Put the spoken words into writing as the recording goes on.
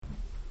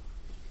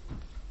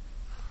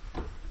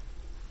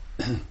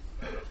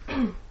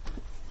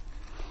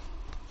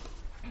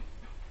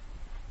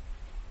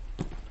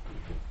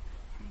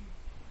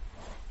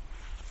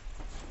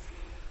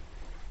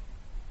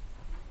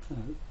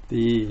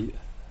The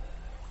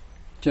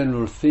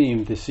general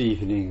theme this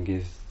evening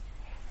is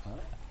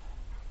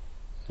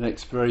an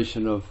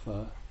exploration of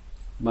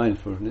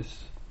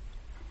mindfulness.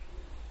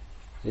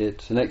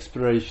 It's an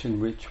exploration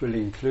which will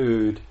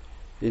include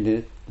in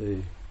it the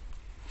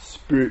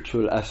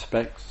spiritual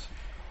aspects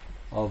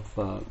of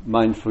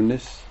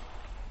mindfulness.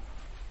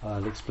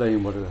 I'll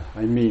explain what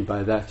I mean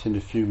by that in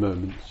a few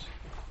moments.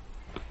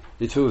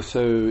 It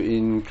also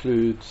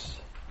includes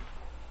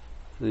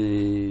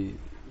the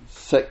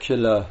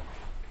secular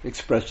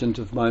expressions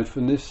of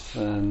mindfulness,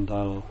 and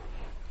I'll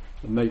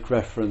make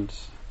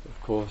reference,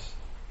 of course,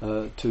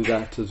 to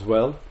that as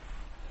well,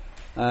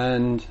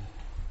 and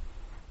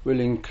will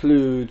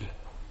include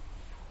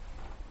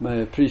my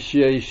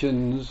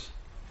appreciations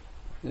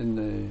in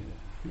the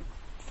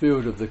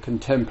field of the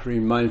contemporary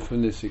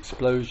mindfulness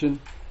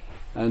explosion,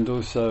 and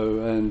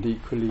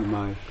equally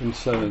my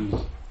concerns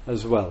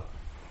as well.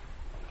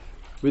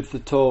 With the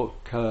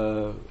talk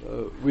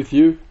with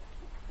you,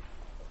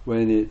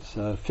 when it's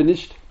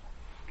finished,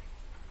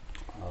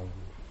 I'll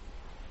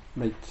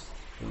make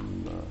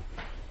some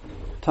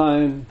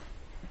time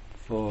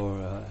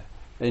for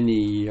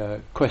any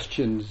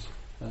questions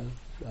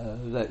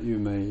that you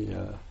may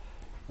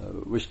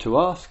wish to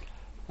ask,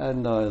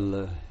 and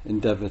I'll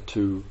endeavour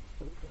to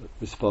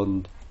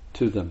respond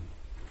to them.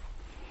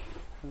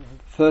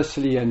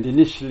 Firstly and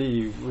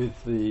initially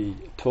with the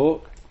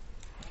talk,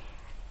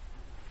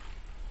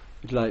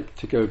 I'd like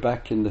to go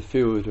back in the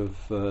field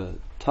of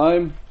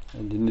time,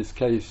 and in this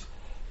case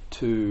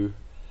to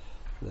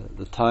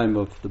the time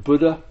of the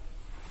Buddha,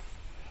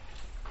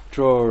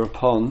 draw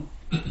upon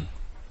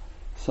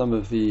some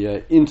of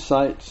the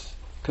insights,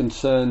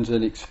 concerns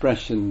and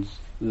expressions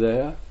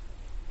there,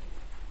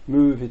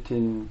 move it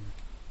in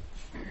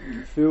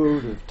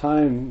field of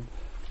time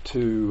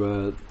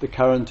to the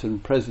current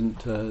and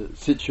present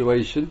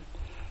situation,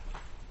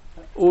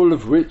 all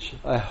of which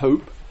I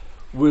hope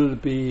will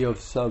be of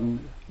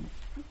some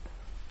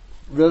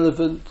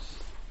relevance,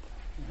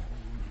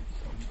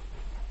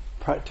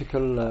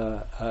 practical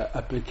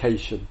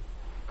application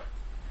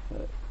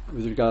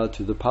with regard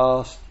to the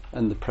past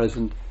and the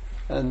present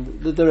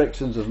and the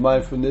directions of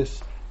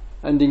mindfulness,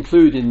 and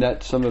include in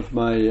that some of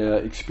my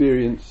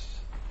experience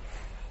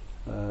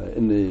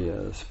in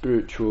the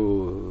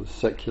spiritual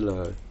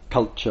secular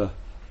culture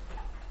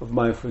of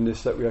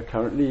mindfulness that we are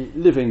currently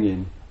living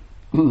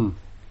in.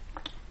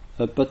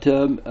 But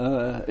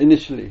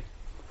initially,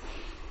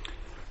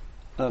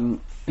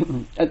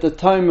 at the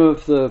time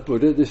of the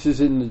Buddha, this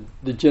is in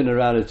the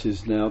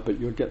generalities now, but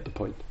you'll get the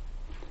point.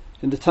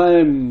 In the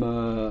time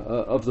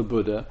of the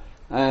Buddha,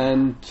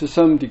 and to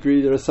some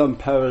degree there are some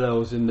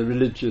parallels in the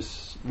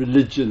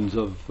religions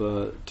of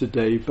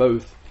today,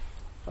 both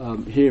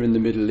here in the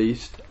Middle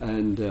East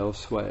and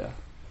elsewhere,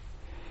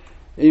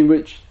 in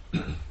which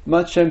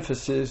much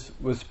emphasis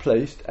was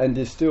placed and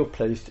is still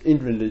placed in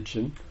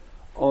religion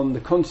on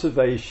the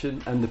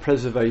conservation and the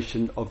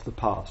preservation of the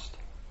past,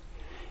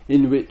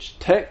 in which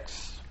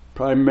texts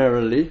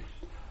primarily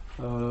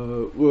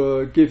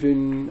were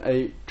given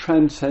a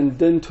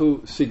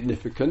transcendental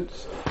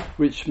significance,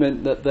 which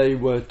meant that they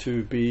were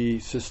to be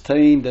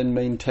sustained and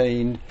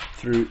maintained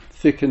through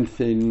thick and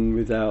thin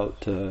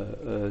without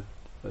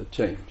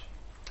change.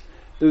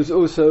 There was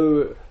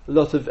also a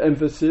lot of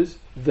emphasis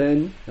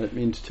then, that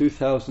means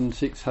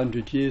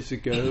 2,600 years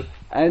ago,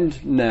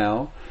 and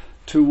now,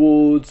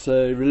 towards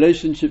a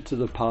relationship to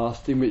the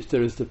past in which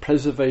there is the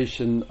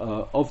preservation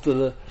of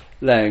the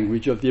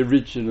language, of the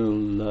original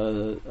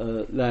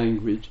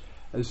language,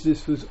 as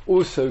this was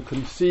also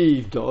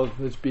conceived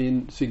of as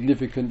being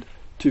significant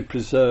to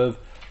preserve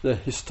the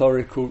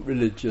historical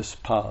religious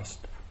past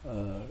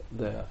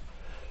there.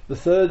 The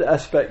third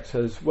aspect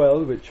as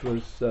well, which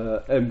was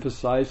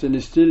emphasized and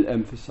is still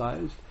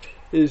emphasized,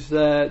 is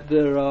that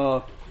there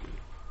are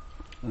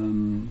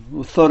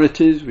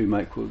authorities, we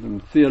might call them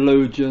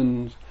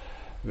theologians,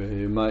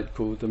 we might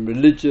call them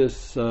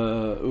religious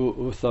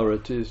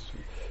authorities.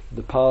 In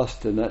the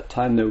past, in that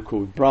time, they were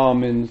called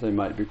Brahmins, they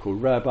might be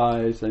called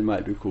rabbis, they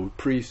might be called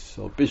priests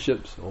or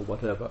bishops or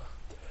whatever,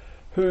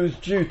 whose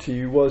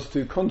duty was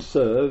to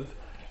conserve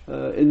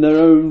in their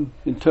own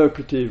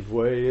interpretive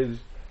way as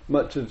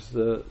much of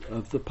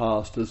the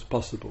past as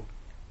possible.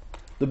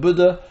 The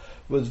Buddha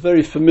was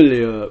very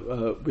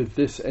familiar with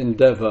this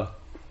endeavour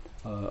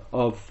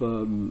of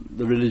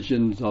the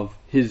religions of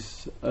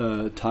his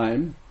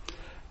time,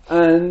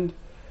 and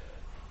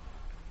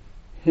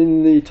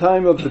in the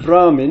time of the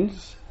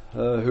Brahmins,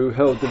 who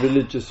held the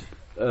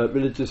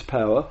religious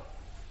power,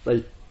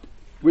 they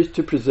wished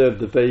to preserve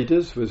the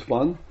Vedas was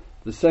one.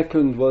 The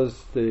second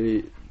was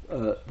the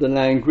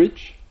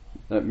language,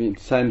 that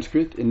means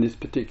Sanskrit in this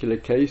particular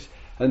case,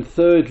 and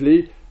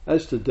thirdly,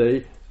 as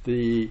today,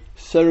 the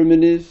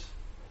ceremonies,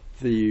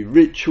 the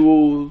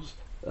rituals,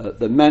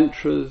 the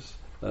mantras,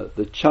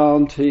 the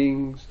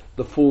chantings,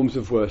 the forms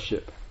of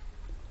worship.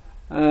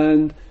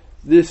 And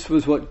this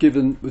was what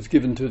was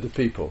given to the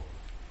people.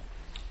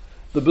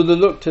 The Buddha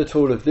looked at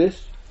all of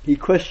this, he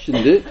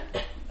questioned it,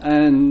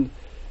 and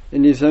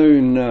in his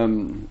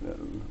own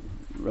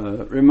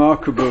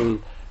remarkable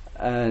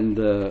and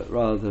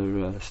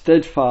rather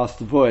steadfast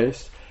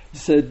voice,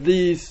 said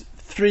these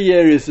three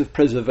areas of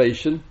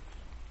preservation,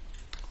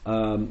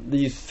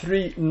 these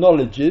three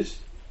knowledges,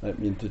 that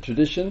means the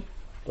tradition,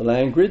 the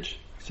language,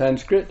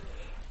 Sanskrit,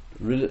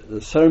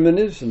 the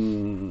ceremonies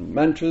and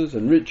mantras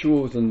and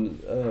rituals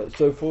and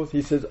so forth.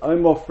 He says,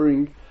 I'm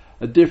offering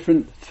a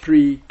different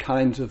three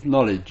kinds of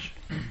knowledge.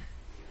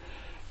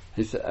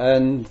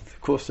 And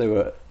of course they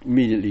were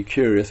immediately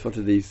curious, what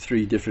are these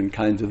three different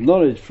kinds of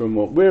knowledge from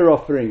what we're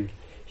offering?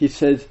 He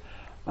says,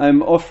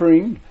 I'm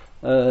offering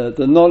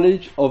the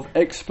knowledge of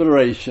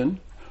exploration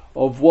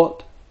of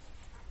what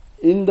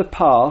in the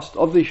past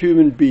of the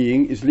human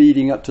being is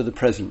leading up to the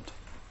present.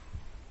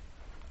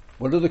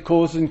 What are the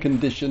causes and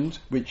conditions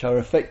which are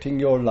affecting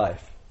your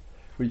life,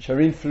 which are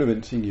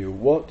influencing you?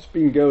 What's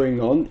been going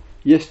on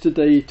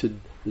yesterday to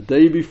the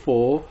day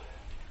before,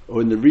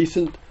 or in the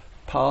recent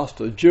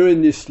past, or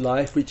during this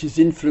life, which is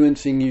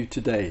influencing you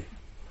today?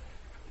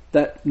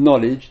 That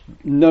knowledge,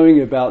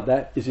 knowing about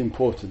that, is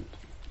important.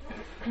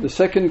 The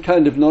second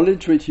kind of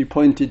knowledge, which he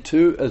pointed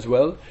to as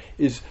well,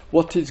 is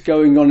what is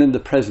going on in the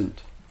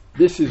present.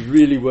 This is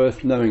really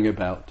worth knowing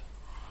about.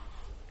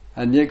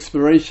 And the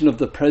exploration of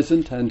the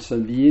present and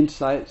some of the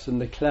insights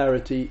and the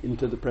clarity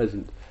into the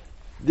present.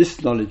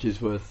 This knowledge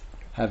is worth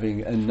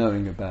having and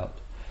knowing about.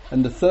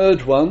 And the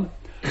third one,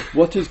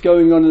 what is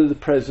going on in the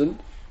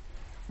present,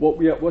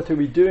 what are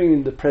we doing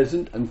in the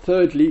present, and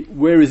thirdly,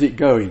 where is it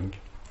going?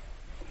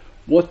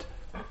 What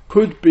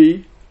could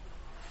be,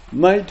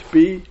 might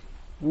be,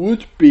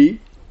 would be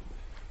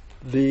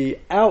the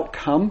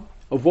outcome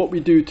of what we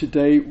do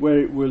today, where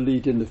it will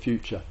lead in the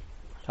future.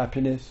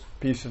 Happiness,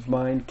 peace of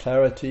mind,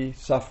 clarity,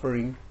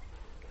 suffering,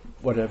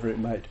 whatever it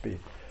might be.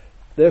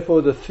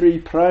 Therefore, the three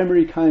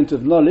primary kinds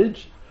of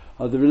knowledge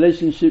are the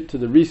relationship to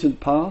the recent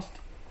past,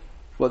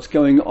 what's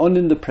going on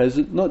in the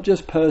present, not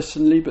just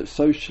personally, but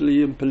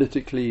socially and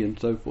politically and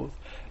so forth,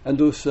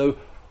 and also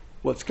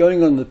what's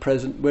going on in the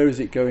present, where is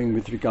it going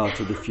with regard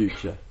to the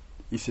future.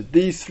 He said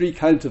these three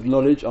kinds of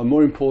knowledge are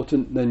more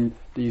important than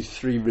these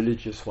three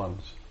religious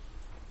ones.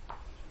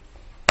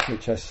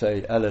 Which I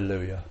say,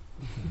 Alleluia.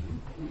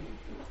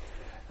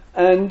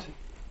 And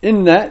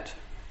in that,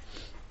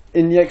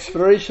 in the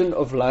exploration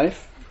of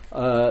life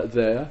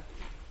there,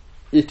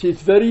 it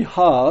is very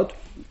hard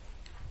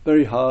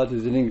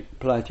is a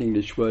polite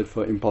English word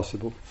for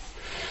impossible.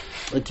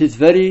 It is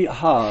very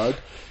hard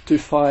to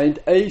find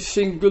a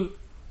single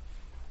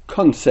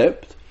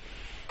concept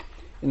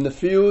in the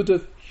field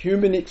of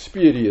human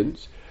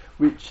experience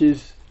which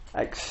is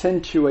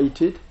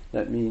accentuated,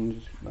 that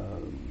means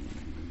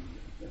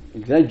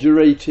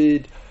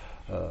exaggerated,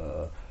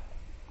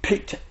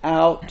 picked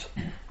out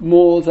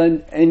more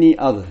than any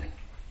other.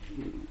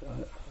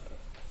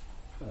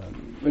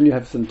 When you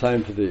have some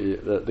time for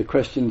the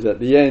questions at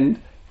the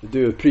end, I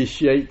do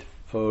appreciate,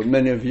 for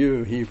many of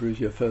you, Hebrew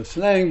is your first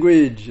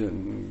language,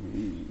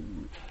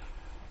 and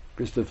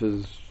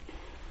Christopher's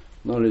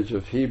knowledge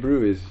of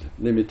Hebrew is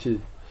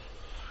limited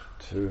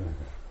to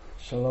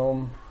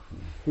shalom,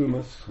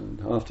 hummus,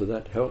 and after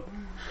that, help.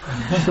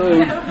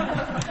 So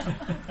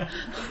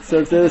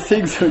if there are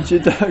things which you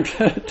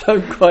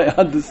don't quite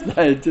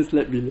understand, just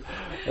let me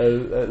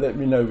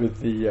know with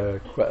the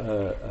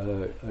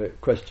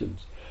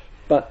questions.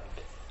 But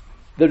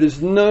there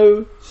is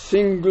no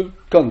single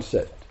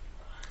concept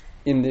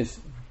in this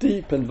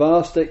deep and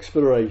vast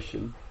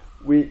exploration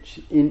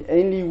which in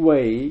any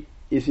way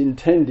is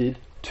intended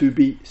to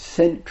be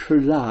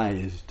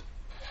centralized,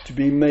 to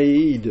be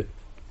made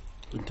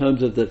in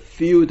terms of the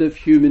field of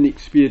human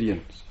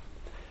experience.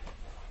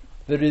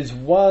 There is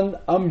one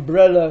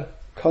umbrella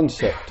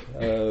concept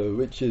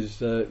which is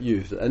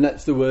used, and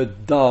that's the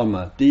word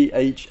Dharma,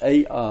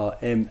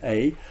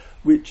 D-H-A-R-M-A,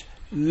 which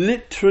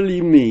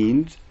literally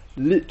means,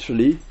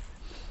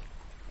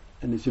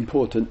 and it's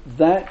important,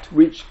 that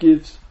which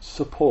gives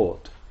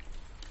support.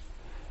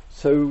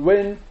 So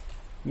when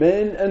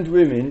men and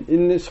women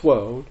in this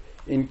world,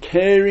 in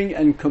caring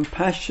and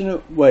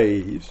compassionate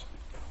ways,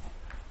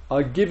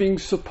 are giving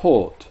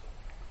support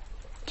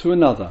to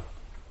another,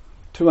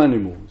 to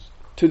animals,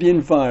 to the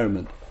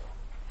environment,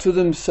 to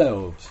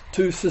themselves,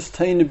 to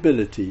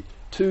sustainability,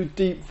 to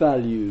deep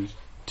values,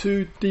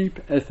 to deep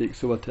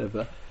ethics or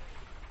whatever,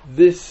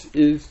 this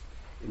is,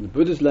 in the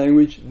Buddhist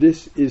language,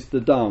 this is the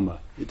Dharma.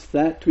 It's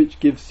that which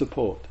gives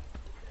support.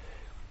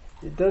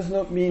 It does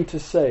not mean to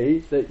say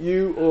that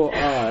you or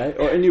I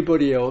or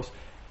anybody else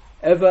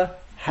ever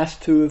has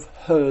to have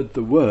heard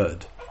the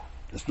word.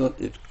 It's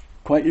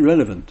quite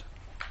irrelevant.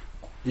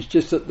 It's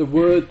just that the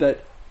word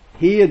that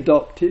he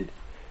adopted,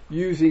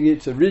 using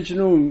its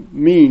original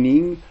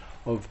meaning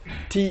of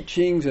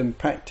teachings and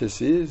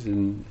practices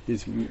and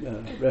his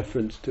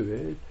reference to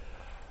it,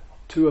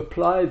 to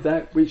apply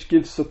that which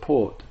gives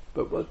support.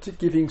 But what's it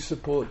giving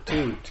support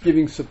to? It's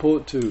giving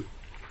support to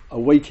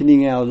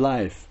awakening our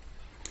life.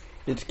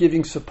 It's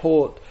giving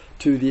support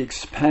to the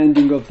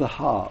expanding of the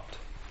heart.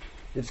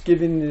 It's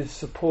giving the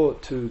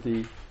support to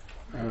the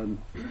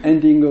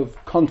ending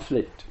of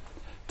conflict,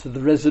 to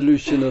the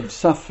resolution of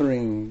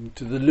suffering,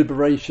 to the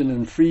liberation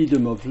and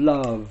freedom of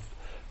love,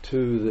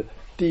 to the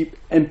deep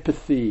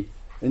empathy,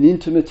 an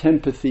intimate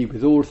empathy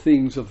with all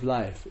things of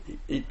life.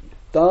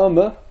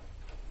 Dharma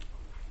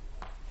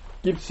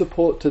gives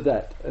support to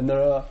that, and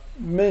there are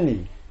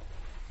many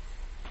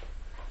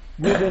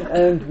women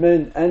and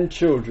men and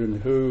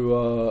children who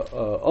are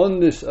on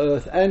this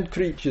earth, and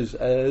creatures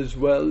as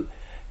well,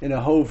 in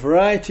a whole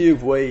variety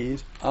of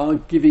ways, are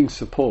giving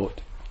support.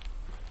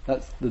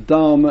 That's the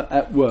Dharma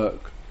at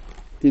work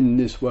in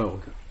this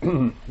world.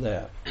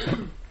 There.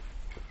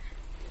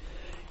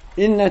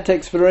 In that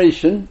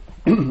exploration,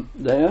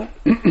 there,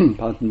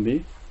 pardon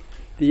me,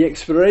 the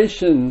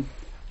exploration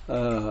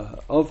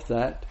of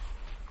that,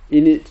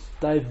 in its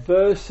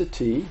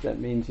diversity, that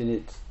means in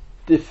its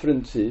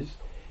differences,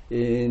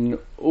 in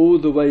all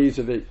the ways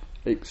of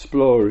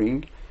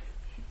exploring,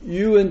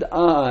 you and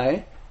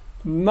I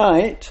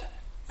might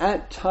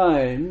at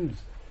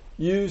times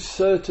use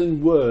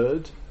certain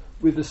words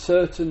with a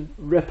certain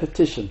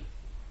repetition.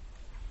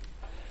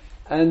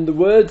 And the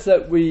words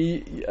that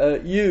we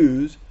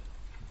use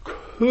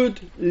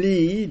could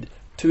lead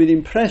to an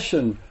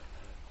impression,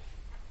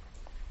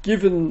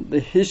 given the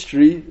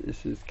history,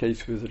 this is the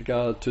case with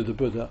regard to the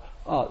Buddha,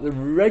 the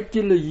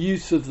regular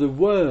use of the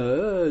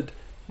word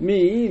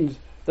means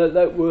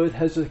that word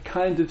has a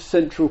kind of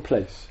central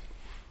place.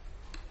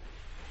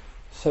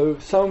 So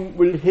some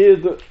will hear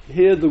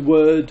the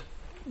word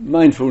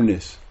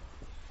mindfulness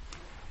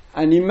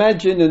and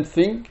imagine and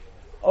think,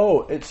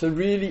 it's a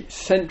really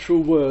central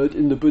word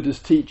in the Buddha's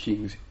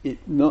teachings. It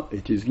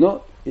is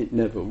not, it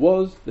never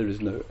was, there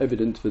is no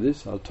evidence for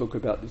this. I'll talk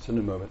about this in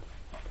a moment.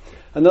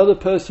 Another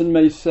person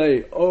may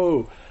say,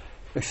 a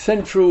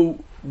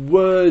central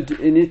word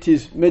in it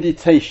is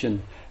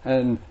meditation,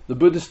 and the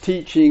Buddha's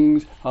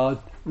teachings are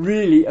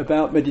really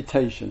about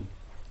meditation.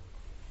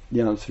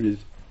 The answer is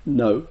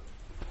no.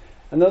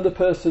 Another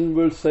person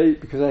will say,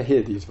 because I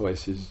hear these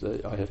voices,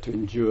 I have to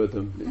endure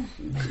them.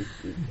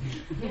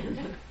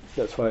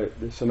 That's why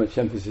there's so much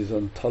emphasis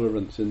on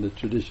tolerance in the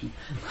tradition.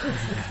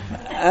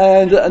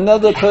 And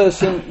another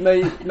person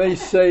may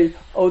say,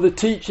 the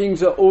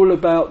teachings are all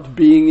about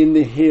being in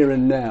the here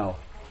and now.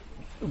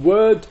 The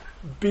word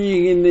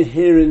being in the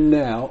here and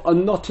now are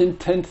not in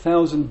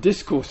 10,000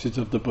 discourses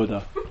of the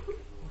Buddha.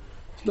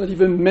 It's not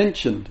even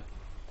mentioned.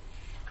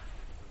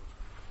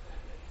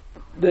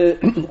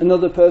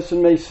 Another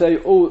person may say,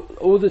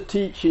 all the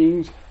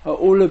teachings are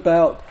all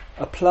about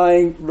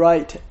applying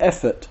right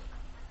effort.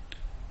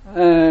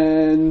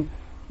 And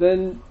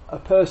then a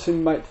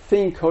person might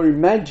think or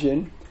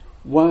imagine,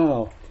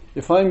 wow,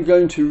 if I'm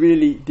going to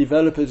really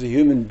develop as a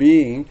human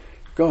being,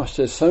 gosh,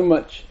 there's so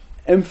much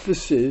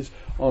emphasis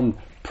on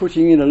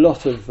putting in a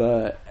lot of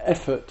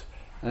effort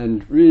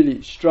and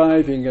really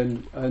striving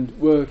and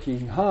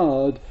working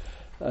hard,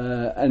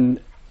 and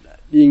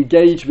the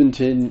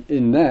engagement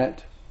in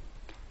that.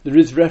 There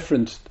is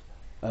reference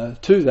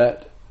to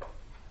that,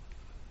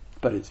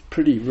 but it's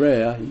pretty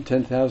rare in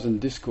 10,000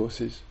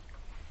 discourses.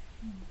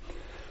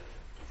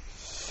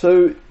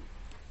 So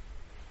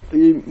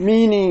the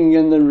meaning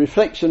and the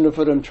reflection of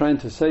what I'm trying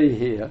to say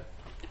here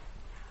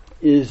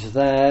is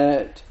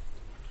that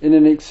in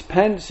an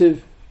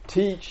expansive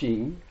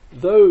teaching,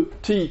 though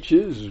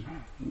teachers,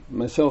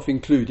 myself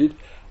included,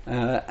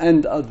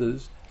 and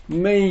others,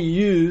 may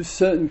use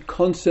certain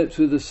concepts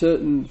with a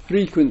certain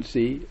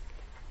frequency,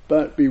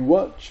 but be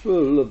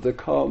watchful of the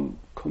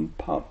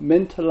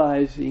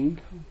compartmentalizing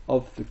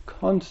of the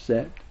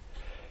concept,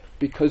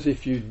 because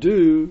if you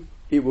do,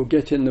 it will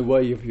get in the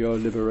way of your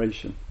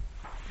liberation.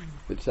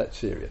 It's that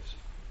serious.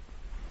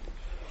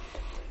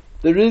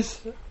 There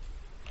is,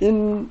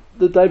 in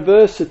the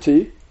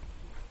diversity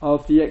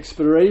of the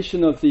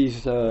exploration of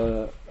these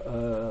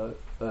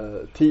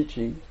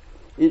teachings,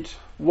 it's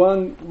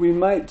one, we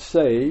might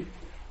say,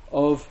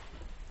 of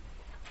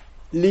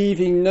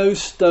leaving no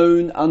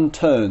stone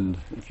unturned,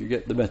 if you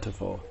get the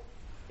metaphor.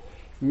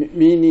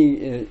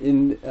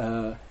 Meaning,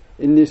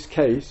 in this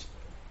case,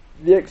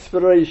 the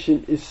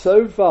exploration is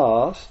so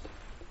vast.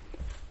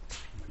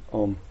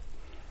 I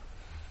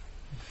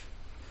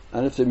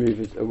have to move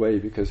it away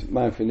because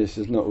mindfulness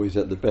is not always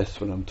at the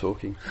best when I'm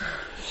talking,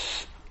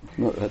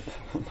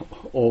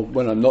 or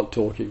when I'm not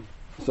talking.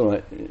 It's all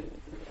right.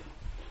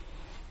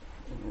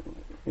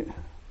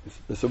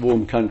 It's a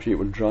warm country; it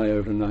will dry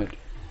overnight.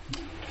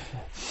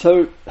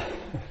 So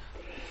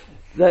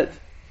that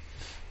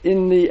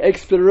in the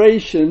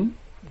exploration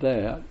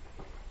there,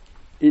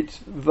 it's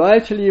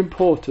vitally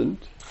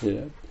important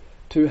here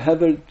to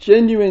have a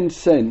genuine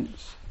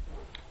sense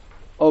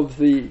of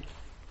the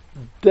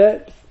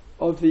depth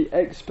of the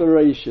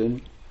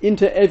exploration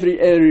into every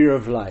area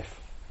of life.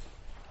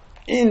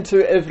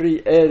 Into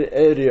every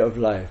area of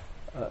life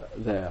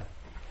there.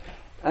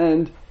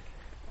 And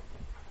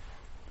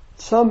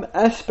some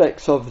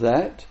aspects of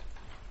that,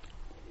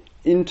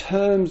 in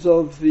terms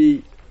of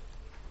the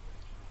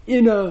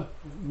inner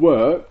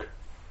work,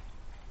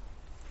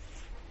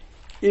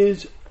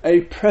 is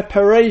a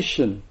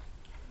preparation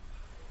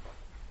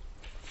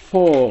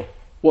for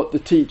what the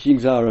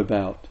teachings are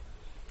about.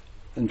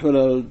 And what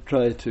I'll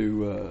try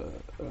to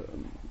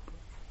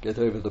get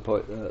over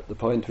the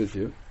point with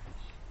you.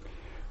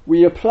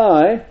 we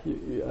apply,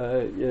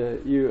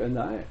 you and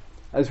I,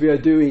 as we are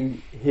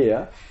doing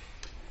here,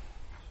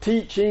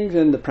 teachings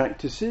and the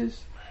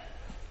practices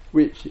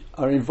which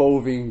are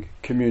involving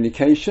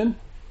communication,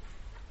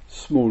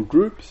 small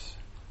groups,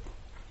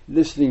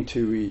 listening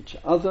to each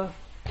other,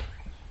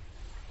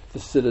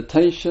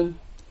 facilitation,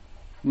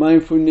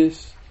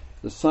 mindfulness,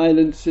 the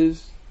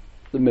silences,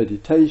 the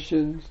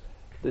meditations,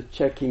 the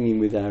checking in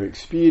with our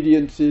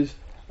experiences,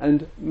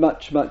 and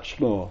much, much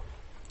more.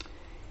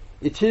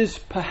 It is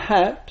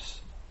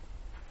perhaps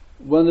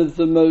one of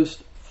the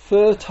most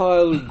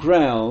fertile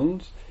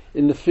grounds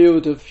in the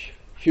field of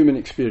human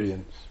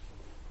experience,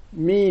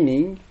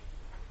 meaning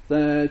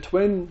that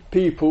when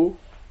people,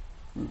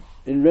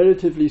 in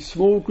relatively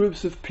small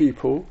groups of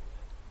people,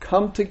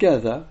 come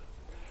together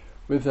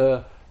with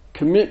a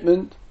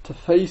commitment to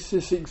face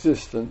this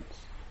existence,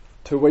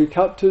 to wake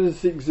up to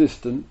this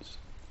existence,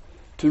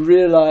 to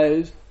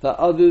realise that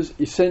others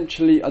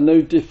essentially are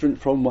no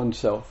different from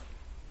oneself,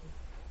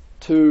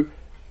 to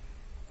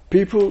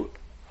people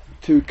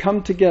to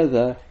come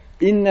together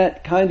in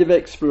that kind of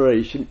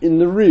exploration, in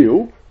the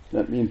real,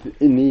 that means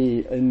in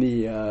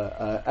the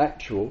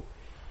actual,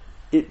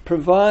 it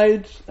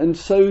provides and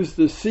sows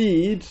the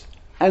seeds,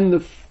 and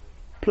the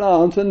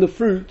plants and the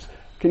fruits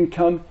can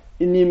come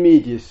in the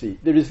immediacy.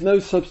 There is no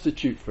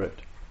substitute for it.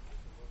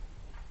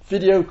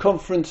 Video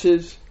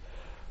conferences,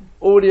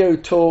 audio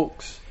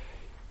talks,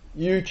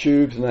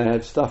 YouTubes, and I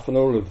have stuff on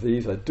all of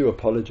these, I do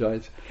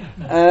apologise,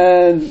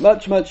 and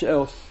much, much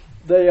else.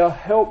 They are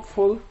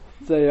helpful,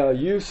 they are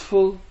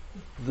useful,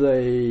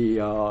 they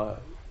are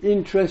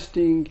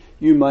interesting.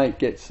 You might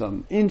get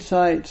some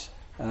insights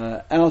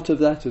out of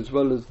that, as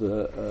well as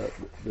the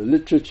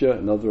literature,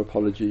 another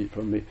apology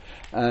from me,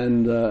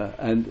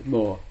 and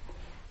more.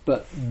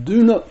 But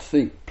do not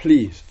think,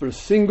 please, for a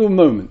single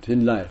moment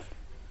in life,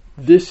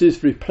 this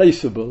is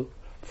replaceable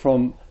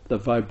from the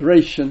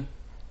vibration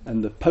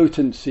and the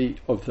potency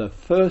of the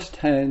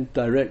first-hand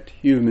direct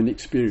human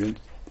experience.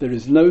 There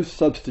is no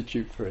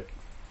substitute for it.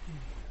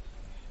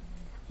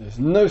 There's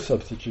no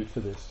substitute for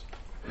this.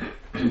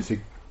 It's a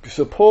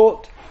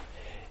support,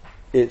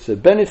 it's a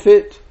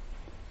benefit.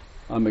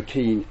 I'm a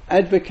keen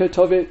advocate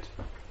of it.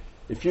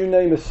 If you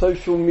name a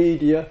social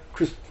media,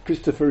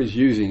 Christopher is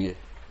using it.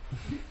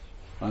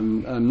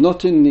 I'm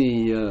not in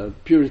the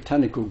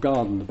puritanical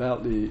garden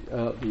about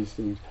these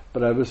things,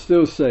 but I will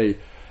still say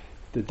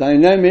the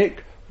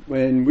dynamic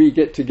when we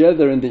get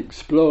together and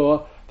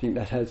explore, I think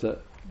that has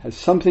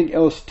something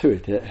else to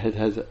it.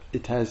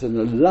 It has an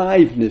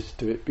aliveness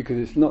to it, because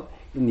it's not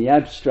in the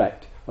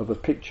abstract of a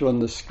picture on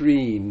the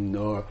screen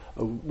or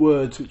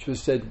words which were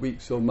said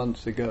weeks or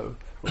months ago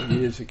or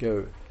years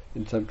ago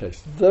in some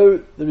place,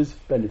 though there is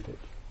benefit.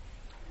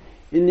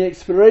 In the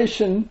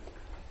exploration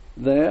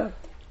there,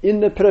 in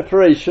the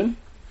preparation,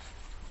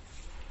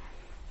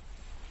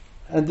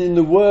 and in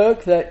the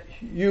work that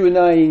you and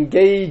I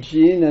engage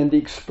in and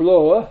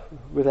explore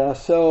with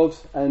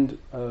ourselves and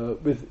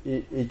with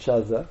each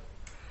other,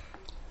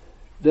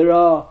 there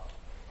are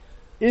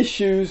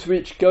issues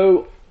which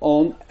go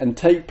on and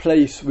take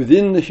place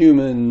within the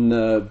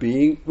human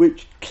being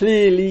which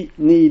clearly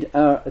need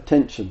our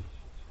attention.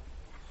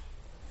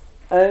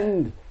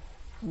 And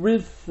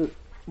with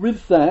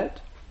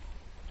that,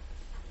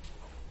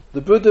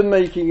 the Buddha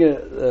making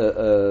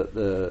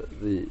the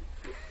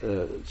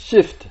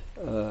shift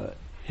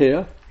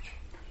here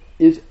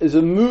is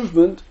a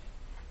movement,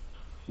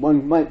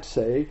 one might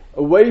say,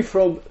 away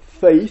from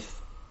faith,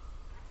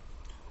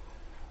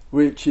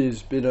 which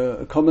has been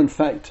a common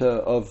factor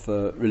of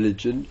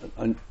religion.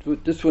 And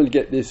just want to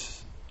get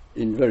this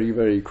in very,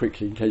 very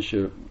quickly, in case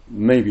you're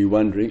maybe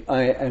wondering.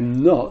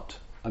 I'm not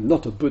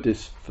a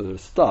Buddhist for a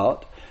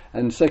start,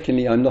 and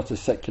secondly, I'm not a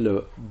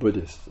secular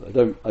Buddhist. I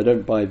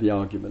don't buy the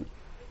argument.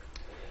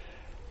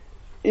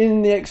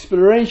 In the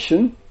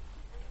exploration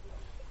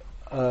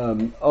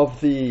of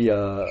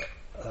the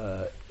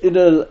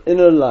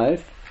inner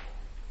life,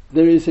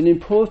 there is an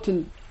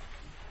important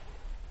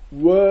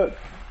work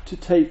to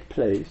take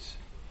place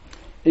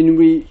in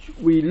which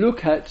we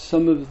look at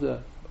all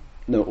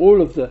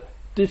of the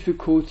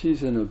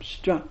difficulties and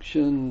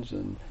obstructions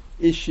and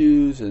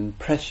issues and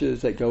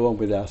pressures that go on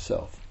with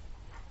ourselves.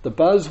 The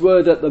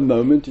buzzword at the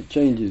moment, it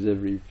changes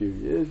every few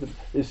years,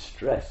 is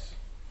stress.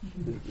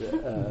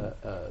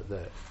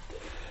 There.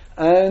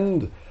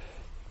 And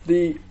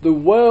the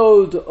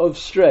world of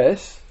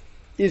stress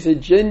is a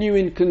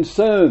genuine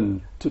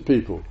concern to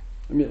people.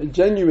 I mean, a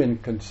genuine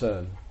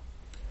concern.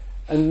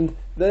 And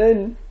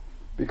then,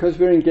 because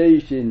we're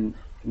engaged in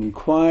an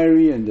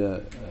inquiry and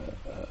a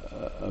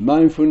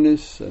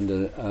mindfulness and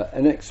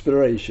an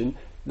exploration,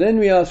 then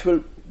we ask,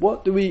 well,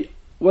 what are we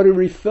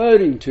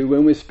referring to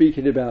when we're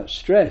speaking about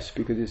stress?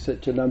 Because it's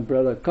such an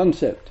umbrella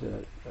concept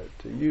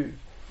to use.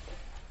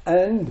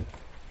 And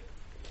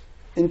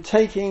in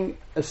taking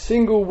a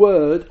single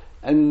word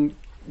and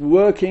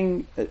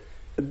working a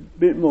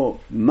bit more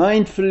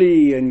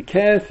mindfully and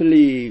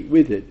carefully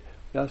with it,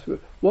 that's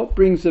what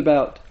brings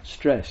about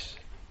stress.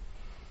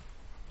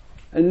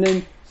 And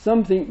then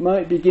something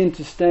might begin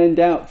to stand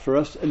out for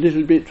us a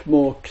little bit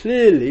more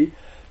clearly,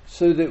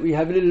 so that we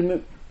have a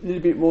little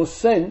bit more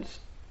sense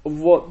of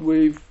what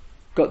we've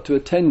got to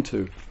attend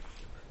to.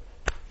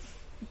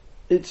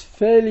 It's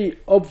fairly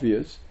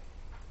obvious,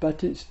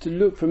 but it's to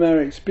look from our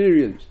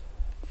experience.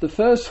 The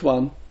first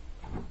one,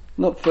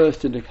 not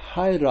first in a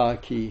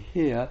hierarchy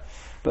here,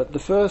 but the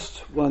first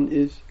one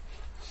is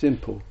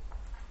simple.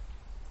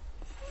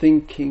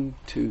 Thinking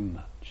too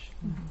much.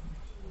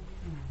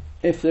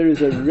 If there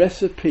is a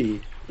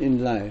recipe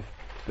in life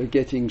for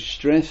getting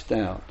stressed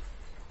out,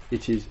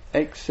 it is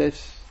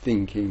excess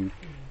thinking,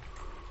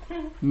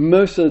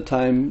 most of the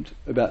time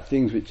about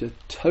things which are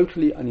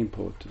totally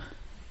unimportant,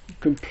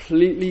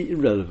 completely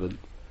irrelevant,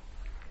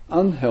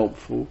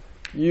 unhelpful,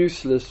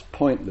 useless,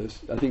 pointless.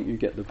 I think you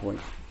get the point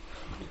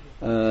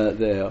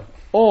there.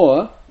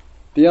 Or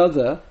the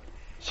other,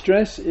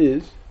 stress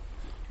is,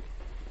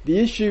 the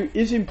issue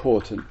is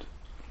important.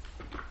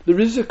 There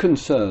is a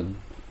concern.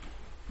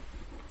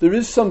 There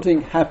is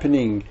something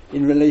happening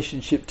in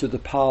relationship to the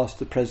past,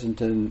 the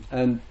present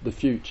and the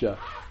future.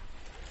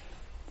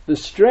 The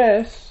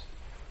stress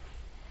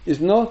is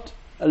not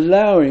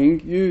allowing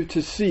you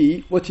to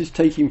see what is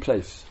taking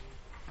place.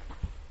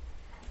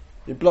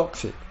 It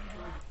blocks it.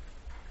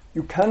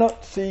 You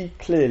cannot see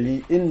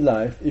clearly in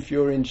life if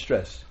you're in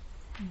stress.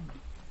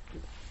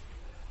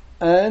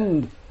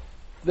 And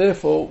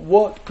therefore,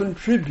 what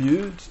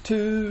contributes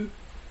to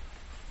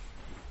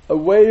a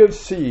way of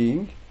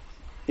seeing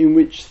in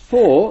which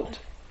thought,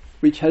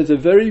 which has a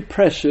very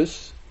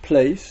precious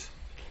place,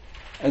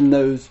 and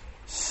those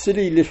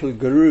silly little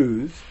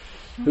gurus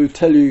who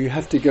tell you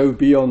have to go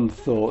beyond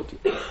thought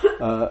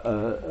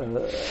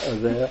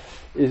there,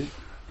 is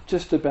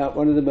just about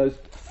one of the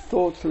most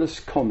thoughtless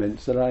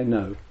comments that I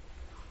know.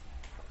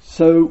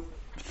 So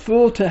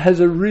thought has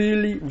a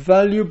really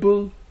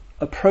valuable,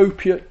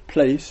 appropriate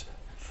place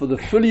for the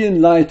fully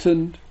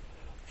enlightened,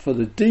 for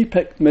the deep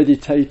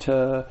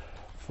meditator,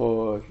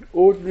 for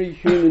ordinary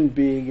human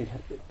being.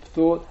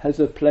 Thought has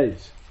a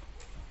place,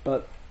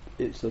 but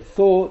it's a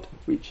thought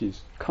which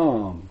is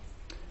calm,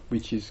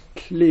 which is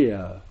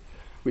clear,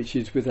 which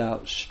is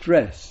without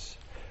stress,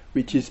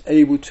 which is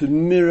able to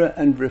mirror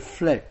and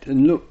reflect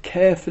and look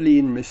carefully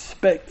and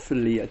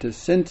respectfully at a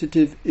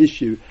sensitive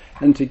issue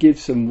and to give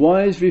some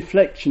wise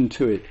reflection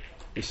to it,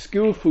 a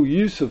skillful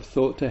use of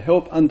thought to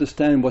help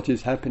understand what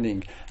is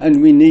happening.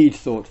 And we need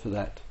thought for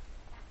that.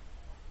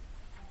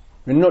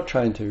 We're not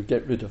trying to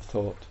get rid of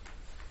thought.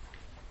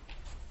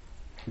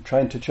 We're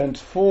trying to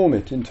transform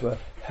it into a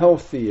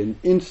healthy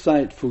and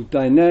insightful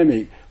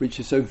dynamic which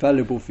is so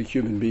valuable for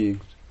human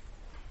beings.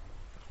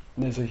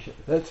 And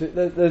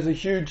there's a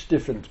huge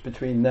difference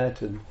between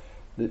that and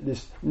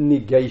this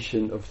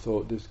negation of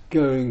thought, this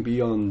going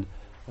beyond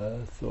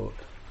thought.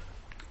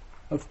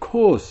 Of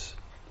course,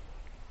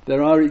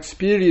 there are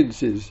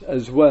experiences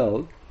as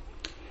well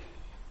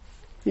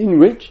in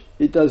which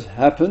it does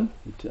happen,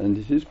 and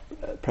it is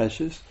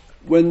precious,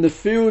 when the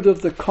field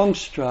of the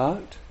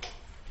construct,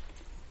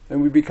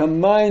 and we become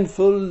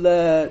mindful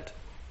that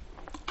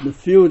the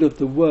field of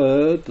the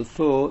word, the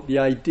thought, the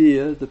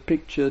idea, the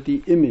picture,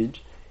 the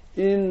image,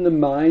 in the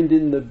mind,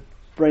 in the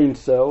brain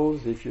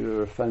cells, if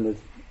you're a fan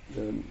of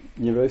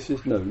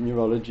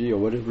neurology or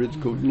whatever it's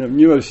called,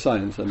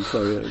 neuroscience, I'm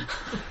sorry,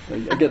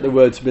 I get the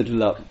words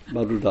muddled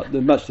up,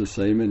 they're much the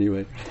same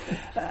anyway.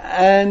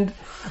 And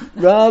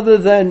rather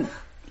than,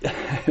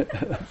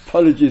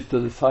 apologies to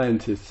the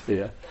scientists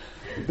here,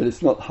 but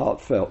it's not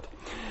heartfelt,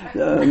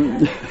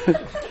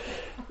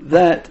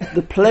 that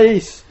the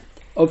place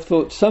of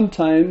thought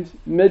sometimes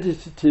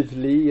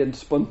meditatively and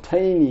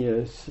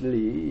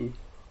spontaneously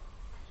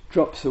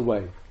drops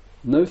away.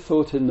 No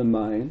thought in the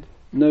mind,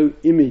 no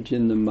image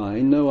in the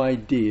mind, no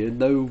idea,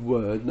 no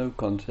word, no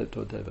concept,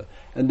 whatever.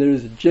 And there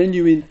is a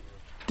genuine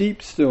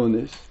deep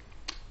stillness,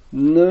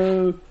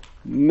 no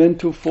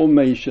mental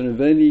formation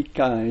of any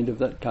kind, of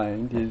that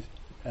kind, is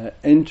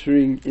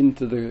entering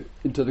into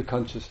the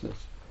consciousness.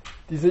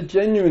 These are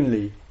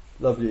genuinely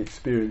lovely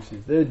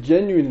experiences. They're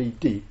genuinely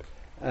deep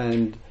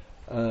and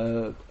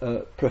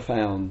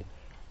profound.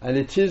 And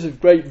it is of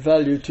great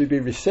value to be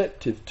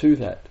receptive to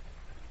that.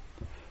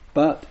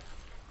 But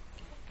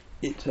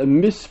it's a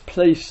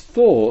misplaced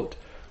thought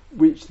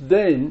which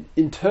then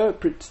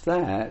interprets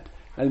that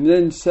and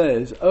then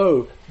says,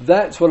 oh,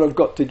 that's what I've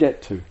got to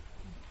get to.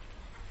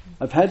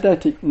 I've had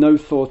that no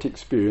thought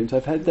experience,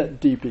 I've had that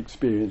deep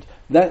experience,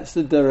 that's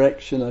the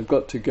direction I've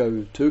got to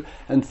go to,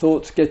 and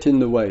thoughts get in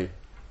the way.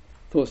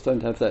 Thoughts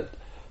don't have that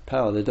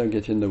power, they don't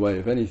get in the way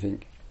of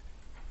anything.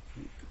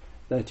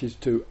 That is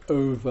to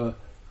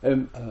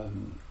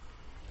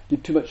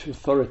give too much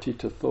authority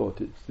to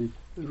thought. It's the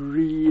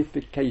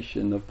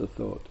reification of the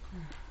thought.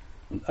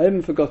 I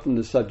haven't forgotten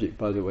the subject,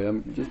 by the way.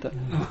 I'm just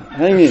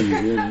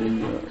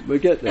hanging. We'll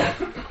get there.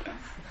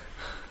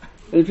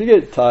 And if you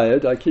get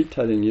tired, I keep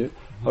telling you,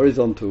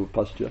 horizontal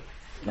posture.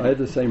 I had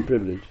the same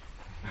privilege.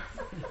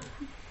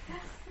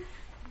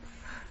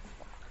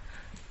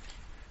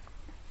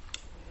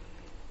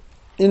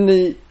 In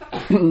the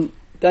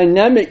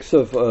dynamics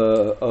of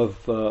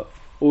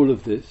all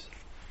of this,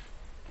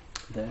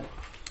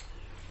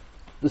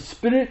 the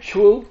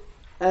spiritual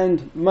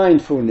and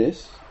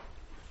mindfulness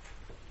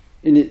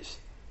in its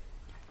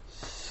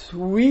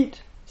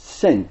sweet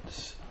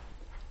sense,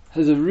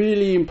 has a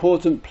really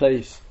important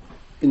place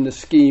in the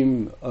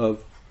scheme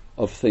of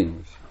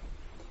things.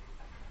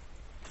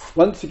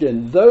 Once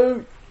again,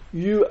 though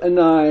you and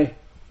I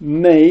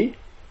may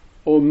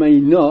or may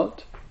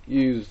not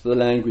use the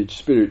language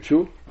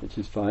spiritual, which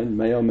is fine,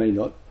 may or may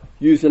not,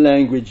 use the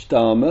language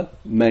Dharma,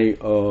 may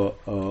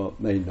or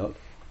may not,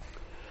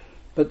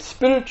 but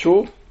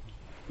spiritual,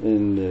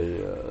 in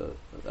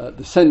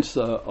the sense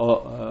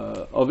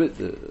of it,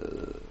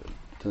 in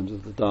terms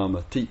of the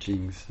Dharma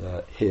teachings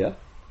here,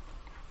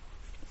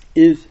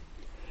 is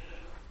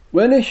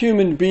when a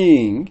human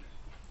being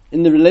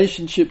in the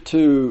relationship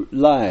to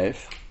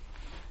life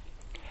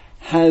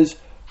has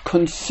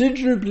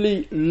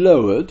considerably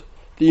lowered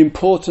the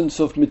importance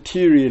of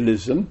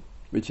materialism,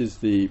 which is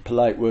the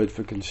polite word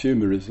for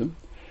consumerism,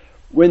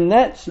 when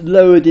that's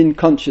lowered in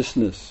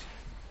consciousness,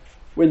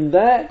 when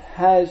that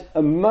has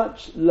a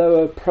much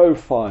lower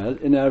profile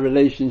in our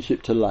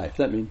relationship to life,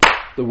 that means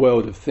the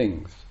world of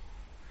things.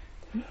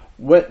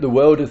 The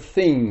world of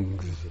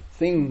things.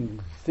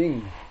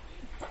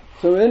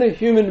 So when a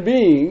human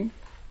being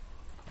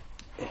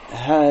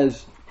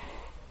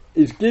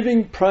is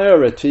giving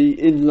priority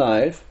in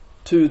life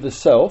to the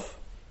self,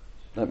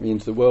 that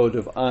means the world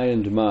of I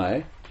and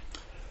my,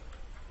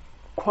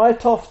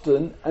 quite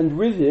often, and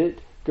with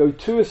it, go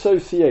two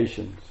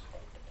associations.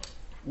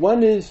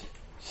 One is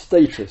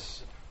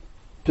status,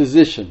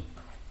 position,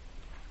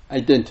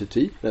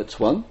 identity, that's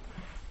one.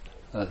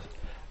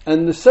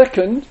 And the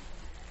second,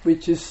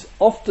 which is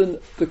often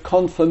the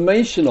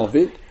confirmation of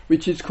it,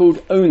 which is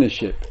called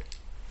ownership.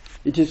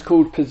 It is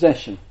called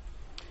possession.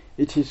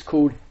 It is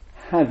called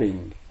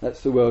having.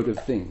 That's the world of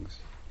things.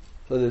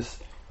 So there's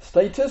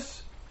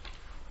status,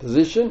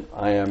 position,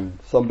 I am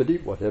somebody,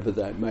 whatever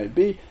that might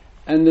be,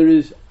 and there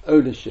is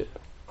ownership.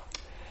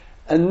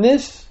 And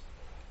this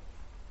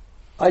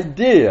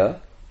idea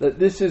that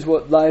this is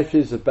what life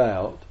is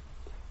about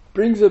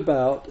brings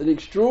about an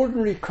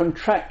extraordinary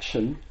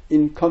contraction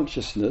in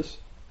consciousness,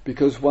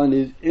 because one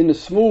is in a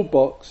small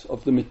box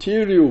of the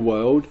material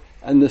world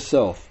and the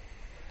self.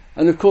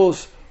 And of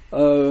course,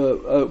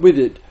 with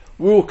it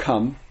will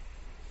come,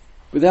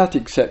 without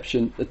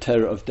exception, the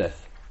terror of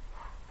death.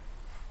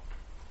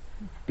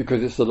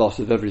 Because it's the loss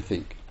of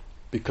everything.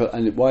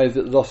 And why is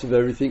it the loss of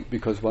everything?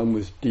 Because one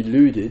was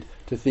deluded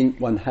to think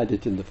one had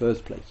it in the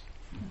first place.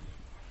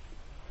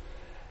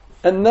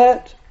 And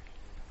that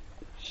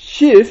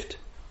shift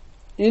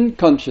in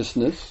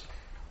consciousness,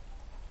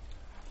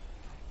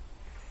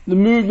 the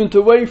movement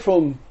away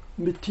from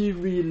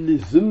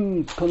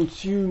materialism,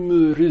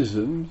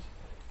 consumerism,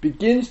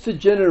 begins to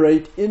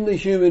generate in the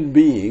human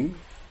being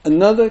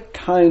another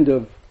kind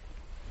of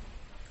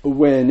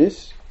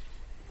awareness,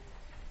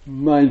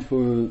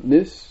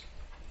 mindfulness,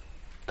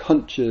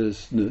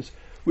 consciousness,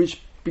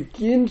 which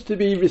begins to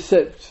be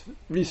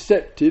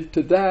receptive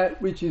to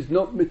that which is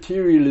not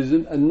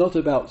materialism and not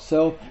about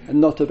self and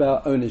not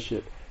about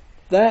ownership.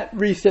 That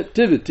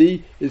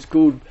receptivity is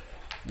called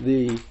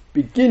the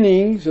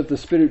beginnings of the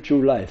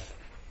spiritual life.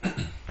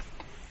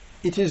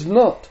 It is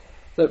not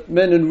that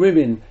men and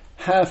women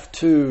have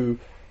to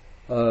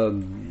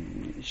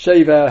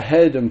shave our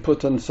head and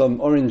put on some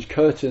orange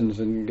curtains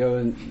and go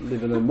and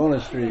live in a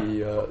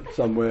monastery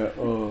somewhere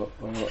or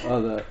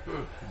other.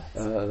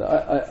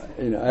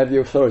 I have the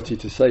authority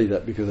to say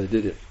that because I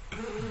did it.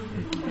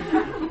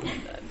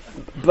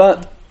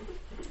 But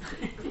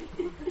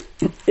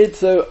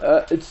it's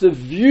a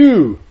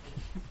view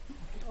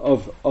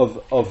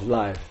of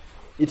life.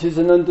 It is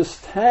an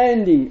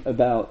understanding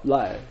about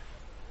life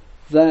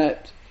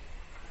that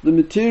the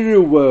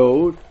material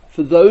world,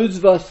 for those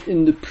of us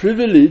in the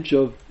privilege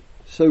of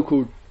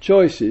so-called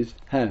choices,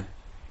 have.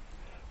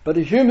 But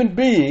a human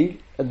being,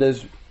 and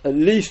there's at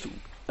least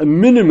a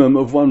minimum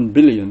of 1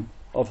 billion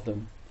of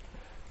them,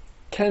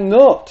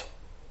 cannot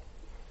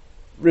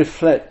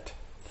reflect,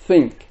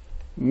 think,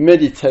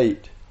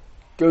 meditate,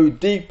 go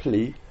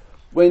deeply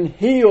when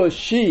he or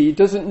she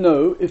doesn't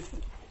know if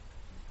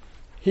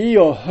he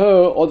or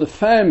her or the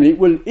family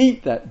will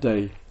eat that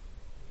day.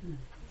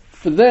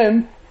 For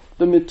them,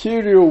 the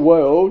material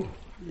world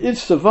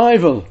is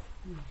survival.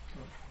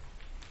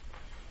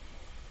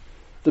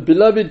 The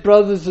beloved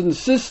brothers and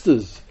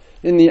sisters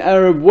in the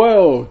Arab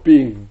world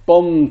being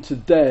bombed to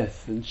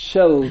death and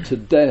shelled to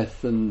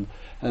death and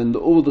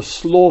all the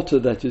slaughter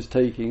that is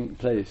taking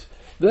place.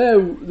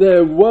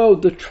 Their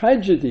world, the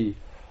tragedy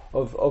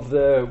of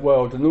their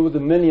world and all the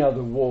many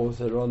other wars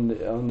that are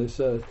on this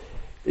earth,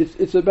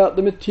 it's about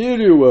the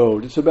material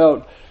world. It's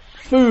about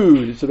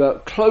food, it's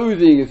about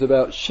clothing, it's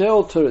about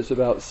shelter, it's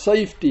about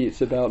safety,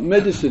 it's about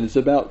medicine, it's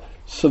about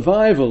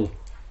survival.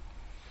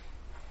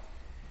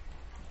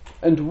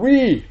 And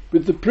we,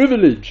 with the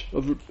privilege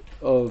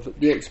of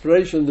the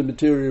exploration of the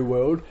material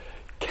world,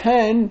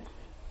 can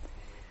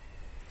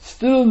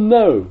still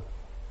know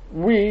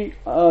we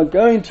are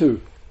going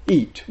to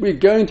eat, we're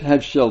going to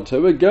have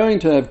shelter, we're going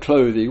to have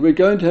clothing, we're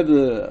going to have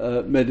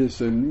the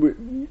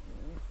medicine,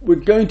 we're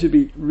going to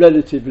be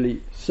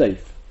relatively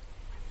safe.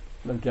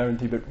 Not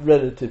guaranteed, but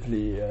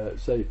relatively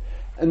safe.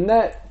 And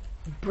that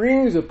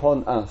brings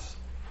upon us,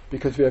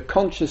 because we are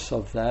conscious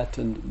of that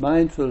and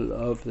mindful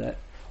of that,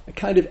 a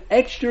kind of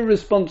extra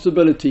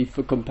responsibility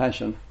for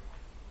compassion,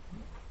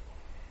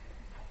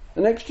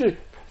 an extra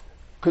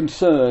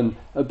concern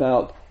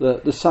about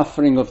the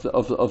suffering of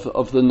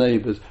the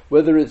neighbours,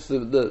 whether it's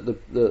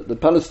the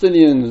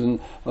Palestinians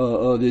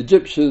or the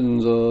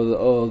Egyptians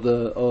or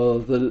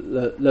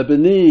the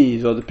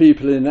Lebanese or the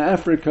people in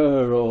Africa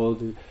or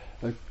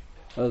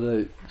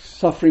the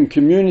suffering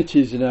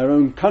communities in our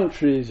own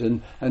countries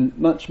and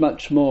much,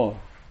 much more.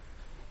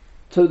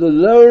 So the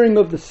lowering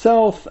of the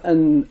self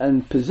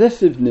and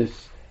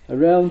possessiveness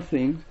around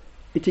things,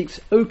 it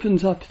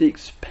opens up, it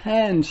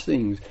expands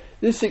things.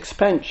 This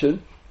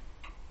expansion,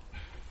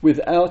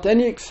 without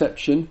any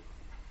exception,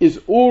 is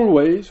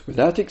always,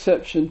 without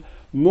exception,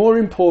 more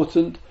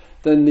important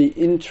than the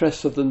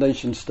interests of the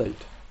nation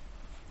state.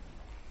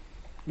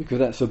 Because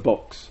that's a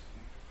box.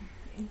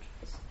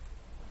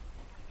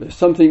 There's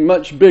something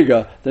much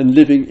bigger than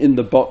living in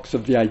the box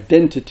of the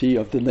identity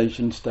of the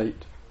nation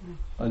state.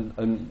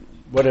 And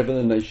whatever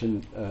the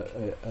nation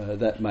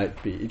that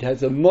might be. It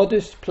has a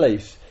modest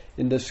place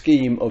in the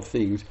scheme of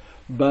things,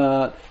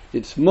 but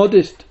its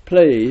modest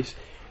place,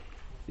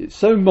 it's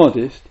so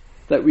modest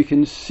that we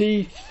can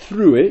see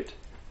through it,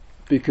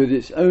 because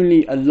it's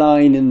only a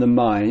line in the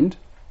mind,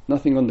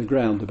 nothing on the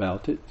ground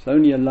about it, it's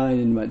only a line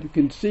in the mind. You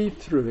can see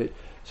through it,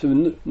 so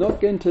we're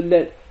not going to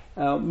let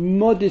our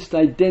modest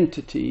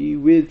identity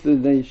with the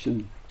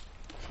nation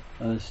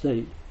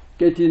state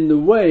get in the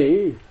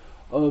way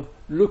of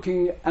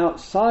looking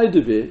outside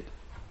of it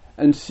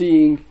and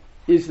seeing,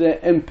 is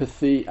there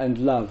empathy and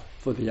love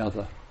for the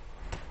other?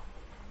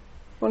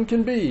 One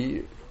can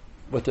be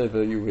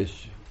whatever you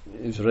wish,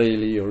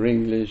 Israeli or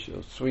English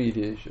or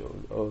Swedish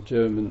or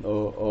German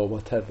or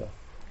whatever.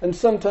 And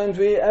sometimes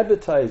we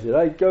advertise it.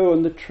 I go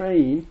on the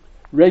train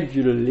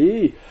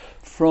regularly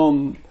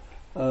from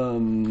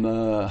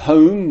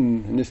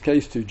home, in this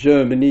case to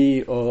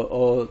Germany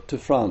or to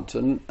France.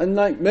 And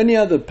like many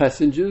other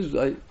passengers,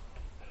 I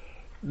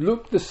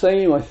look the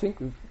same, I think,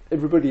 with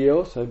everybody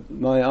else.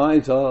 My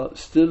eyes are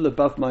still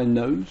above my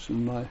nose,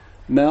 and my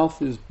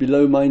mouth is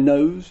below my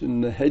nose,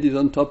 and the head is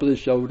on top of the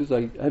shoulders.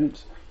 I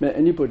haven't met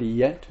anybody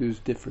yet who's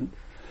different.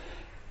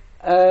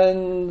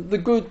 And the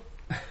good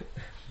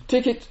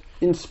ticket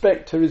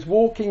inspector is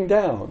walking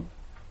down,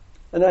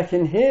 and I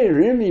can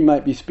hear him. He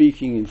might be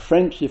speaking in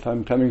French if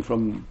I'm coming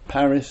from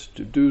Paris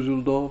to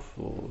Dusseldorf,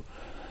 or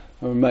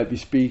I might be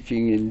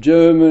speaking in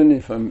German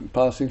if I'm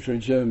passing through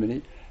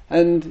Germany.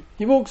 And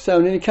he walks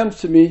down and he comes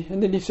to me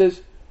and then he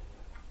says,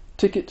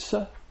 "Ticket,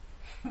 sir?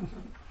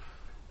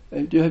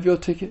 Do you have your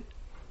ticket?"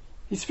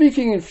 He's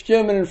speaking in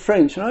German and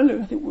French, and I look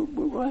and think,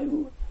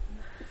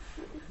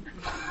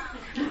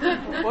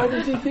 why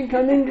does he think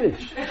I'm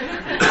English?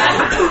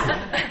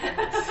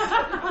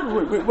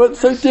 What's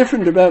so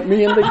different about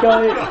me and the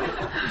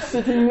guy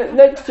sitting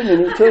next to me?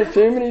 And he talks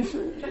to him and he's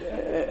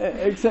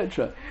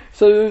etc.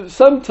 So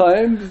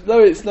sometimes, though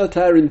it's not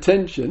our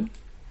intention,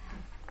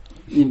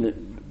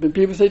 but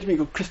people say to me,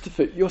 "Oh,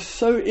 Christopher, you're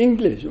so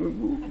English."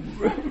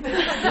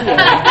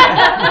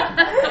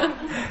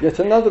 Yet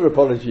another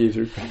apology is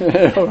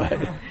required. All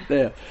right,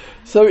 there.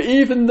 So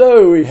even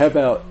though we have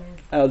our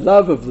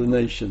love of the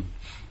nation,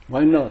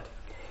 why not?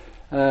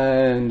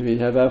 And we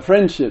have our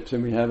friendships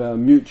and we have our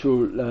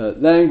mutual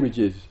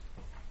languages,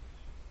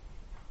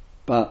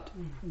 but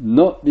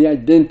not the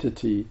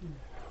identity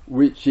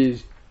which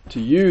is to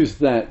use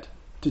that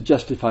to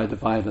justify the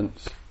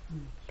violence,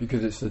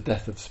 because it's the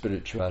death of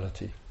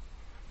spirituality.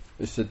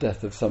 It's the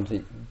death of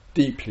something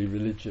deeply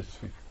religious,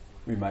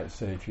 we might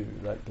say, if you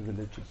like the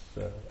religious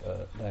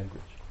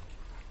language.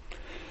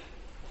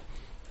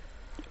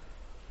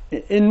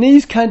 In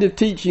these kind of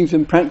teachings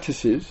and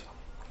practices,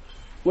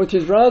 what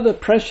is rather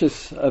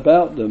precious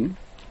about them,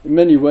 in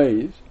many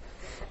ways,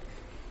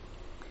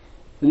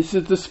 and this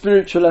is the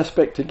spiritual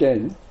aspect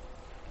again,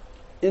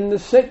 in the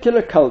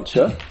secular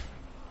culture,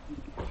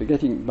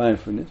 forgetting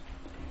mindfulness,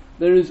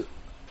 there is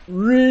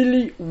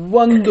really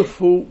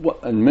wonderful,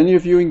 and many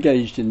of you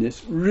engaged in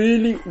this,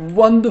 really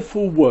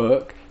wonderful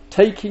work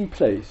taking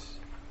place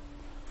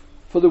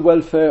for the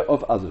welfare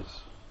of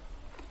others.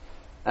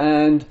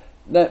 And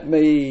that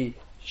may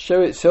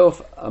show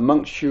itself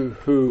amongst you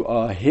who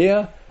are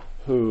here,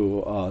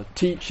 who are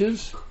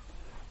teachers,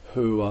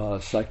 who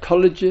are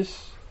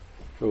psychologists,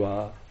 who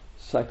are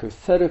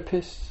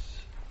psychotherapists,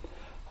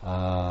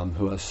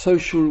 who are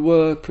social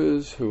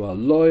workers, who are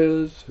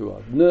lawyers, who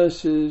are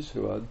nurses,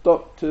 who are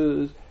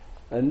doctors,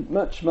 and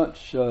much,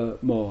 much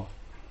more.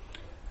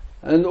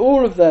 And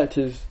all of that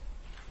is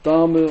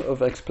Dharma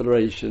of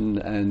exploration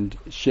and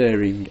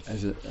sharing,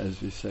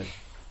 as we say.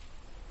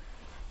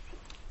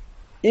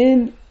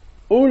 In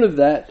all of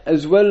that,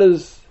 as well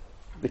as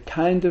the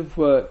kind of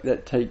work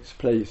that takes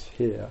place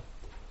here,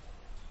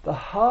 the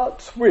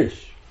heart's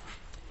wish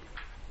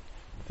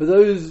for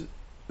those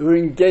who are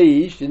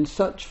engaged in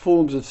such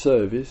forms of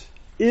service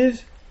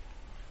is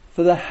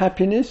for the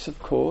happiness, of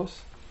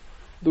course,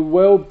 the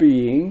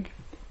well-being,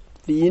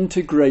 the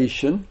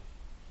integration,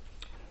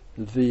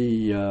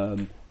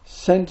 the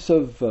sense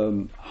of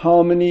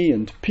harmony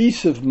and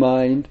peace of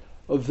mind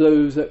of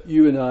those that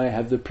you and I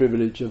have the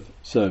privilege of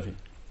serving.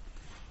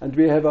 And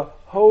we have a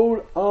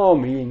whole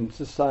army in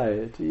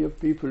society of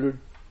people who are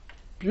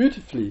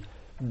beautifully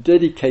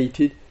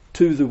dedicated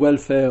to the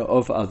welfare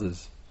of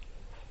others.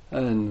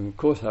 And of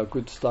course our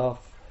good staff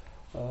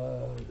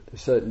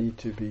certainly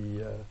to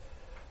be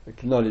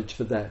acknowledged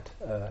for that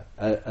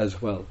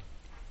as well.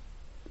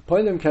 The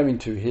point I'm coming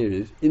to here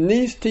is, in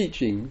these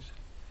teachings,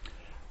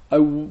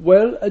 a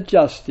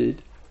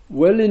well-adjusted,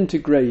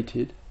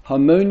 well-integrated,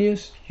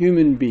 harmonious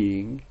human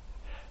being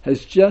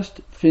has just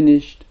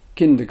finished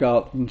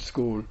kindergarten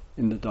school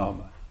in the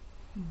Dharma.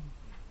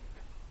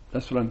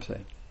 That's what I'm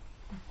saying.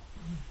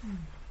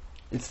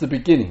 It's the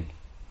beginning.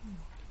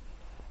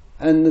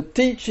 And the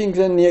teachings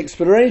and the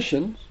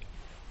explorations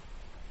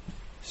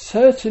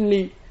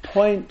certainly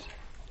point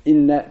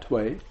in that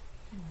way,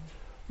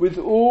 with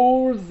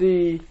all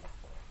the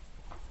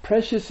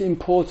precious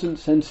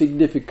importance and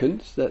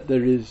significance that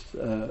there is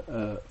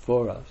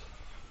for us.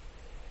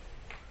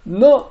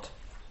 Not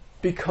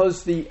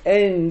because the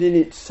end in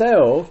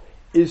itself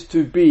is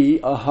to be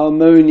a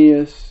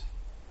harmonious,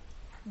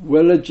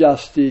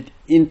 well-adjusted,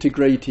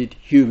 integrated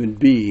human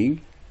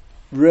being,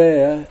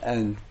 rare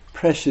and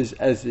precious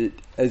as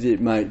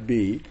it might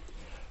be,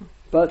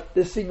 but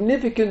the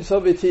significance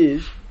of it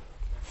is,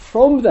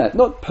 from that,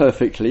 not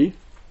perfectly,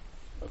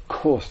 of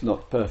course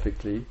not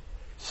perfectly,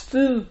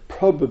 still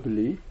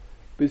probably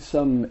with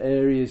some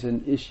areas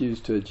and issues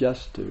to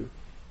adjust to,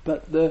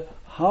 but the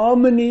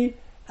harmony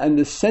and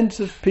the sense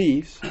of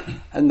peace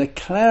and the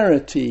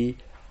clarity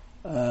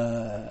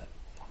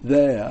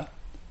there,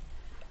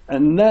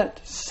 and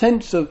that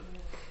sense of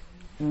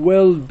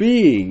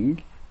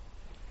well-being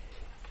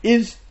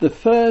is the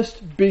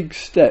first big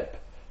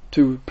step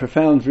to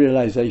profound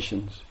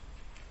realizations.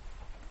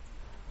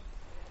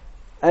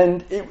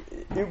 And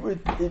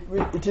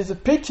it is a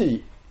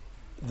pity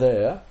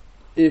there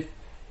if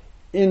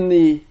in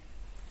the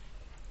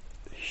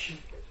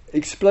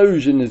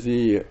explosion, as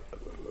the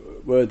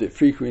word that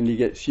frequently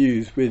gets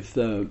used with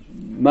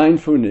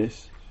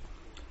mindfulness,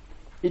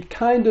 it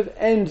kind of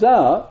ends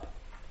up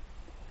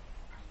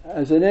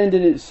as an end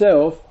in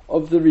itself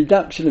of the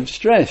reduction of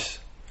stress.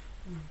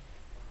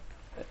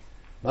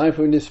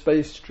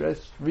 Mindfulness-based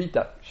stress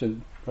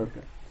reduction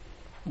program.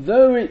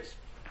 Though it's,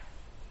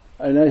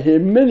 and I hear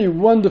many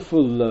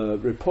wonderful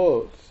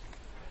reports,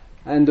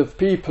 and of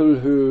people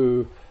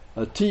who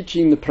are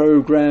teaching the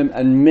program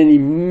and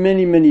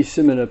many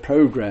similar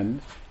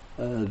programs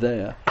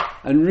there,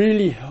 and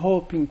really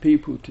helping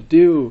people to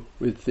deal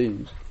with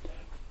things.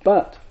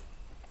 But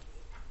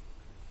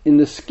in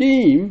the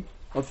scheme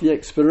of the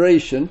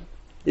exploration,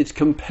 it's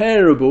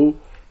comparable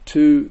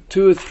to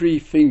 2 or 3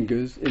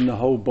 fingers in the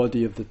whole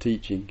body of the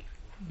teaching.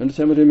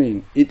 Understand what I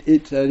mean?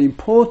 It's an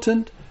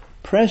important,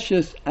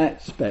 precious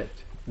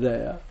aspect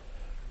there,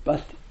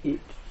 but it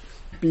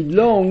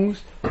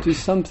belongs to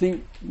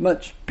something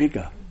much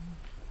bigger.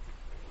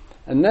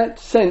 And that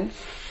sense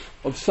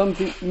of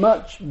something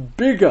much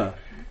bigger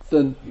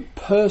than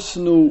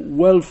personal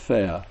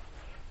welfare,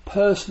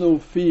 personal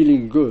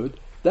feeling good,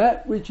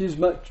 that which is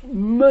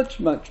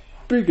much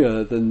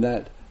bigger than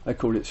that, I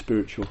call it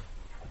spiritual.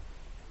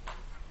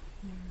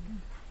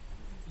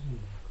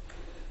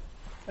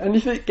 And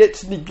if it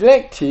gets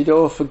neglected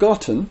or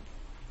forgotten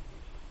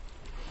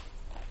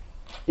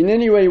in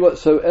any way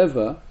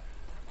whatsoever,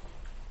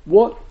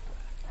 what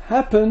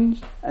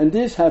happens and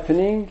is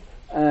happening,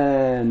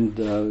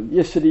 and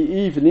yesterday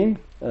evening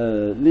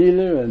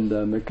Leela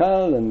and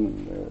Mikhail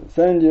and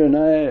Sandhya and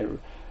I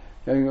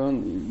going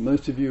on,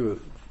 most of you are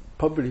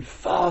probably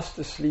fast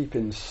asleep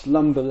in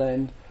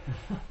slumberland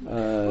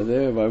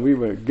there, while we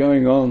were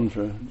going on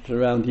for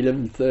around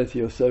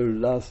 11:30 or so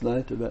last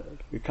night, about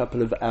a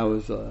couple of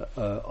hours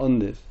on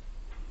this.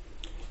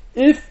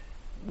 If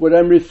what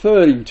I'm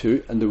referring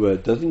to, and the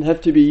word doesn't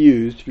have to be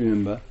used,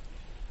 remember,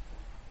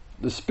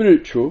 the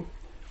spiritual,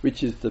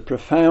 which is the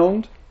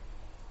profound,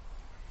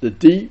 the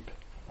deep,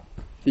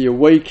 the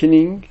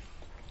awakening,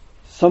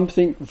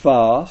 something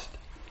vast,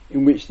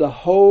 in which the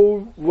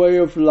whole way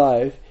of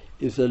life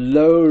is a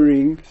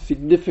lowering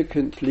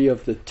significantly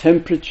of the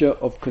temperature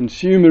of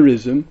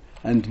consumerism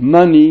and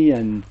money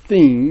and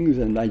things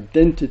and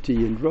identity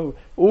and role,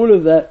 all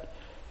of that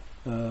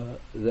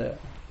there.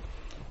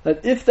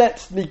 That if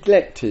that's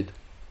neglected,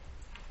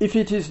 if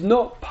it is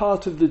not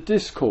part of the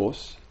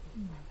discourse,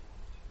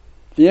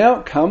 the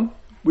outcome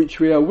which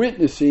we are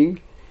witnessing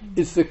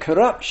is the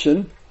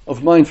corruption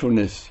of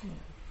mindfulness.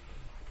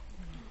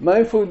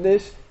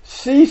 Mindfulness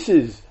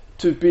ceases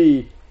to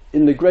be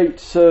in the great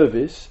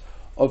service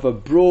of a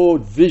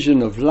broad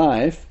vision of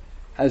life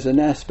as an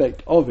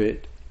aspect of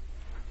it.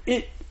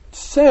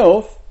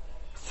 Itself,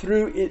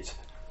 through its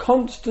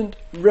constant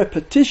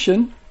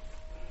repetition,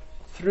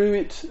 through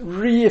its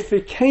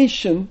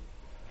reification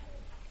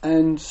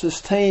and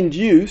sustained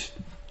use,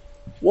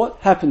 what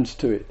happens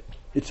to it?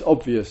 It's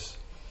obvious.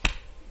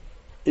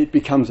 It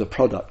becomes a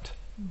product.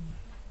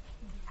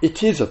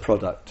 It is a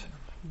product.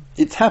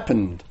 It's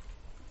happened.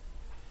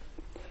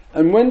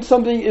 And when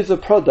something is a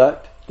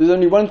product, There's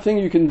only one thing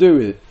you can do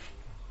with it.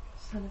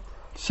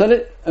 Sell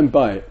it and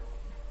buy it.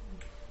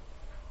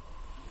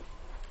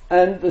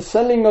 And the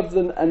selling of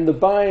and the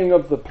buying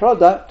of the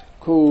product,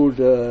 called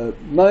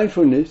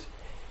mindfulness,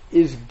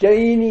 is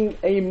gaining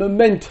a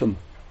momentum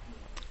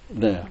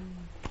there.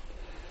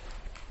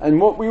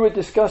 And what we were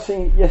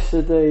discussing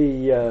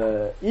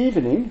yesterday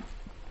evening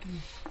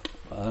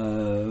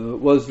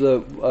was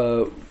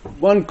the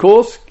one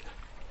course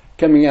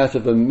coming out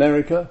of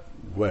America,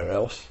 where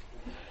else?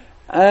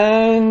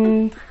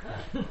 And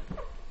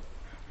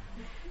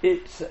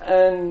it's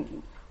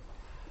an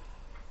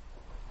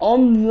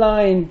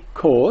online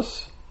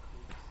course,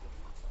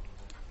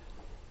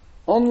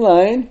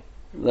 online,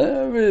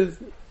 there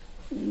with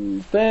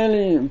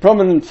fairly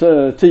prominent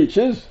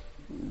teachers.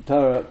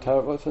 Tara,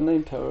 what's her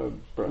name? Tara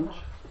Brunch?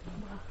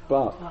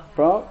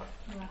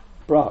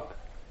 Brock.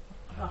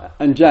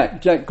 And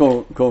Jack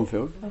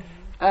Cornfield.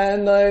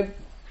 And I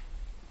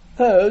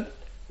heard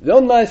the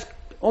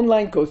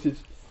online course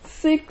is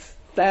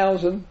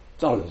 $6,000.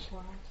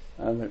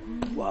 I went,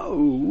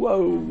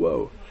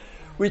 whoa.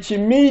 Which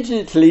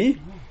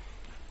immediately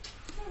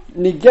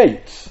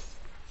negates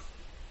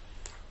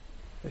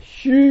a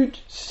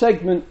huge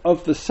segment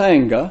of the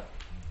Sangha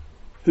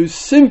who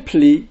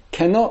simply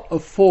cannot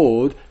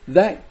afford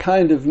that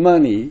kind of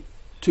money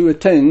to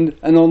attend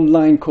an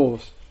online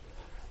course.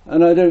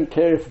 And I don't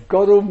care if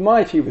God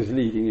Almighty was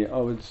leading it, I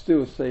would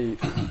still say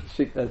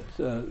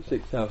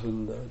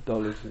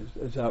 $6,000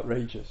 is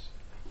outrageous.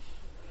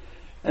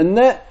 And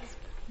that,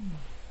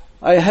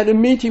 I had a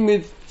meeting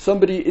with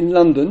somebody in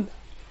London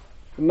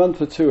a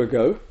month or two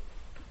ago,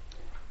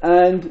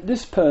 and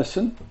this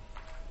person,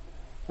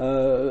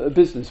 a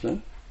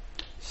businessman,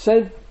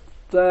 said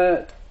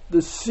that the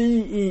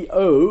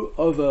CEO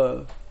of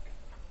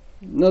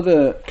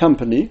another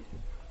company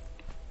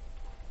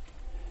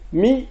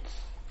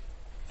meets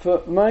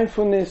for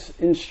mindfulness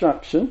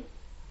instruction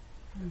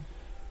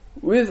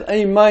with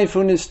a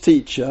mindfulness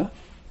teacher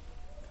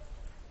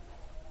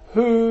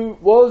who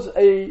was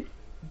a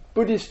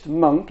Buddhist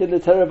monk in the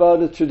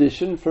Theravada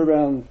tradition for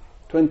around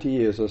 20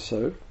 years or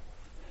so,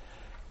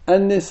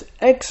 and this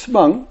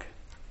ex-monk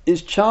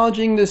is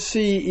charging the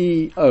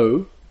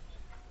CEO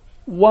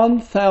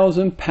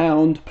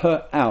 £1,000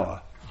 per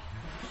hour.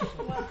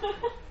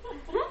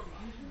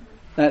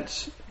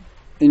 That's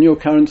in your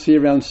currency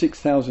around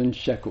 6,000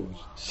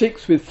 shekels.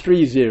 6 with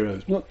 3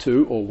 zeros, not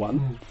 2 or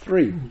 1,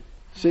 3.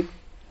 6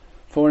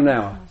 for an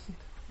hour.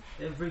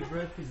 Every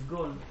breath is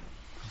gold.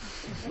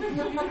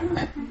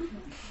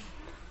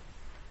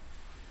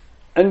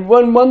 And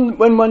when one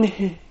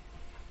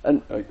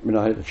and I mean,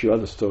 I had a few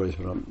other stories,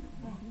 but I'm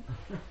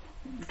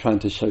trying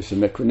to show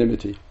some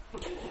equanimity.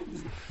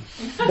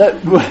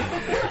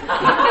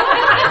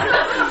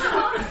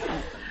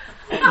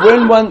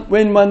 When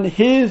one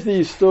hears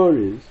these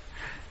stories,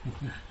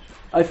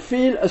 I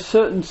feel a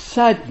certain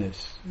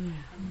sadness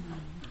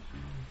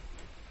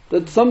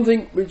that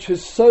something which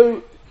was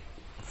so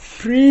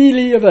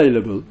freely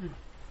available,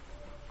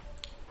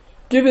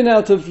 given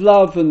out of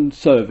love and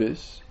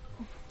service,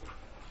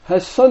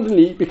 has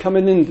suddenly become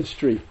an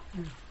industry.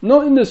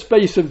 Not in the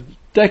space of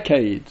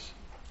decades,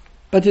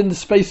 but in the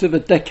space of a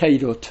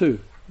decade or two.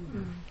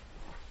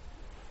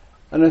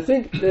 And I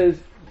think there's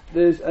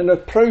an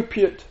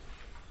appropriate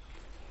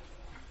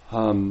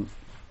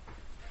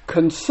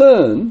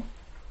concern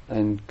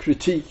and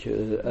critique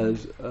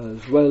as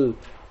well,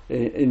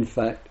 in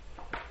fact,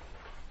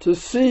 to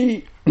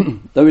see,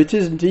 though it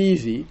isn't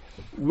easy,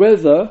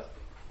 whether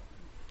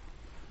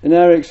in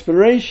our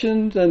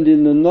explorations and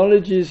in the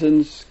knowledges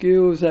and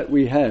skills that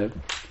we have,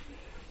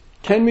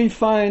 can we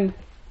find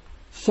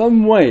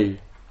some way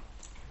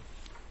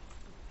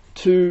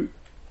to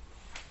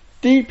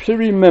deeply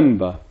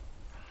remember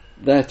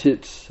that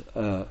it's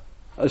a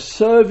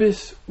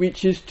service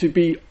which is to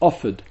be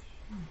offered.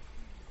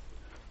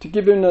 To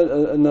give you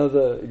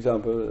another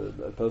example,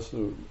 a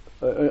personal,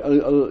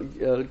 I'll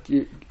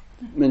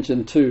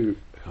mention two.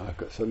 Oh, I've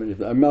got so many of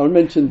them. I'll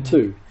mention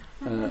two,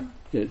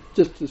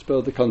 just to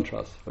spell the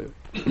contrast for you.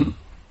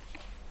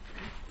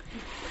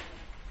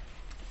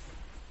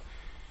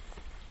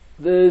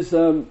 There's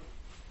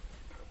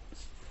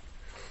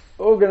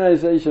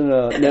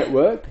organisational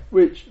network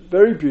which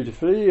very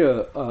beautifully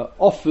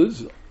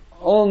offers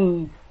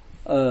online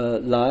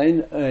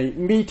a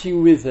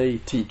meeting with a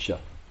teacher.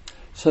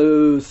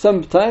 So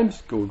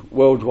sometimes called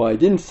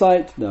Worldwide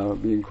Insight, now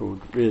being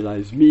called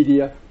Realised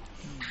Media,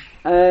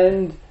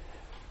 and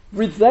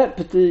with that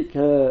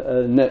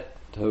particular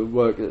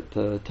network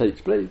that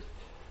takes place,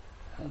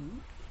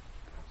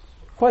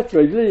 quite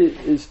regularly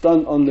it's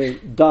done on the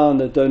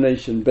dana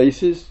donation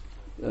basis,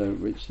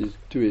 which is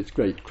to its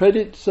great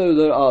credit. So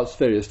there are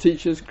various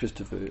teachers,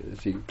 Christopher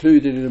is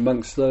included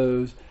amongst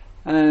those,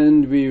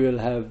 and we will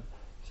have,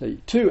 say,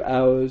 2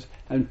 hours,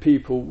 and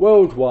people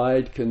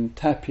worldwide can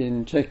tap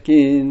in, check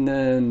in,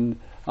 and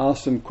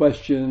ask some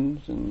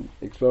questions and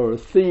explore a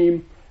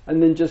theme.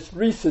 And then just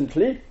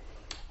recently,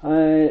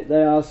 they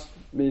asked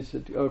me,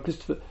 said, "Oh,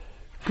 Christopher,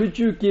 could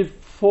you give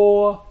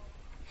 4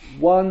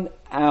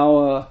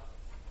 1-hour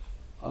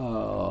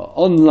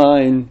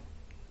online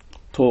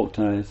talked,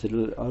 and I said,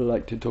 I'd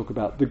like to talk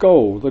about the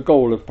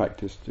goal of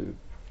practice, to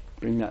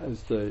bring that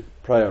as the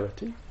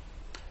priority.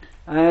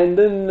 And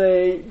then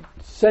they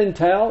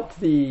sent out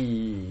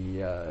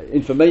the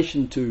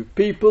information to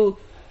people,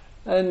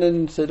 and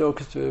then said,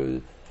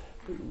 we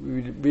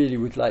really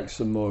would like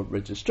some more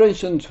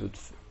registrations.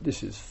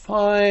 This is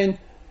fine.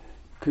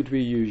 Could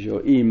we use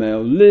your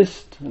email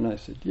list? And I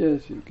said,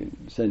 yes, you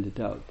can send it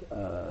out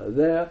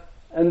there.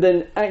 And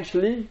then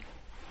actually,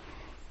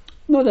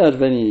 not out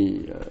of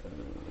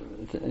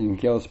anything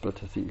else,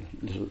 but I think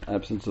a little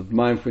absence of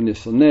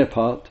mindfulness on their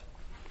part,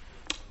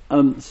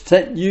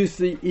 use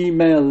the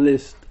email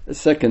list a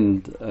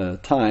second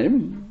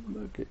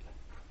time. Okay.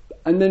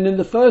 And then in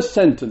the first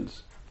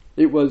sentence,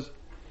 it was,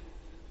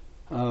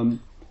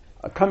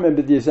 I can't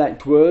remember the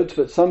exact words,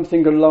 but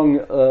something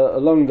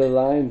along the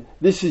line,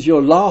 this is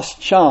your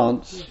last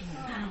chance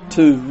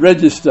to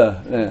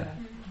register. Yeah.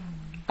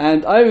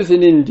 And I was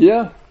in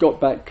India, got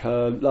back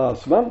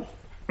last month,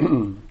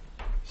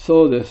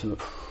 saw this,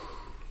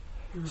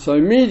 so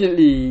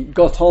immediately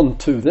got on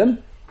to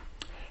them,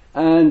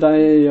 and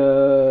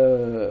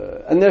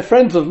they're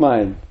friends of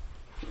mine.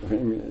 I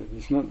mean,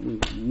 it's not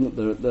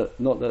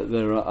that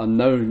they're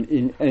unknown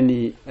in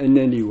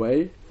any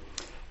way,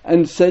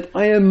 and said,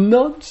 I am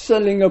not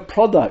selling a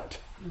product.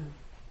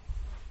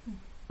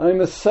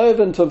 I'm a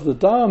servant of the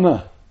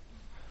Dharma.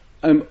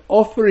 I'm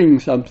offering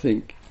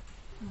something.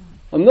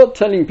 I'm not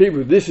telling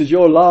people this is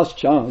your last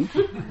chance.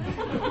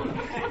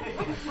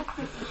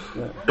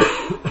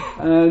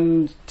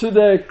 And to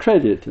their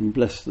credit, and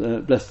bless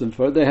them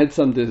for it, they had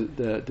some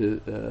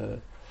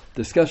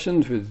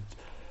discussions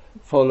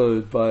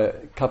followed by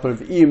a couple of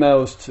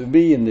emails to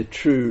me in the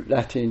true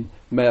Latin,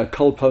 mea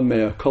culpa,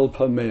 mea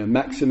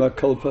maxima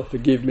culpa,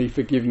 forgive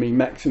me,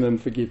 maximum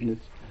forgiveness.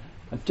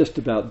 I just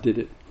about did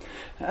it.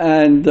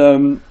 And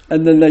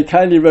then they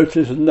kindly wrote a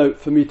little note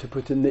for me to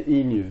put in the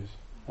e-news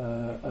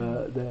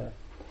there.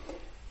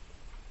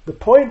 The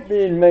point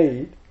being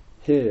made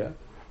here,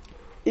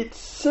 it's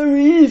so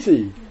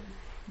easy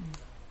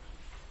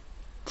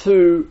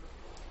to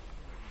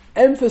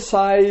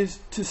emphasize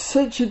to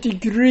such a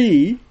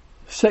degree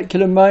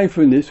secular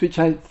mindfulness, which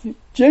I think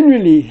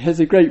generally has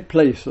a great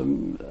place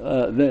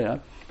there,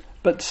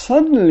 but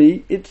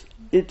suddenly it's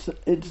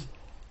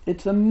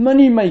a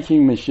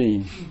money-making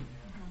machine.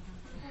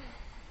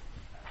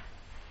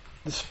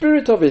 The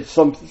spirit of it,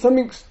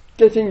 something's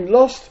getting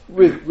lost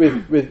with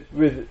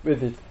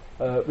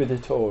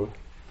it all.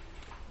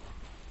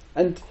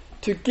 And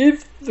to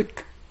give the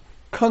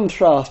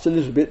contrast a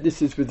little bit,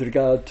 this is with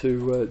regard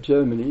to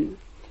Germany.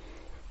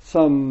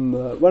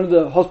 One of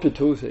the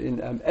hospitals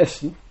in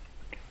Essen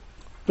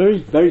very,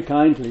 very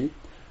kindly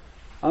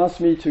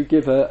asked me to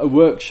give a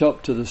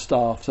workshop to the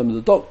staff, some of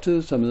the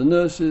doctors, some of the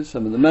nurses,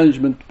 some of the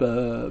management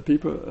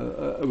people,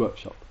 a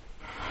workshop.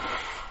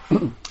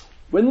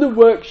 When the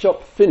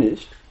workshop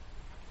finished,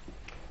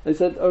 they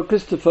said, "Oh,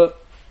 Christopher,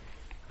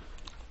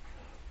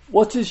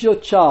 what is your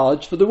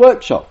charge for the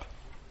workshop?"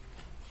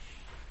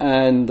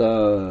 And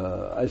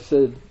I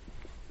said,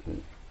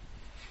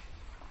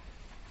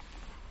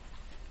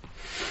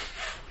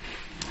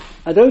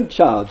 "I don't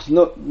charge,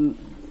 not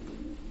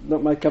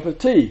my cup of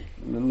tea,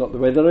 not the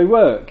way that I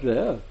work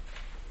there.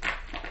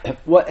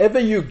 Whatever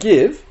you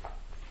give,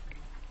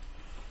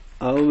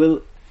 I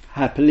will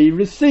happily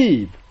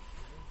receive."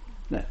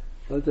 No,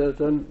 I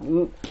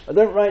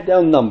don't write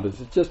down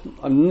numbers. It's just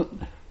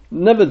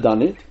never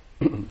done it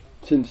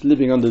since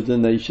living under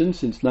donation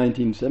since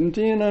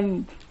 1970, and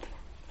I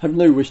have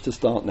no wish to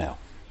start now.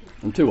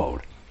 I'm too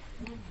old.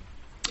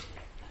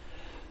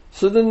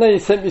 So then they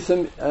sent me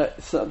some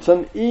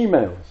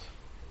emails.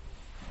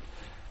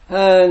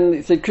 And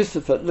it said,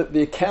 "Christopher, look,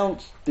 the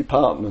accounts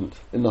department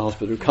in the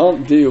hospital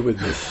can't deal with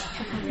this.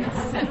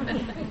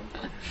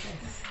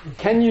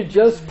 Can you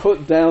just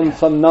put down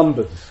some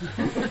numbers?"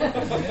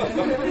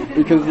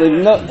 Because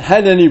they've not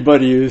had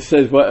anybody who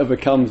says whatever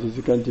comes is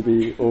going to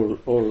be all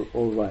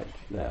right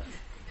there.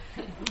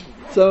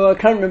 So I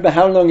can't remember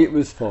how long it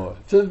was for.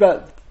 It was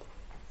about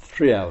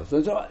 3 hours.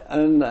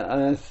 And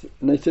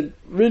they said,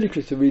 "Really,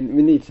 Christopher, we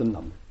need some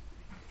numbers."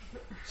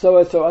 So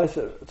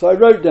I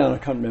wrote down, I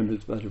can't remember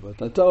what it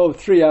was. I thought,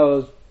 3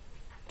 hours,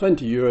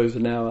 €20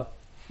 an hour,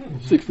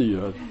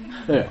 €60.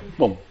 Yeah,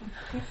 boom.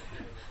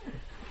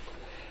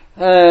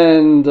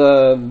 And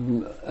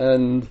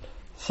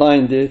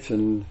signed it,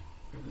 and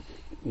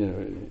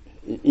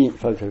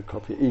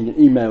photocopy,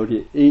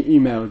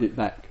 emailed it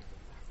back.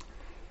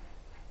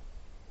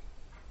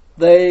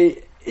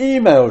 They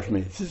emailed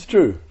me. This is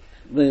true.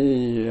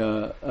 They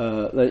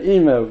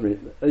emailed me.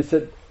 They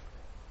said,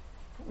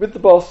 "With the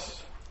boss,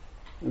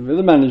 with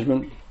the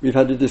management, we've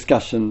had a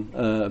discussion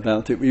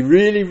about it. We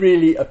really,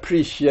 really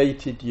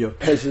appreciated your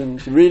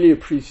presence, really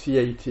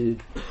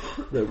appreciated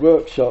the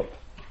workshop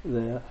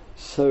there.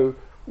 So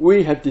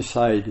we have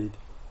decided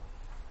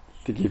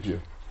to give you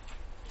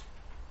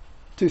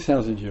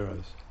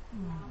 €2,000.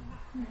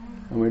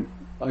 I went,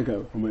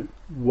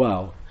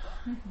 wow.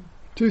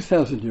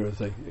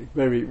 €2,000,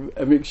 very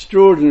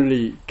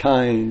extraordinarily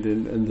kind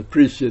and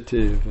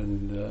appreciative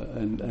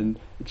and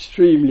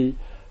extremely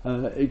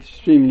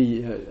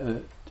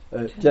extremely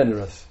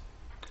generous.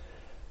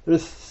 There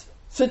are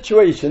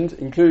situations,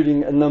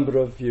 including a number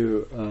of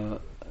you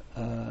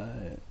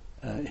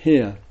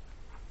here,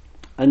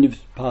 and it's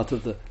part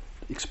of the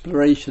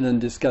exploration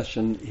and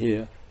discussion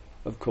here,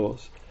 of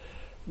course,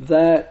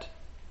 that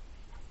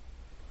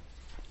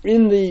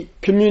in the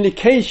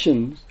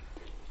communications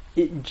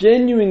it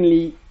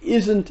genuinely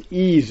isn't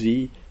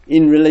easy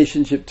in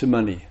relationship to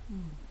money.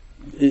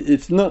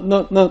 It's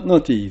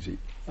not easy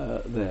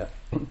there,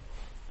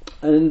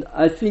 and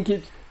I think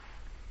it's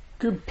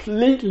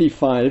completely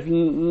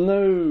fine,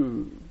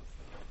 no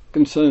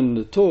concern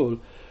at all,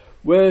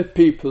 where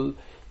people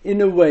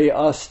in a way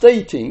are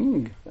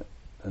stating,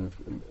 and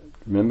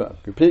remember,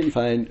 completely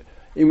fine,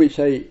 in which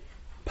a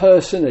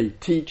person, a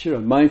teacher, a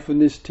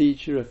mindfulness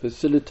teacher, a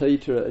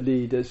facilitator, a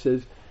leader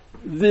says,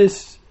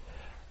 this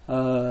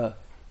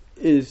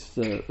is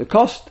the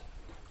cost,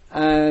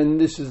 and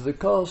this is the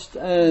cost,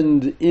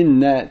 and in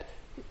that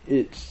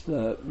it's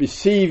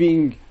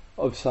receiving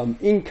of some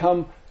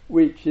income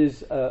which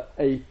is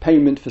a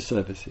payment for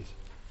services.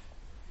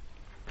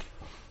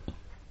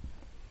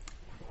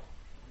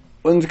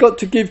 One's got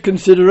to give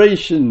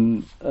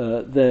consideration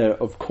there,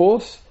 of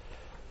course,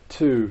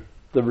 to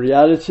the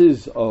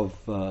realities of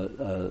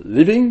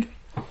living.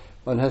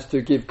 One has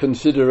to give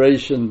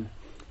consideration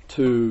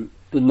to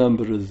the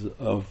numbers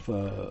of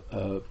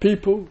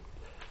people,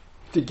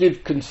 to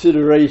give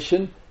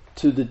consideration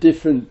to the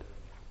different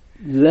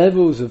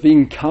levels of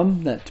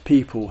income that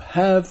people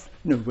have,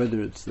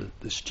 whether it's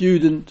the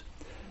student,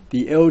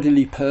 the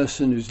elderly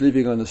person who's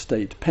living on a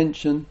state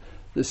pension,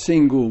 the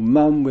single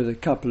mum with a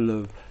couple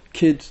of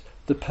kids,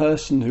 the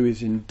person who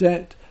is in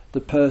debt,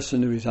 the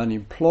person who is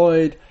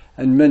unemployed,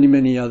 and many,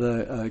 many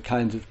other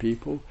kinds of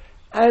people.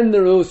 And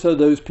there are also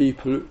those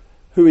people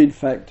who in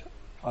fact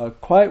are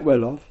quite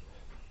well off,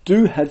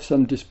 do have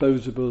some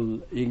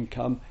disposable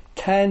income,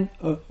 can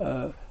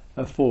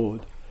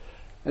afford.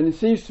 And it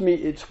seems to me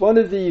it's one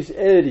of these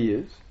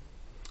areas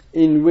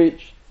in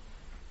which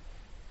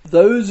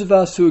those of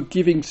us who are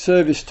giving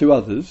service to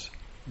others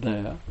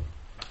there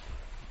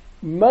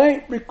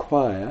might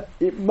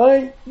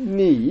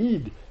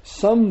need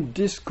some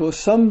discourse,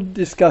 some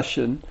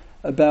discussion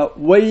about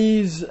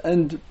ways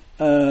and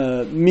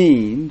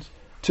means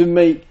to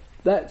make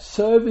that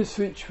service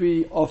which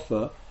we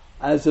offer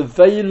as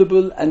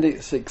available and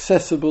as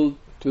accessible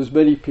to as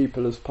many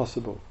people as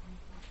possible.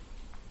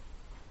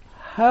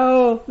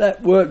 How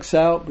that works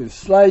out with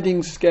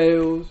sliding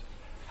scales,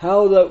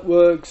 how that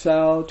works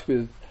out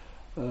with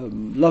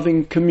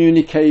loving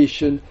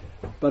communication,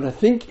 but I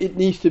think it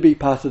needs to be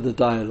part of the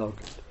dialogue.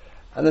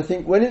 And I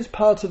think when it's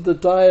part of the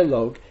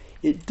dialogue,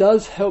 it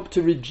does help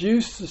to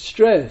reduce the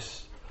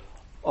stress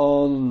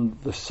on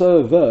the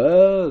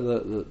server,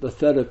 the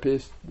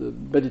therapist, the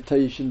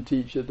meditation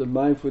teacher, the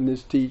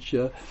mindfulness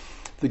teacher,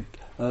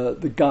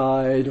 the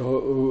guide,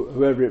 or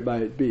whoever it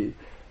might be,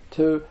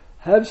 to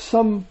have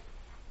some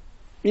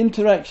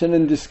interaction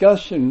and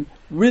discussion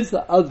with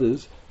the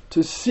others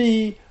to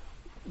see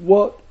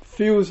what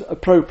feels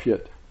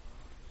appropriate.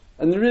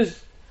 And there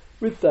is,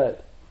 with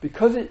that,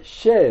 because it's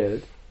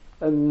shared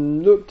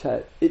and looked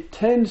at, it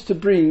tends to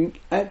bring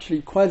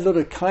actually quite a lot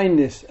of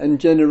kindness and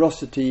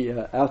generosity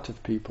out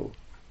of people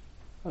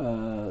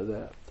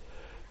there.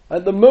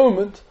 At the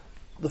moment,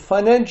 the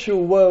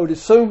financial world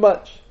is so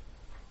much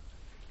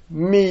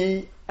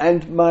me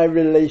and my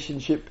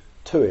relationship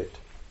to it.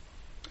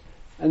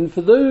 And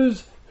for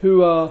those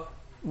who are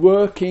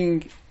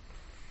working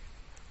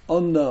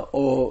on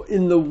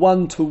in the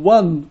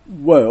one-to-one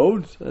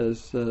world,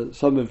 as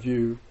some of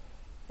you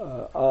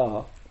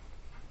are,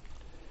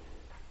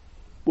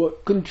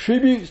 what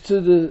contributes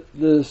to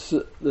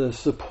the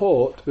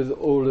support with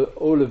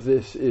all of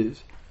this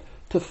is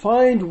to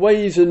find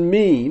ways and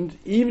means,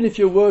 even if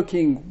you're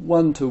working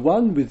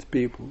one-to-one with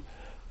people,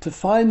 to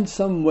find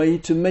some way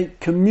to make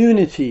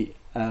community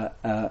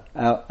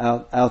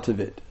out of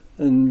it.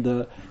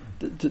 And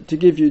to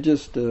give you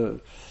just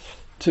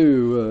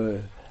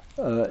two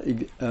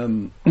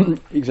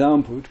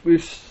examples,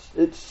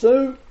 it's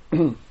so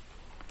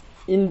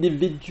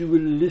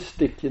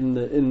individualistic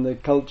in the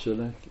culture,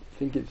 and I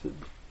think it's a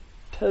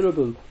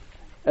terrible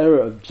error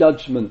of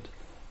judgment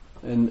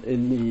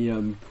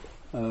in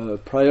the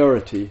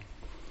priority.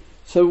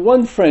 So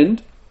one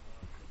friend,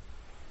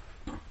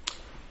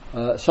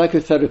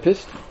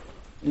 psychotherapist,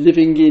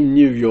 living in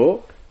New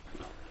York,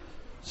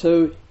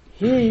 so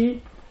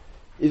he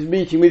is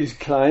meeting with his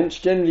clients,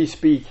 generally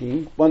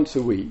speaking, once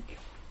a week.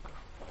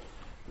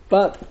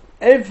 But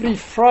every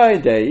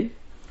Friday,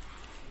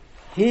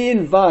 he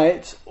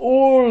invites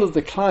all of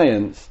the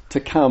clients to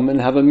come and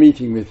have a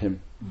meeting with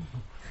him.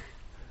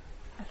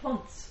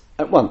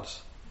 At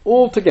once,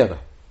 all together.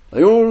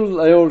 They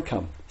all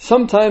come.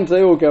 Sometimes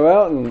they all go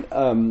out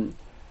and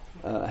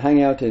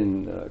hang out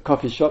in a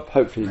coffee shop.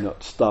 Hopefully not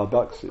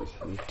Starbucks; it's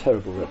a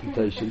terrible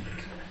reputation.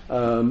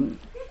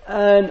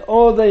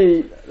 Or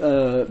they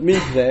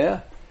meet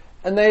there,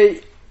 and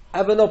they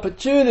have an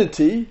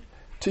opportunity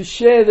to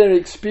share their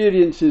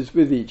experiences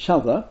with each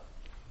other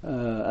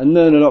and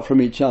learn a lot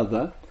from each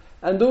other.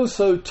 and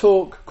also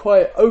talk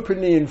quite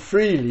openly and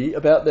freely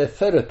about their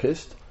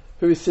therapist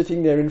who is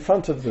sitting there in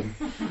front of them.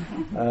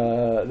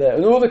 There,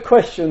 and all the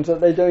questions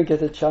that they don't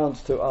get a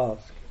chance to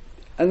ask.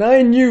 And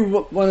I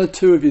knew one or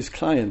two of his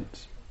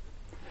clients.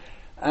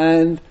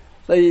 And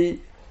they,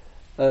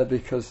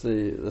 because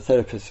the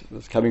therapist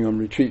was coming on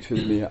retreats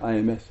with me at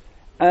IMS,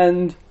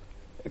 and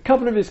a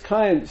couple of his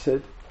clients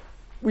said,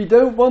 we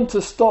don't want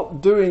to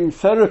stop doing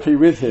therapy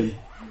with him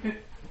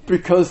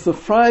because the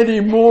Friday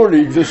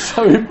mornings are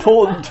so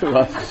important to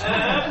us.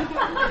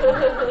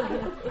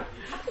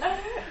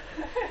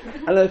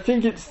 And I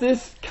think it's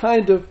this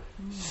kind of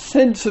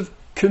sense of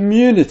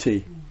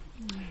community.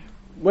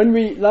 When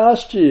we,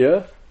 last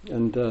year,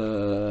 and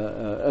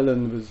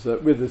Ellen was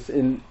with us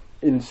in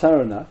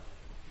Saranath,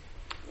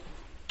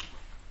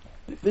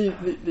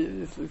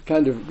 this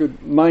kind of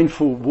good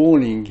mindful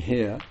warning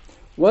here.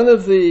 One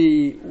of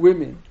the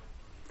women,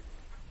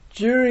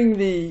 during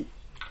the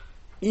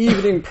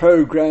evening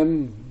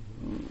program,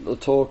 the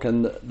talk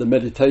and the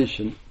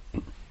meditation,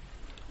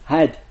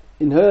 had,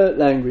 in her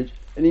language,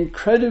 an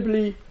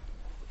incredibly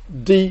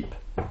deep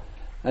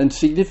and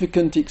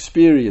significant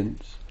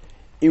experience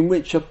in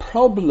which a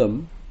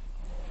problem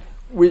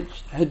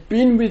which had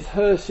been with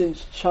her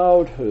since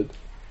childhood,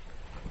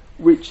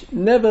 which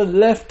never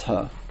left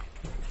her,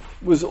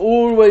 was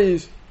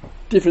always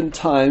different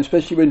times,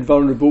 especially when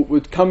vulnerable,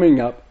 was coming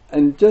up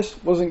and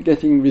just wasn't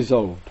getting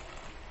resolved.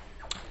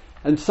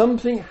 And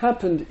something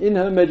happened in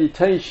her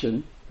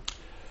meditation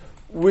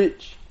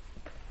which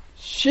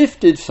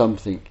shifted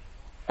something,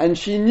 and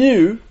she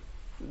knew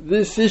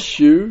this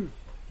issue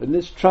and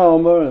this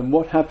trauma and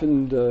what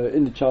happened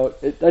in the child,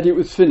 that it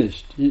was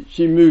finished.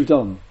 She moved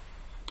on.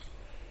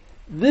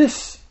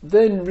 This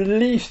then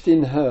released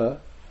in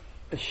her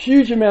a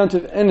huge amount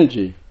of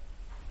energy.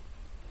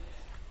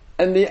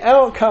 And the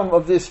outcome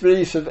of this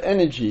release of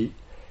energy,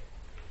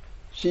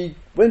 she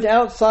went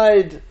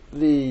outside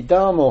the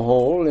Dharma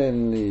hall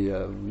in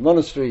the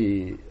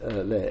monastery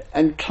there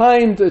and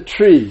climbed a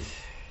tree.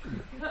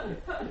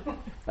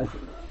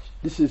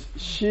 This is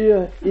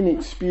sheer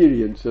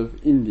inexperience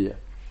of India.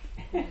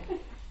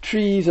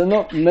 Trees are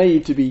not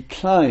made to be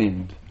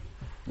climbed.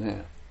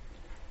 Yeah.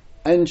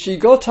 And she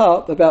got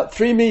up about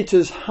 3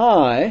 meters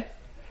high,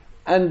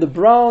 and the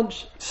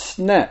branch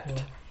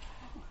snapped,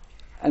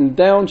 and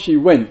down she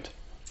went,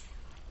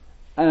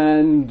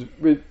 and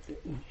with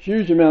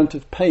huge amount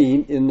of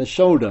pain in the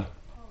shoulder.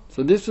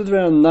 So this was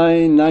around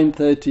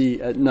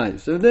 9:30 at night.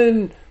 So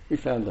then we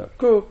found our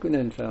cook, and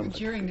then found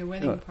during the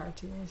wedding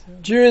party also.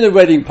 During the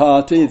wedding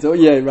party, so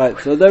yeah, right.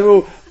 So they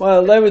were,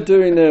 while they were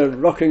doing their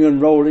rocking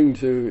and rolling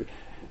to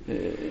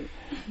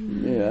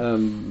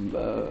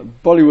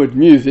Bollywood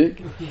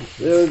music,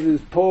 there was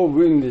this poor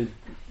wounded.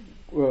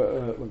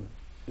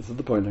 This is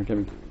the point I'm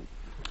coming to.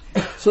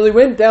 So they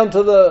went down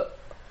to the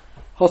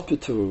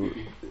hospital.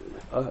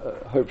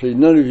 Hopefully,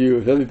 none of you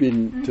have ever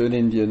been to an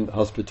Indian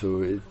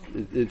hospital.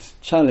 It's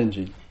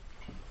challenging.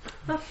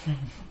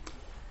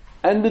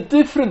 And the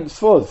difference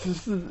was,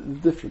 this is the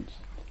difference,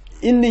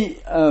 in the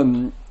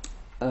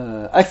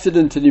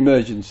accident and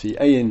emergency,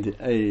 A and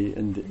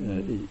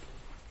E,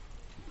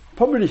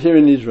 probably here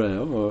in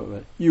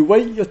Israel, you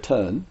wait your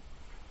turn,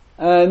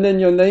 and then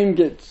your name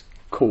gets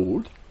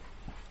called,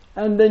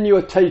 and then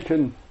you're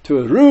taken to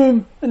a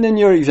room, and then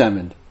you're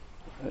examined.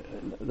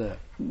 There.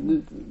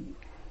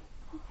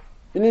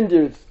 In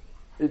India,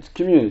 it's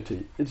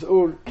community. It's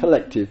all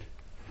collective,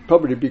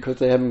 probably because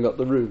they haven't got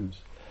the rooms.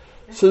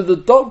 So the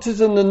doctors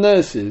and the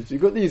nurses,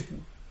 you've got these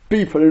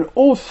people in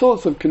all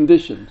sorts of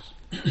conditions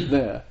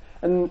there,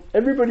 and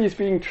everybody is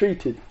being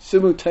treated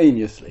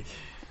simultaneously.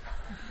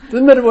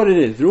 Doesn't matter what it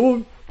is. They're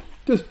all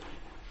just,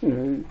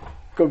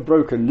 got a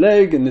broken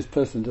leg, and this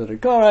person's had a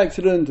car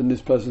accident, and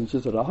this person's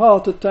just had a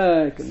heart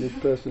attack, and this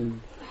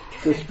person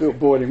just spilled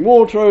boiling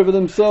water over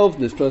themselves,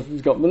 and this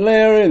person's got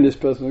malaria, and this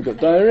person's got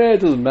diarrhea.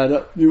 It doesn't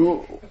matter.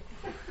 You're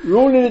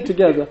all in it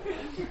together,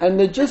 and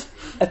they're just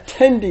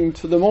attending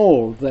to them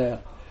all there.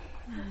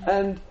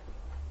 And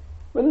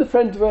when the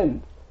friends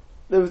went,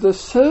 there was a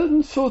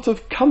certain sort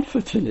of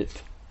comfort in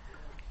it.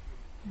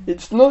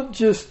 It's not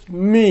just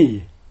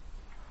me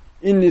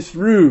in this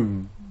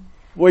room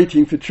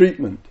waiting for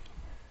treatment.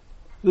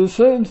 There's a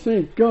certain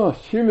thing, gosh,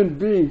 human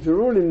beings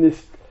are all in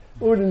this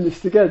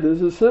together.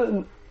 There's a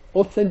certain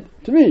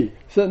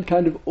certain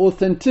kind of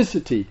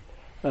authenticity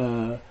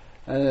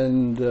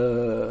and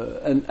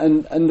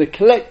the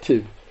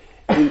collective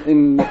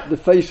in the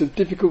face of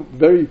difficult,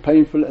 very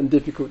painful and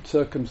difficult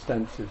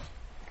circumstances.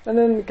 And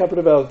then a couple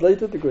of hours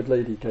later, the good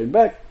lady came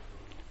back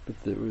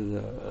with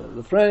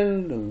the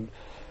friend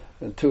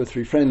and 2 or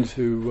 3 friends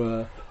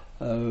who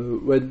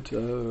went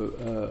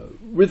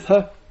with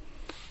her.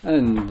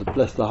 And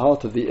bless the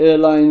heart of the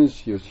airlines,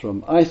 she was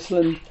from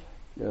Iceland.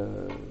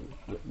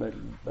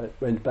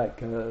 Went back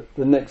the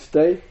next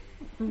day,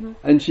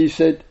 and she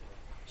said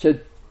she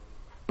had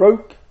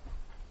broke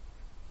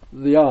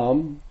the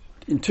arm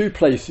in 2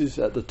 places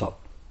at the top.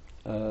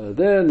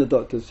 There, and the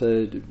doctor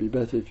said it'd be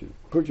better if you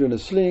put you in a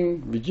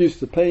sling, reduce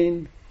the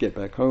pain, get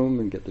back home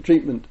and get the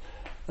treatment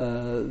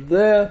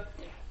there.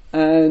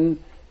 And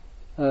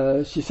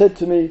she said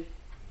to me,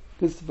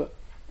 Christopher,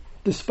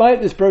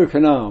 despite this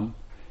broken arm,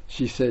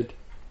 she said,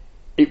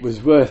 it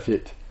was worth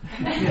it.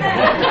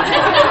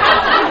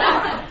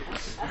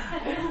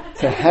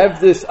 To have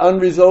this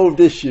unresolved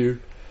issue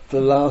for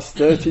the last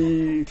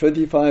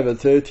 25 or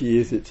 30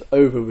 years, it's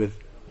over with.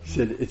 She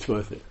said, it's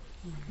worth it.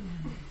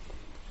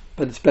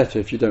 But it's better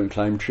if you don't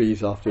climb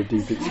trees after a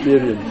deep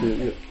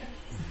experience.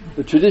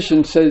 The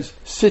tradition says,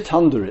 sit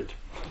under it.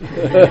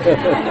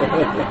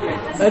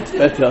 That's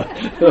better.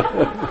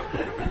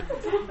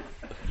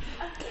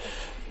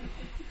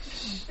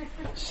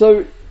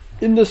 So,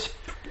 in this,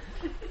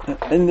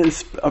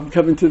 I'm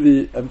coming to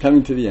the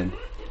end.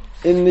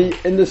 In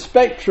the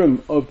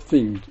spectrum of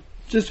things,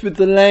 just with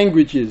the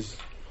languages,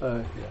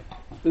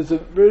 there's a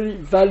really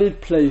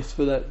valid place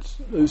for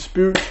those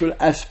spiritual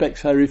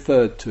aspects I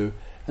referred to,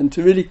 and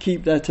to really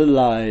keep that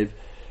alive.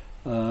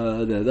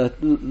 That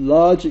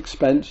large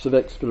expanse of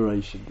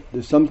exploration.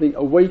 There's something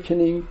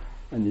awakening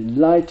and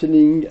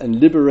enlightening and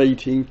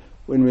liberating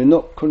when we're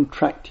not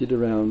contracted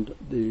around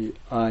the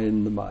I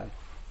and the my.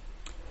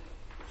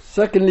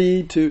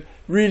 Secondly, to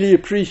really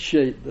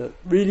appreciate the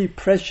really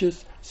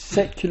precious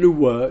secular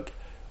work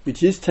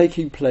which is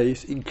taking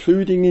place,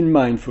 including in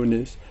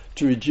mindfulness,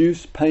 to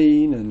reduce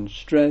pain and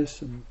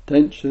stress and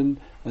tension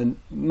and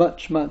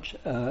much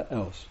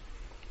else.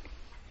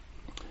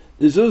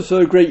 There's also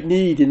a great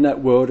need in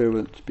that world, I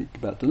won't speak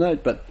about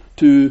tonight, but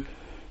to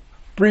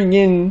bring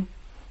in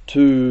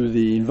to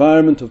the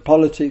environment of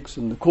politics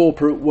and the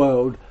corporate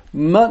world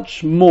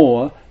much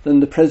more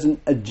than the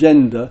present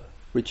agenda,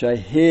 which I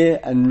hear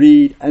and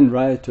read and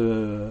write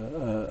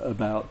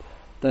about,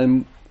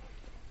 than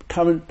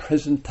current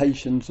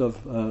presentations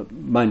of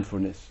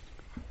mindfulness,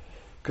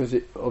 because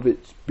of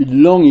its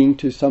belonging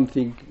to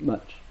something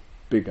much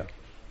bigger.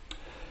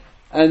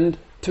 And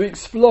to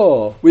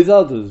explore with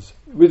others,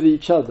 with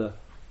each other,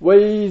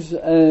 ways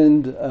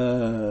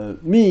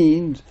and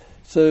means,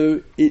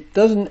 so it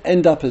doesn't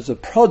end up as a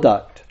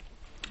product,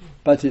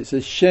 but it's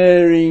a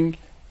sharing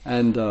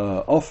and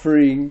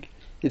offering.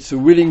 It's a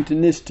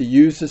willingness to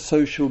use the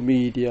social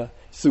media.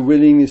 It's a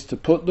willingness to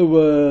put the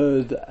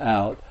word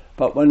out,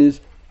 but one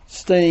is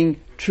staying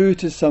true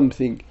to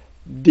something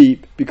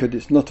deep because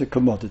it's not a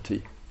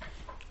commodity.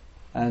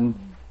 And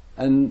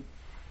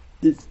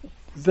it's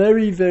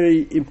very,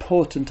 very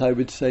important, I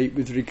would say,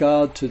 with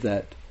regard to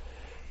that,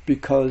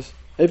 because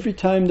every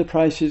time the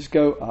prices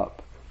go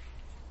up,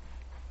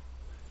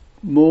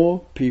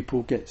 more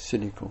people get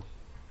cynical.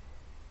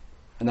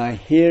 And I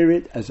hear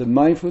it as a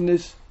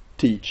mindfulness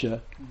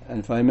teacher, and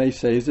if I may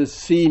say, as a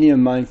senior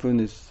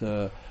mindfulness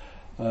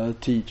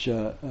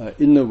teacher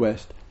in the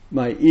West,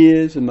 my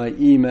ears and my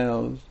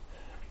emails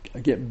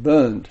get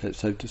burnt,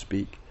 so to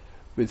speak,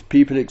 with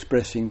people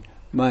expressing,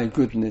 my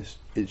goodness,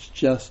 it's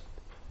just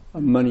a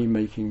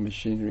money-making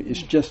machinery.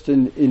 It's just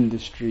an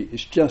industry.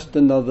 It's just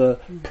another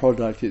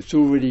product. It's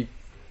already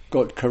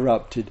got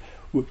corrupted.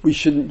 We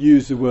shouldn't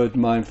use the word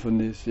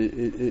mindfulness.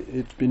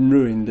 It's been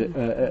ruined,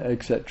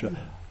 etc.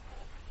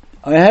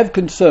 I have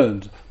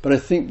concerns, but I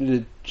think that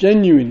it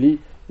genuinely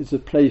is a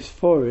place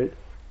for it.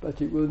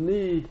 But it will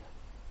need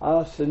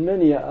us and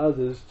many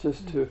others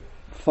just to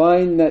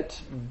find that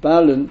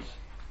balance,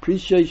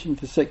 appreciation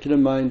for secular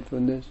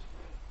mindfulness,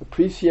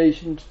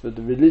 appreciations for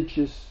the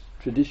religious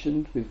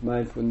traditions with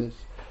mindfulness,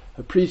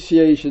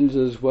 appreciations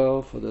as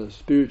well for the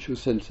spiritual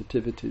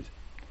sensitivities.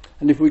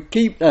 And if we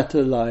keep that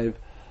alive,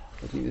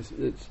 I think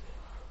it's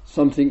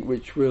something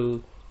which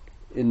will,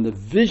 in the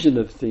vision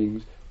of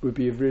things, will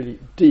be of really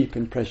deep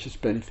and precious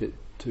benefit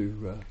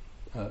to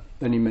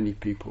many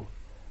people.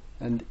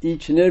 And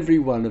each and every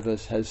one of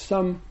us has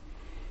some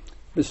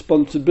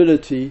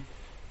responsibility,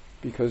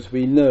 because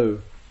we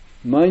know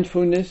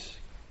mindfulness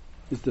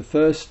is the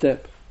first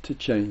step to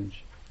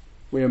change.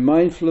 We are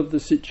mindful of the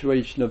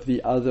situation of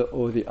the other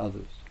or the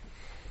others.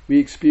 We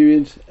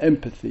experience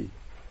empathy.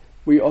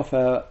 We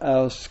offer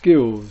our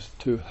skills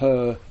to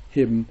her,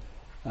 him,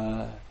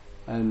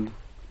 and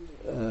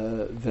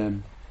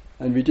them.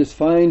 And we just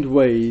find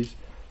ways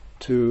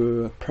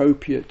to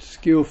appropriate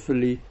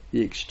skillfully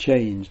the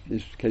exchange, in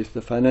this case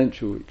the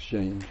financial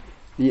exchange,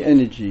 the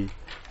energy,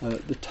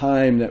 the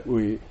time that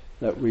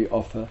we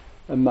offer,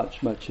 and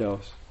much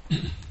else.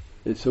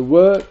 It's a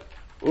work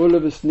all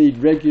of us need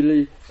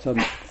regularly, some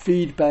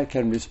feedback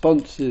and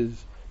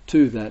responses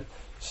to that,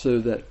 so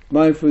that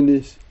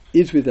mindfulness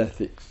is with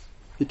ethics,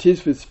 it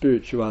is with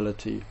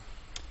spirituality,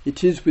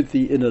 it is with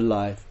the inner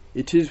life,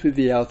 it is with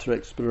the outer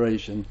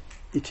exploration,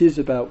 it is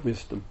about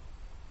wisdom.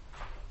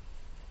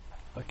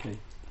 Okay,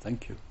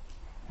 thank you.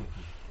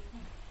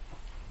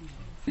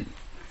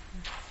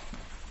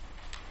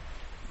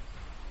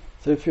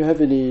 So if you have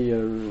any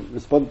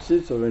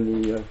responses or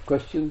any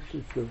questions,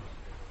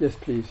 yes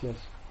please, yes.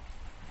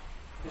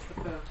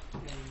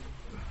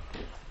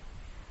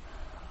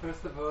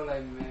 First of all,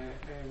 I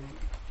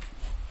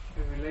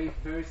relate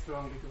very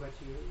strongly to what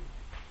you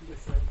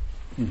just said.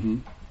 Mm-hmm.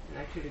 And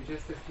actually,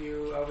 just a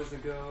few hours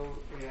ago,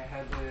 I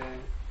had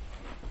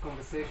a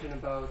conversation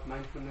about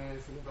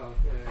mindfulness and about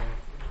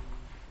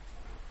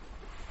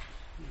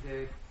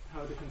the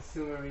how the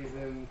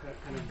consumerism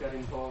kind of got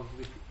involved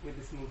with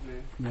this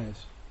movement.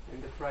 Yes.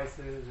 And the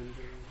prices and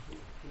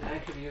I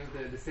actually use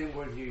the same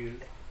word you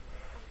use.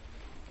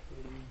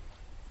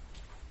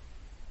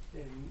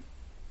 And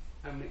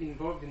I'm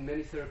involved in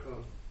many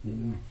circles, you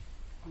know,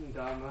 in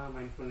Dharma,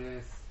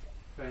 mindfulness,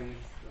 friends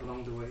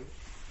along the way.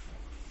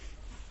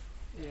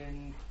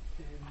 And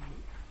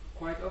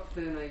quite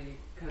often I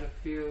kind of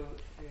feel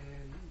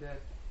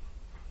that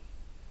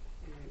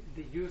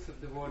the use of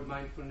the word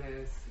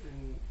mindfulness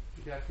and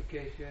the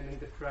application and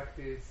the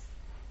practice,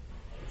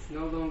 it's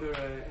no longer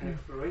an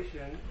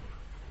exploration,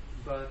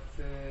 but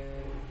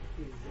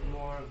is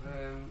more of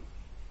a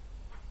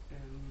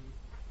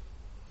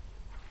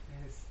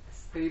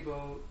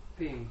stable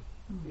thing,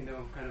 you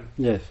know, kind of.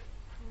 Yes.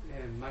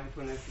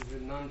 Mindfulness is a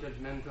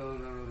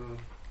non-judgmental,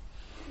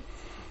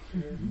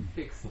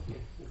 fixed. Yeah,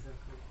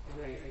 exactly.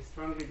 And I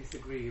strongly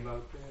disagree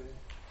about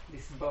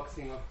this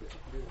boxing of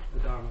the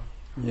Dharma.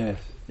 Yes,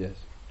 yes.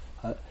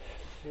 And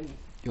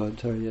Go on,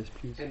 sorry, yes,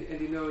 please. And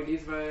you know, in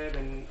Israel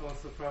and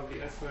also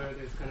probably elsewhere,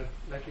 there's kind of,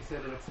 like you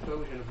said, an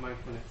explosion of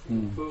mindfulness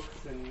in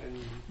books and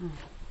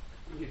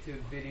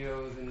YouTube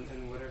videos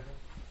and whatever.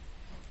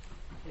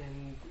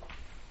 And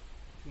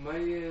my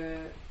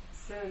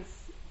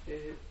sense,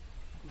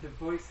 the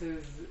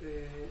voices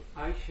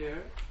I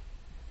share,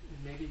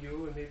 maybe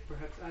you and maybe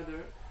perhaps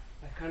other,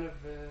 are kind of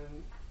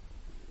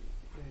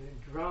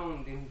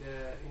drowned in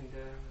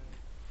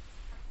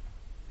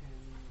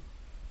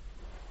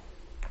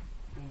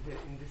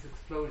this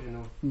explosion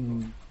of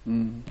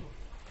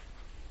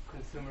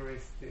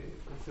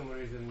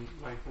consumerism,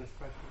 mindfulness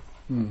practice.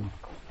 And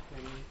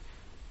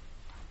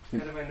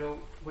kind of, I know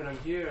when I'm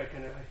here, I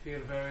feel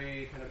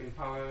very kind of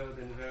empowered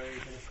and very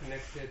kind of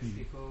connected to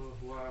people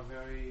who are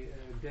very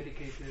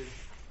dedicated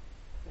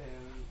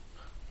and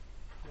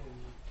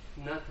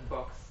not to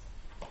box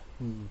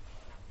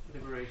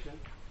liberation.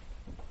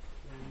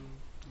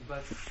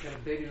 But kind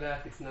of daily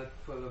life, it's not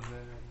full of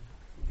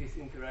these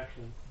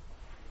interactions.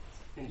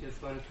 And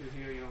just wanted to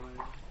hear your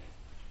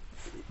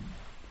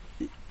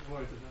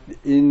words about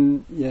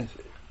it. Yes,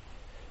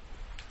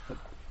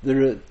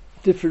 there are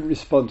different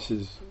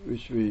responses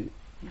which we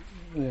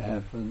may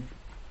have, and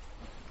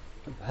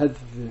I've had,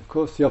 of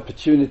course, the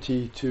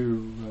opportunity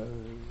to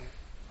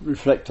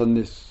reflect on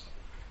this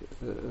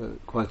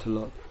quite a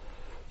lot.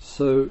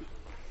 So,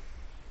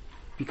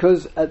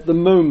 because at the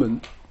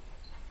moment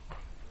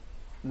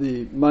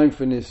the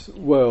mindfulness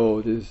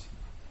world is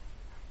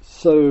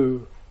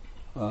so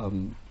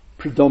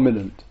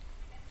predominant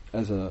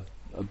as a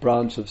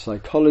branch of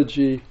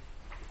psychology,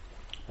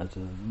 as a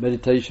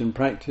meditation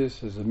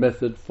practice, as a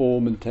method,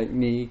 form and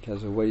technique,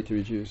 as a way to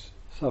reduce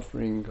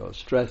suffering or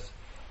stress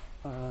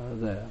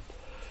there.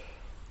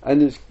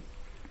 And it's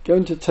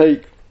going to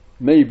take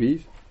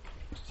maybe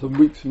some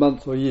weeks,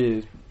 months or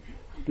years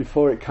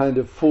before it kind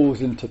of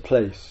falls into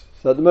place.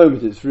 So at the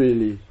moment it's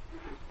really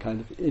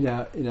kind of in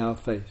our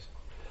face.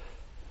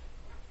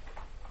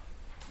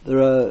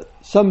 There are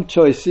some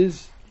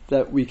choices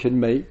that we can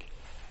make.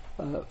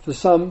 For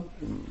some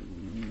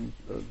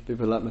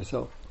people like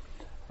myself,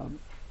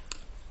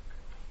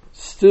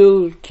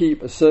 still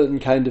keep a certain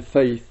kind of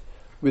faith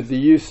with the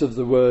use of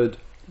the word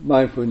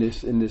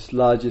mindfulness in this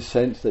larger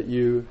sense that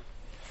you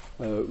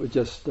were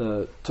just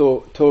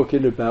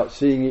talking about,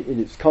 seeing it in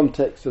its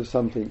context of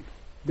something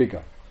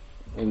bigger,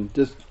 and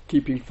just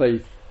keeping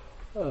faith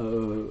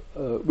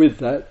with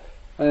that,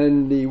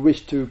 and the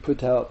wish to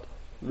put out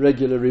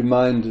regular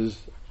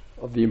reminders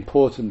of the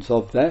importance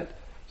of that,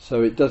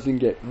 so it doesn't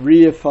get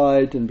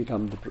reified and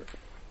become the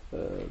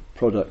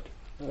product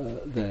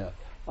there.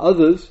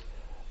 Others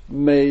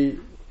may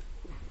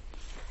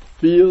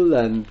feel,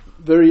 and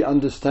very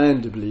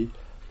understandably,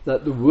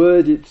 that the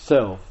word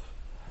itself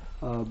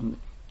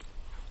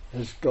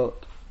has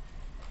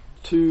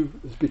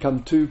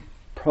become too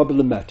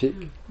problematic,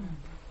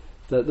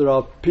 that there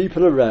are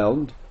people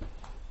around,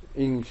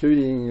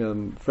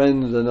 including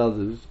friends and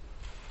others,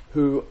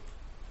 who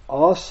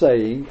are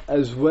saying,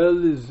 as well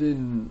as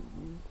in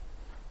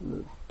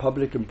the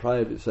public and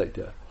private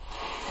sector,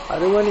 I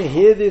don't want to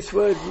hear this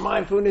word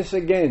mindfulness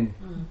again.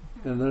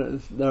 And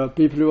there are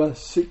people who are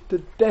sick to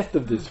death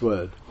of this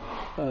word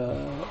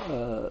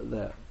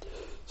there.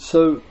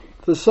 So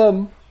for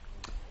some,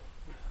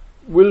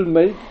 will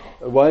make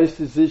a wise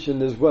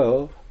decision as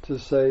well to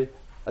say,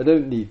 I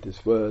don't need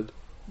this word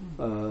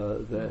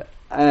there,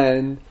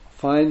 and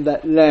find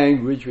that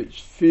language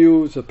which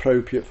feels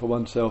appropriate for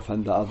oneself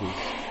and the others.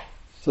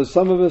 So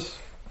some of us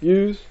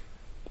use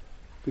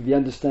with the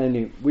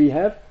understanding we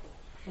have,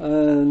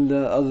 and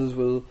others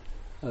will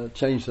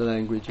change the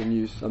language and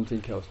use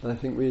something else. And I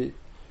think we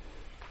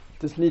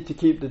just need to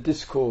keep the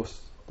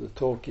discourse, the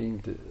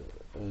talking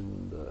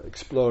and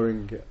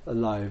exploring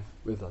alive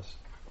with us.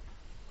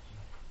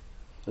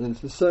 And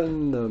there's a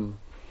certain,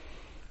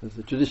 as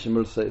the tradition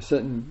will say, a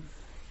certain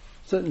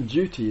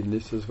duty in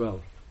this as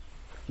well.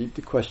 Keep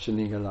the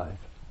questioning alive.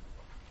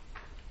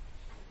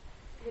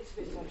 A little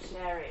bit of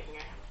sharing.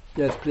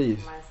 Yes, please.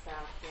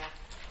 Myself, yeah.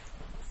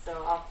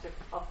 So after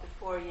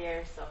 4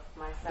 years of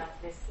myself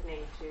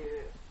listening to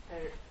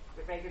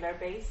regular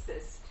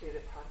basis to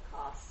the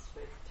podcasts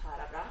with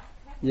Tara Bratt.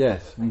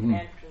 Yes. It's like an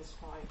entrance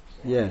point.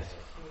 Yes.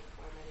 For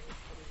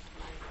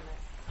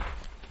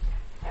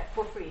mindfulness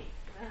for free.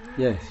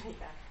 Yes. Yeah.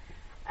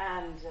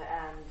 And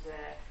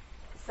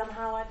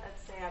somehow I'd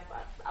say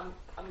I'm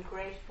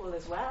grateful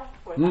as well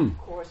for that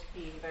course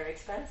being very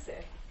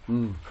expensive,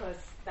 because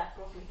that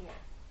brought me here.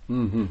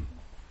 Mm-hmm.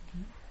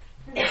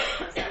 I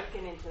was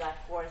looking into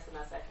that course and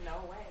I said,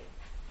 no way.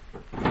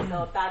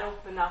 So that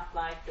opened up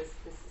like this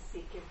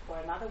seeking for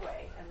another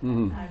way,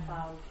 and I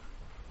found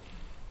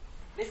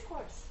this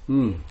course,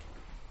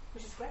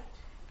 which is great.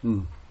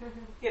 You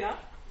know,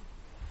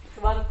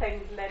 so one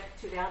thing led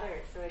to the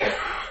other. So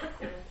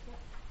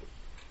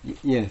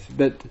yes,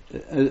 but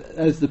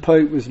as the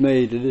point was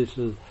made a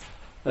little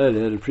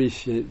earlier, I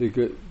appreciate the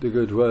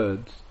good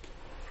words.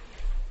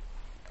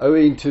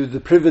 Owing to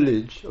the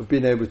privilege of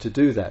being able to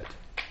do that,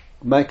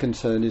 my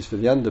concern is for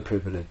the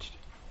underprivileged.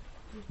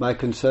 My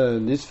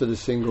concern is for the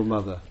single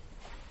mother.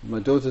 My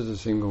daughter's a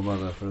single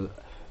mother.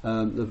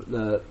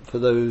 For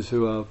those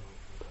who are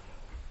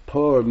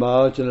poor,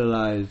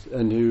 marginalised,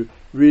 and who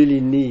really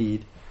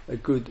need a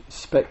good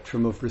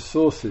spectrum of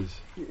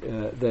resources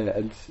there,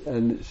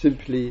 and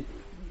simply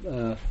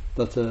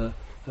that are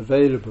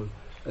available.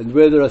 And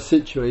where there are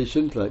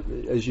situations like,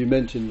 as you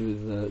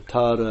mentioned with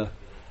Tara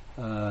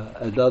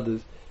and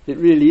others, it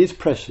really is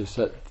precious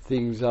that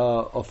things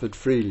are offered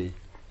freely.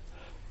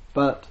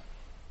 But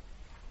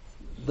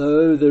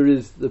though there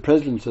is the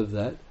presence of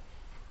that,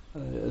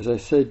 as I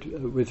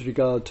said with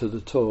regard to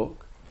the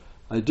talk,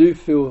 I do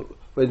feel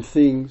when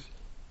things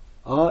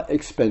are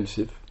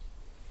expensive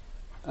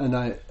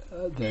and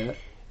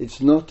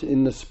it's not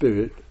in the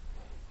spirit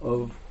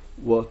of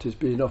what is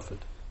being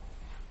offered.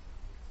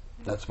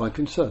 That's my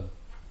concern.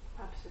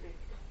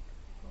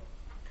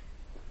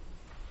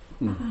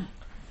 Absolutely.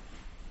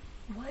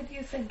 Why do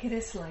you think it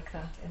is like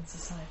that in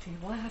society?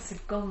 Why has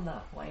it gone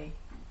that way?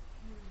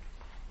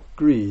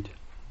 Greed.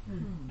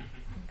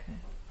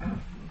 Okay.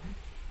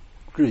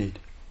 Greed.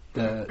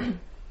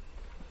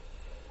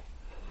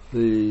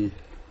 The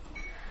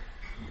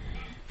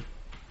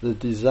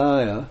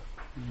desire,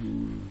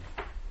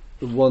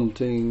 the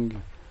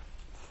wanting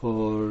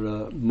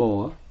for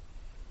more,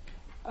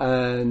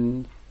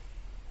 and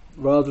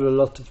rather a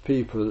lot of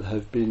people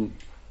have been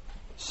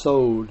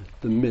sold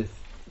the myth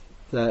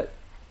that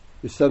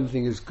if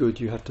something is good,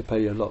 you have to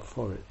pay a lot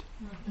for it.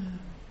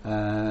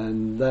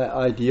 And that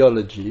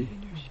ideology,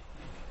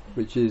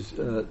 which is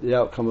the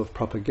outcome of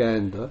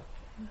propaganda,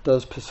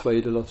 does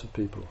persuade a lot of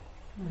people.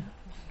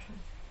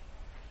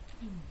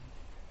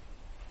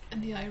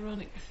 And the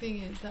ironic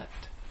thing is that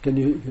Can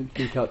you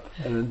speak up,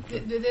 Ellen?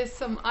 There's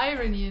some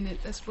irony in it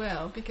as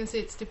well, because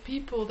it's the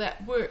people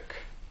that work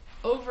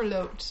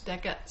overload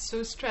that get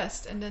so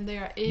stressed, and then they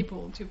are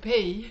able to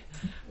pay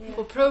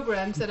for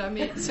programs that are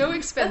made so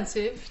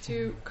expensive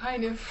to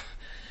kind of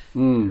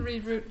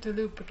reroute the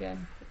loop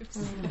again.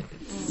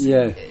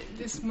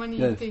 This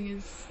money thing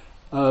is.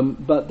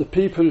 But the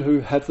people who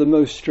have the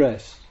most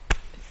stress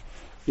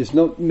is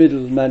not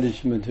middle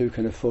management who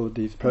can afford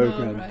these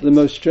programs. No, right. The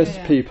most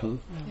stressed people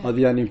are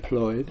the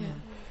unemployed,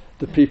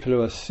 the people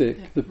who are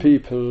sick, the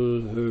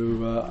people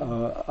who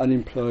are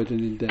unemployed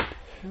and in debt.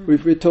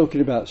 We're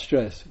talking about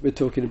stress. We're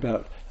talking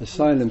about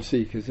asylum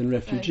seekers and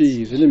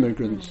refugees and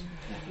immigrants.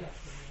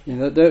 You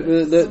know,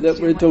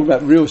 we're talking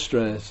about real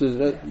stress.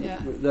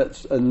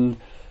 That's and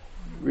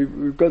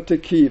we've got to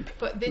keep.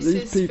 But this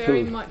these is people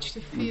very much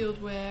the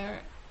field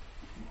where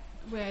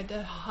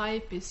the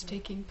hype is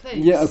taking place.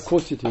 Yeah, of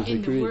course it is. In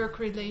agreed. the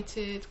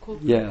work-related,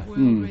 corporate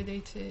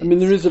world-related. I mean,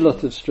 there is a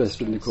lot of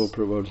stress in the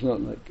corporate world. It's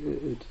not like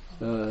it's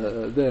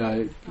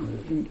there.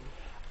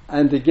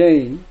 And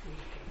again,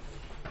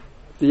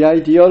 the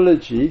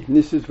ideology, and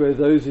this is where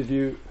those of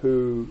you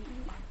who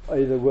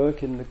either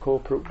work in the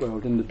corporate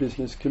world, in the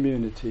business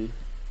community,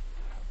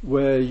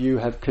 where you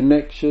have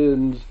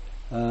connections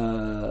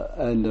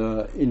and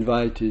are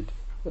invited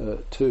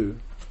to,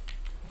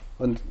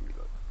 and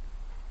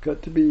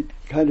got to be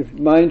kind of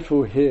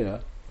mindful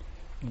here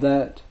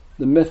that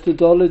the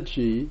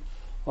methodology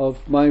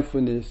of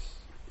mindfulness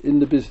in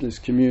the business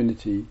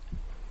community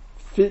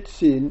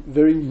fits in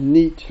very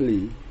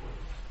neatly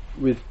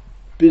with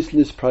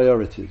business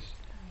priorities,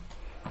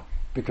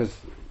 because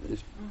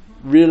it's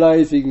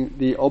realizing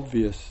the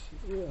obvious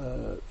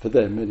for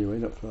them anyway,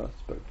 not for us,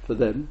 but for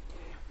them,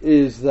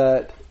 is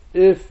that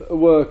if a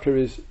worker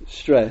is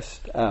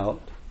stressed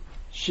out,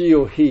 she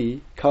or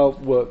he can't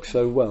work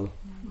so well.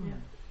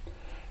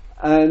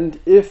 And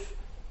if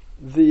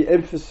the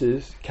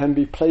emphasis can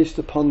be placed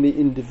upon the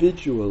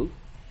individual,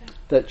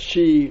 that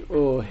she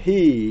or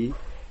he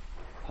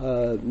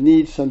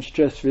needs some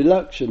stress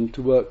reduction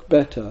to work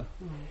better,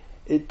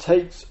 it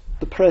takes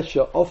the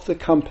pressure off the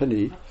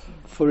company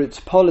for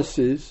its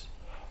policies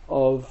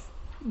of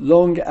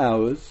long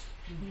hours,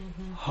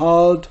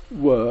 hard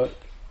work,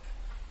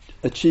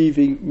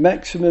 achieving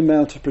maximum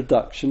amount of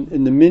production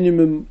in the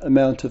minimum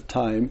amount of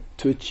time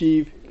to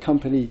achieve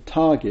company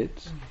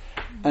targets.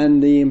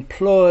 And the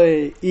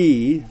employee,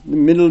 the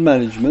middle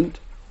management,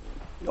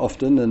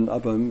 often, and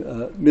upper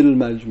middle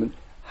management,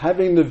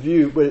 having the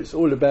view where it's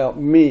all about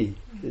me.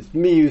 It's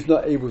me who's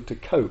not able to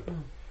cope.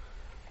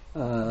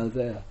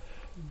 There.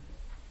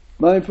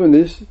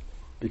 Mindfulness,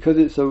 because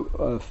it's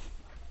a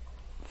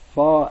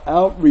far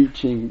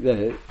outreaching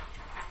there,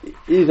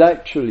 is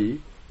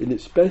actually, in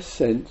its best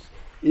sense,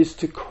 is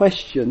to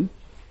question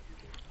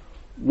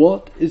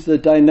what is the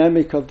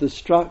dynamic of the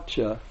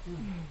structure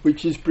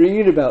which is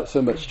bringing about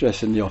so much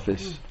stress in the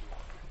office.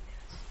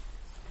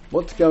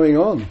 What's going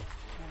on?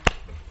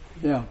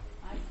 Yeah.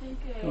 I think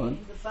in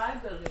the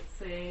Bible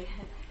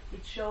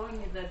it's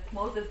showing that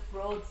Moses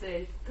brought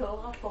the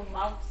Torah from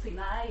Mount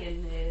Sinai,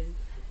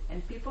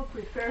 and people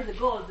prefer the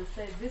gold. They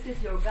say, this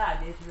is your God,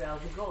 Israel,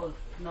 the gold,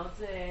 not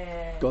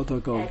the God or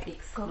gold.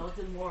 ethics, not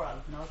the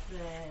moral, not the...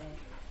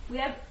 We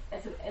have,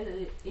 as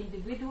an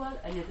individual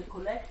and as a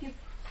collective,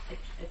 a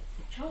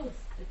choice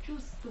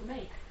to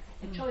make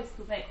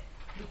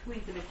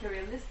between the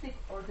materialistic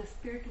or the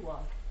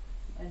spiritual.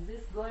 And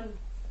this going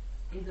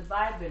in the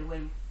Bible,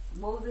 when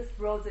Moses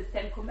wrote the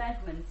Ten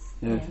Commandments,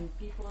 yes. and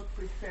people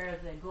prefer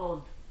the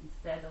gold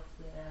instead of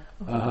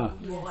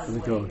the moral the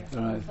way. gold,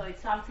 right. So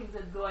it's something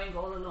that's going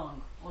all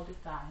along, all the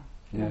time.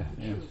 Yeah,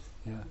 You yes,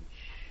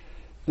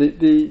 choose.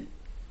 yeah.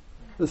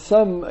 The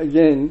sum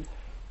again.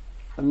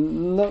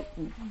 I'm not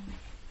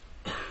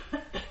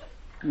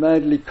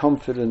madly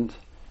confident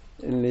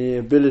in the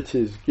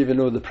abilities, given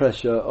all the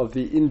pressure of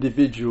the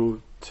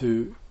individual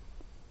to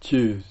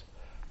choose.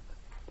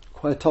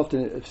 Quite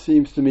often it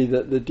seems to me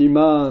that the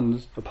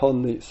demands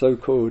upon the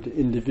so-called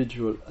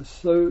individual are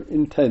so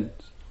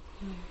intense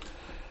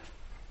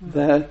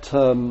that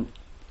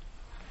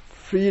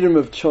freedom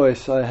of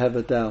choice I have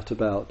a doubt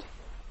about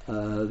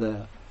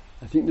there.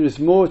 I think there is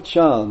more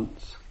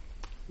chance,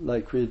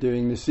 like we're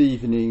doing this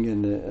evening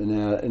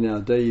in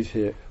our days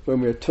here,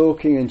 when we're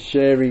talking and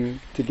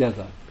sharing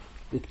together.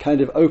 It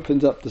kind of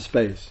opens up the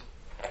space.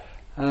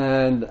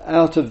 And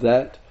out of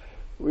that,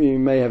 we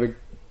may have a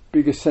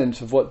bigger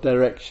sense of what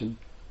direction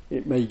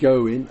it may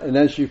go in. And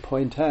as you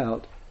point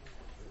out,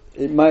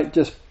 it might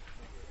just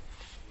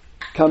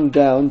come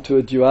down to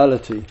a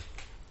duality,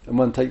 and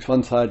one takes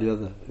one side or the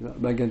other.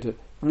 Am I going to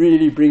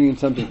really bring in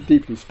something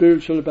deeply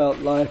spiritual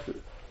about life,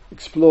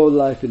 explore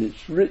life in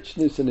its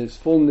richness and its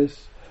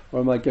fullness,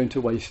 or am I going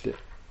to waste it?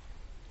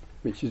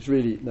 Which is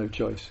really no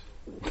choice.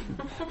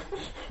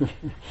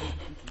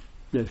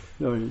 Yes,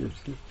 sorry, yes.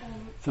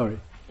 Sorry.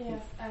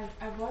 Yes,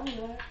 I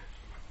wonder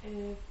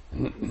if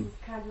this is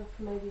kind of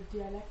maybe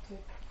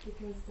dialectic,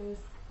 because there's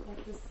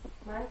like this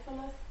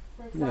mindfulness,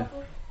 for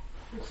example,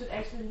 which should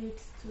actually lead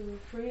to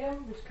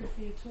freedom, which could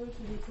be a tool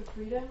to lead to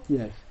freedom.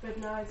 Yes. But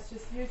now it's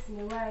just used in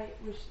a way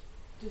which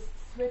just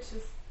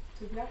switches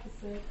to the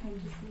opposite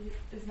and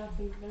just is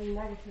nothing very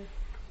negative.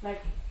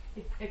 Like,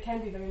 it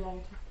can be very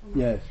negative.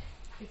 Yes.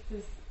 If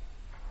this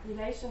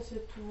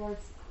relationship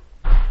towards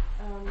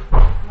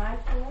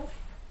mindfulness,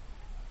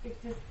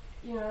 if this,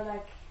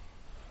 like,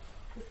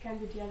 this can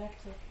be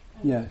dialectic.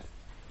 Yes.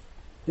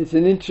 It's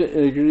an it's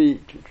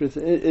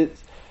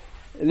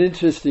an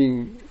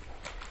interesting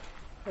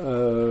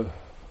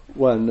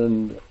one,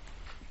 and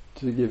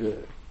to give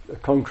a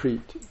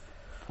concrete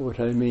what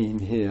I mean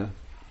here.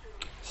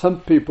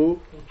 Some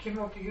people... You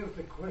cannot use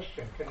the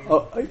question. Can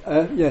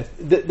you? Yes.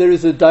 There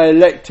is a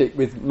dialectic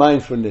with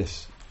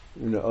mindfulness.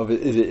 Of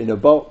it, is it in a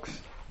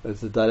box?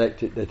 There's a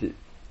dialectic that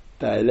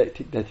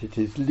it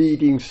is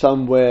leading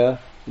somewhere.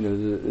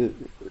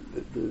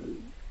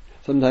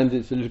 Sometimes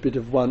it's a little bit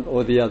of one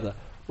or the other.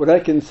 What I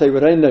can say,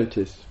 what I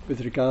notice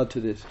with regard to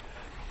this,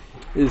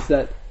 is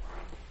that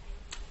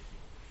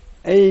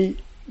a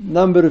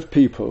number of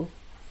people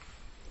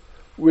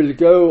will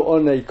go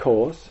on a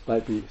course,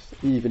 might be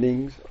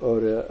evenings or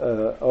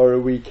a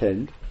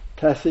weekend,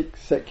 classic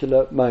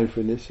secular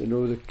mindfulness and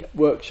all the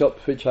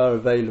workshops which are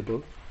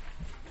available,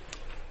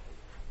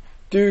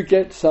 do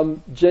get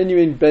some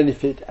genuine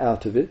benefit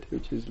out of it,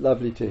 which is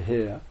lovely to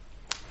hear,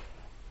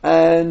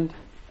 and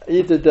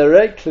either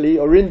directly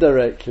or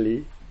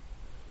indirectly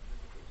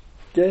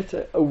get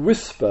a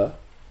whisper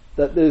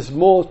that there's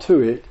more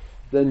to it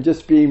than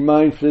just being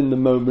mindful in the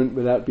moment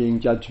without being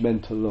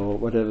judgmental or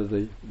whatever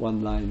the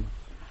one line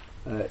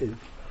is.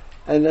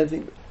 And I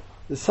think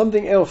there's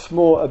something else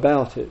more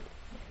about it.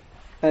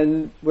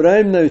 And what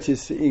I'm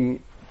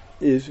noticing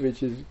is,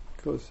 which is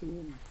of course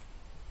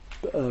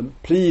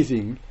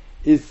pleasing,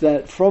 is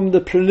that from the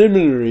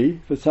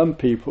preliminary, for some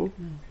people,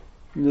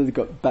 they've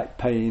got back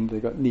pain,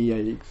 they've got knee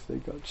aches,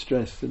 they've got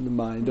stress in the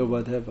mind or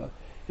whatever,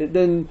 it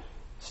then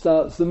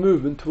starts the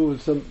movement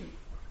towards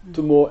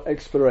to more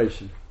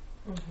exploration.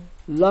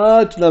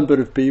 Large number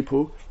of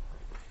people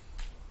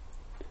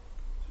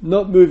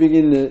not moving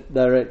in the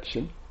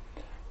direction,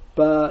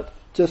 but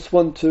just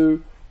want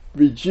to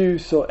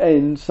reduce or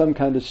end some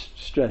kind of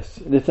stress.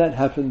 And if that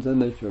happens, then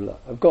they feel like,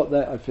 I've got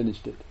that, I've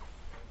finished it.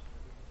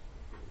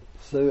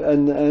 So,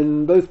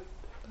 and both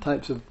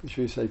types of,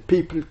 should we say,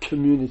 people,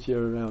 community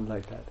are around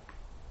like that.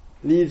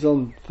 Leads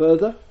on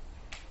further,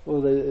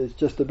 or it's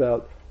just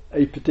about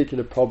a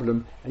particular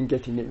problem and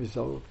getting it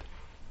resolved.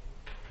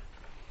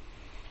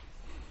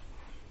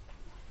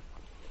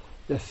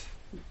 Yes,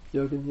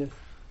 Jürgen, yes?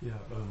 Yeah,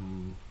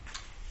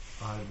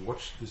 I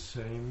watched the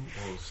same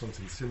or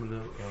something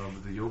similar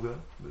with the yoga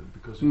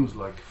because it was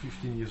like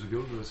 15 years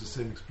ago. There was the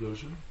same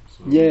explosion.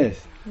 So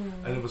Yes.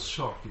 and I was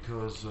shocked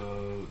because.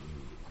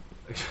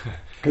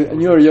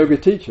 And you're a yoga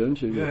teacher,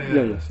 aren't you? Yeah.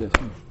 Yes. Yeah,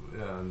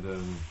 and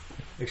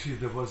actually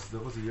there was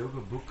a yoga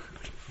book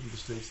from the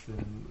States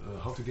then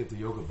how to get the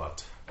yoga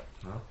butt.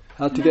 Huh?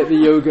 How to get the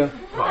yoga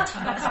butt.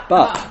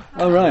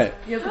 All right.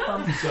 Yoga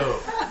bum. So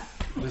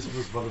this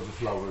was one of the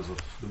flowers of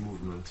the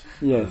movement.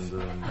 Yes.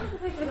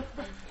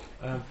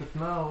 And, but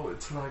now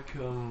it's like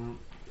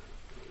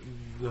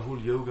the whole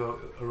yoga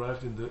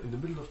arrived in the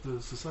middle of the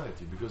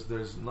society because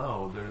there's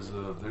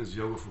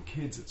yoga for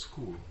kids at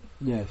school.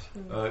 Yes.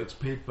 It's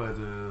paid by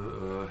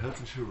the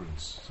health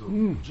insurance.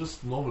 So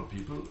just normal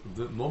people.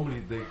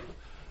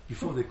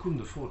 Before they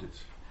couldn't afford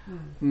it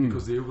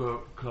because the yoga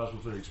class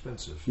was very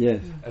expensive.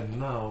 Yes. And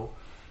now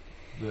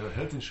the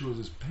health insurance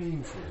is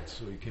paying for it,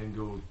 so you can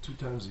go 2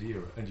 times a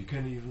year, and you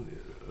can even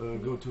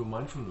go to a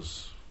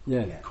mindfulness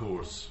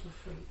course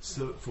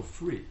for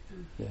free.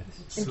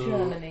 Yes. In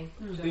Germany.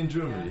 In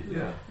Germany,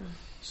 yeah.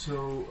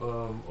 So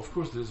of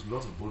course there's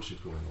lots of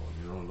bullshit going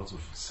on, lots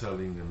of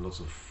selling and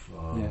lots of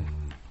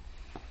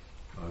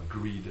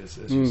greed, as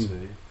you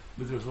say.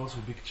 But there's also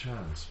a big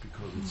chance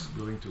because it's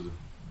going to the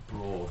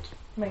broad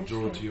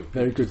majority of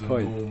people, very good to the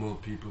point. normal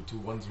people, to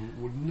ones who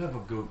would never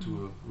go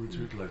to a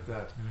retreat like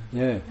that.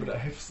 Yeah. But I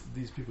have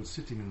these people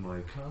sitting in my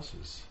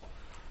classes,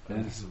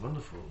 and this is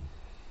wonderful.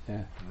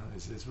 Yeah.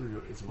 It's really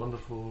a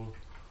wonderful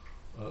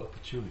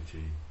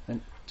opportunity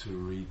to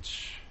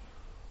reach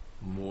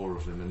more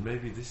of them, and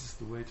maybe this is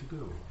the way to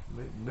go.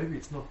 Maybe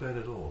it's not bad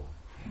at all.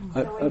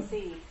 Sowing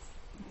seeds.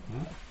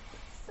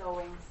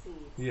 Sowing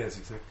seeds. Yes,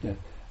 exactly.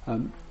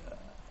 Yeah.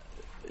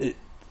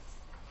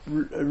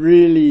 A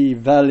really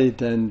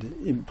valid and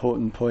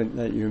important point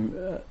that you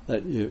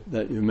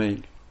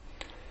make,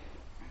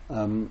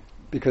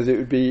 because it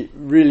would be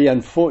really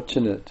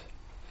unfortunate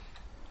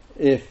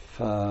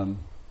if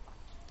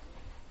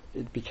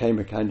it became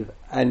a kind of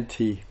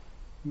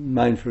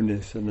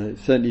anti-mindfulness, and I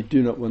certainly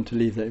do not want to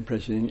leave that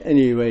impression in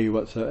any way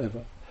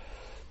whatsoever.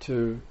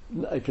 To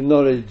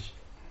acknowledge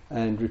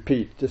and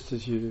repeat, just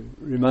as you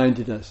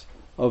reminded us,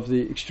 of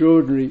the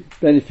extraordinary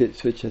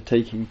benefits which are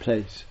taking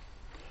place.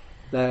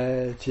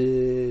 That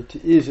it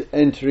is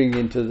entering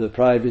into the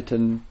private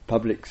and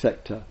public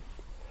sector.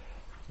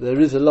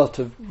 There is a lot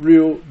of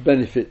real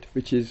benefit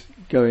which is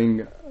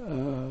going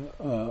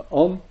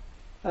on,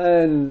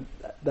 and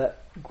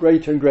that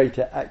greater and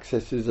greater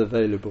access is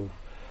available.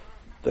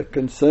 The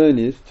concern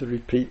is, to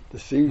repeat the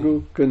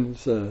single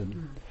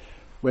concern,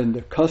 when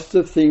the cost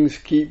of things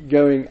keep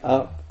going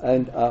up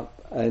and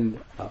up and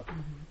up,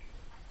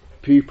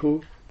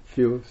 people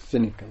feel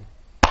cynical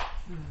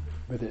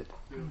with it.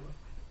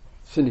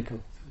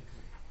 Cynical.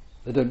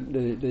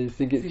 They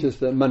think it's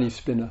just a money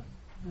spinner,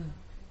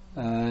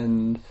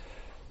 and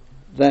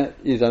that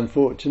is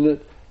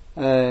unfortunate.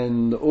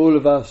 And all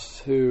of us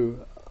who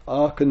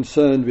are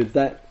concerned with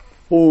that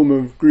form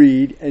of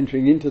greed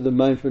entering into the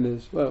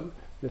mindfulness, well,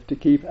 we have to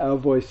keep our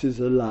voices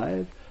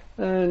alive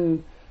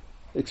and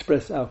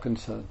express our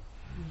concern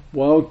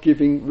while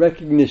giving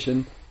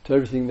recognition to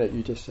everything that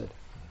you just said.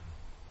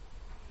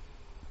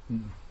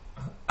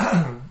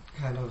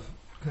 Kind of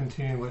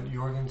continuing what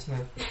Jorgen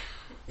said.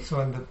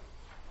 So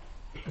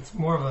it's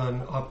more of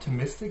an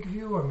optimistic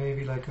view, or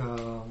maybe like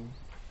a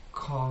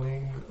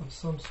calling of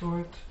some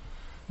sort.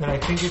 And I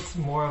think it's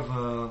more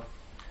of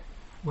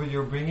what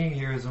you're bringing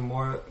here is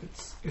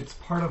it's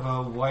part of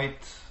a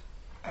white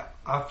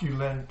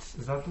affluent,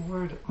 is that the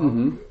word?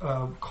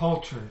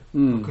 Culture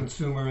of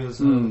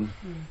consumerism,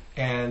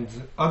 and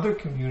other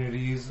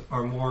communities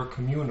are more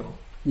communal.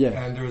 Yes.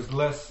 And there's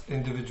less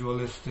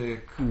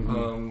individualistic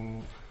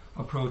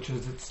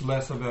approaches. It's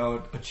less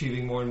about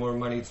achieving more and more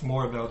money. It's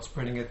more about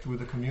spreading it through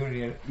the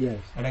community.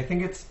 And I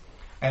think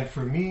and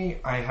for me,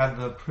 I had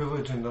the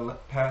privilege in the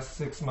past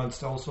 6 months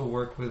to also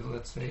work with,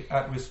 let's say,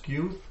 at-risk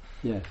youth.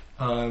 Yes.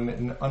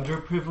 In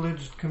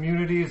underprivileged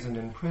communities and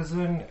in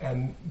prison,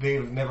 and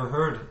they've never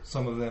heard,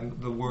 some of them,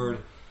 the word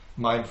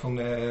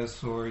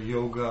mindfulness or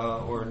yoga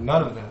or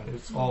none of that.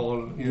 It's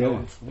all,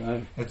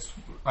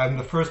 I'm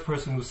the first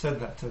person who said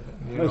that to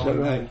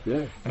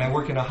them. And I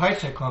work in a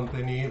high-tech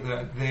company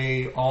that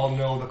they all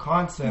know the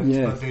concepts,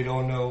 but they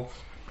don't know.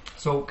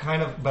 So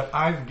but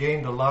I've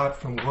gained a lot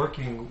from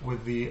working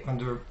with the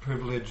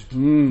underprivileged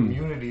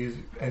communities,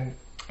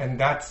 and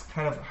that's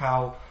kind of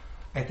how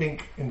I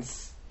think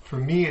for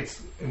me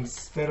it's,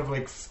 instead of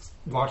like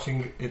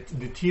watching it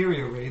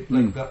deteriorate,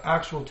 like the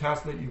actual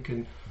task that you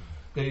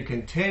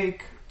can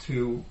take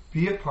to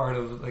be a part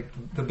of like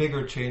the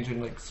bigger change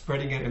and like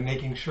spreading it and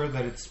making sure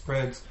that it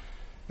spreads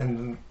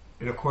and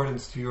in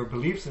accordance to your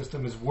belief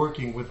system is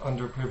working with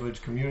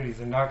underprivileged communities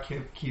and not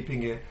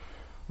keeping it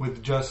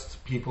with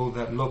just people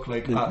that look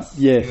like us.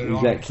 Yes,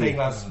 exactly. I'm saying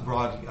us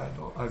broadly,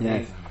 I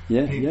mean,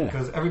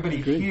 because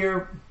everybody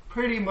here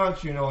pretty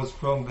much, is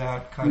from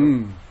that kind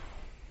of,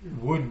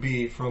 would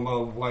be from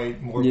a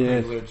white, more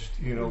privileged,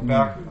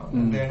 background.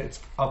 And then it's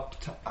up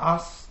to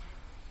us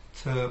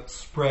to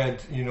spread,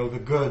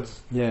 the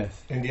goods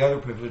Yes. in the other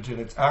privilege, and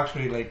it's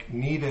actually like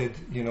needed,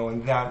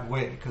 in that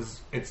way,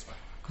 because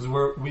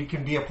we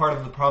can be a part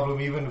of the problem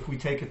even if we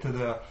take it to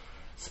the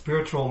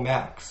spiritual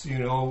max,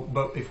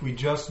 but if we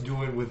just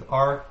do it with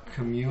our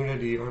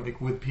community or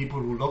like with people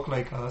who look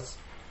like us,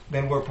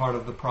 then we're part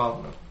of the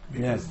problem,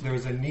 because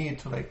there's a need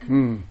to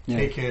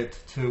take it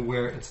to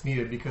where it's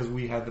needed, because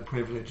we had the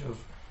privilege of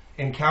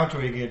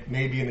encountering it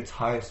maybe in its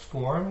highest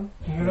form,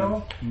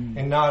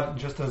 and not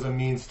just as a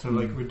means to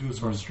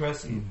reduce our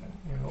stress even,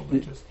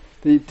 but just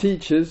the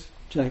teachers,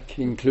 Jack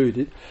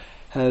included,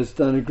 has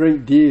done a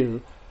great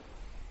deal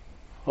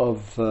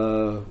of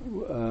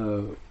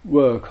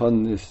work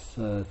on this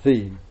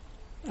theme,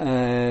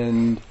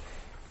 and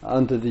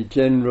under the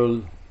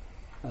general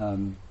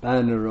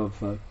banner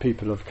of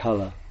people of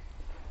colour,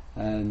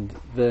 and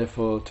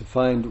therefore to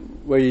find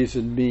ways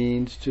and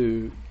means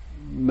to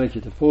make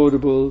it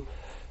affordable,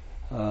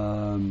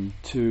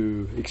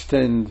 to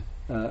extend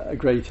a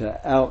greater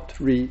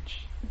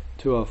outreach,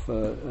 to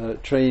offer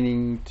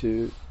training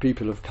to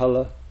people of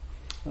colour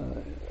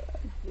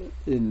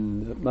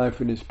in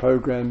mindfulness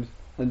programs,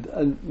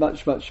 and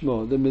much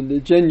more. I mean, there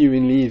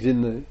genuinely is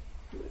in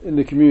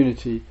the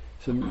community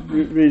some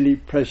really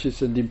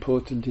precious and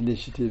important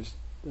initiatives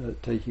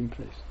taking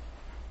place.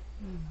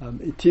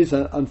 It is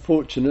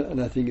unfortunate,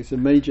 and I think it's a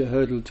major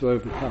hurdle to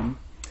overcome,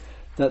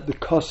 that the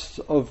costs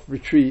of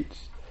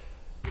retreats,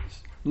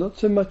 not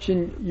so much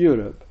in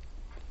Europe,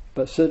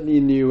 but certainly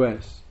in the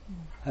US,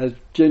 has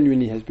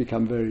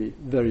become very,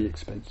 very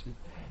expensive.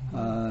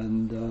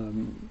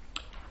 And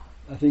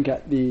I think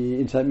at the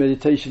Insight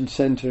Meditation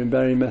Center in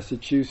Barre,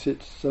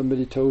 Massachusetts,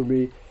 somebody told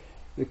me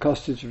the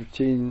cost is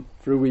between,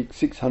 for a week,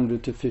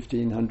 $600 to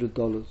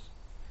 $1,500,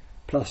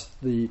 plus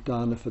the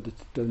dana for the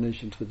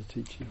donations for the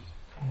teachers.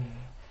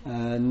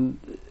 And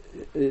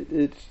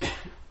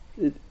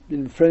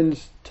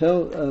friends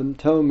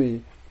tell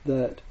me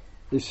that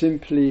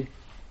they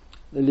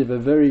live a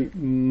very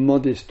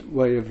modest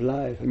way of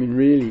life. I mean,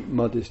 really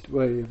modest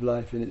way of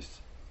life, and it's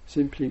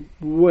simply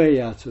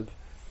way out of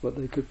what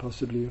they could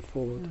possibly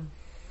afford.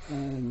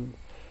 And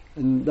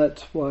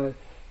that's why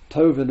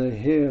Toven are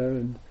here,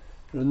 and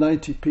there are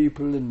 90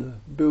 people in the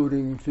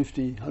building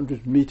 50,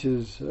 100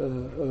 meters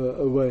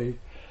away,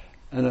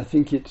 and I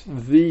think it's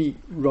the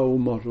role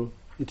model.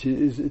 It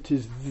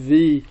is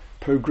the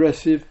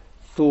progressive,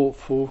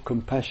 thoughtful,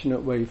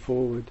 compassionate way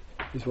forward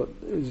is what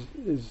is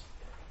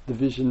the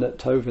vision that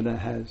Tovena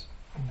has,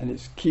 and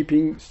it's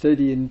keeping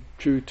steady and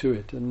true to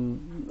it,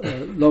 and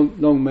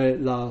long may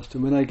it last.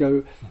 And when I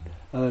go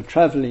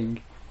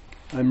travelling,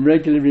 I'm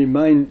regularly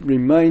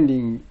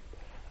reminding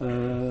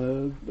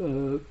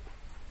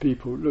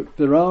people, look,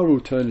 there are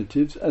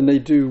alternatives, and they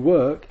do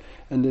work,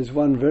 and there's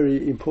one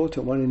very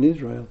important one in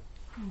Israel.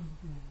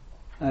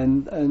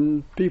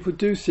 And people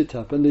do sit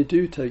up and they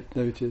do take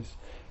notice,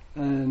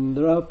 and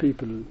there are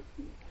people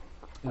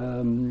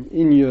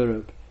in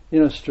Europe,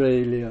 in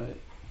Australia,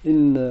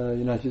 in the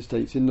United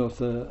States, in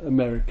North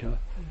America,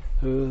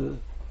 who are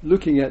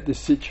looking at this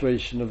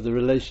situation of the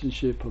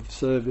relationship of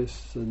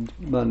service and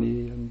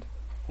money and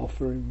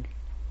offering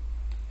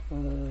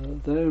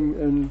there,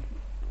 and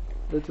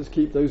let us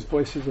keep those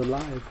voices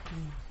alive.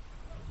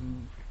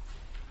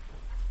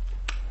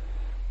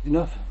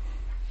 Enough?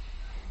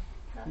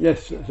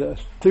 Yes,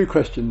 two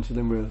questions and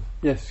then we'll...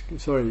 Yes,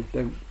 sorry,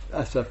 don't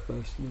Asaf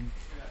first.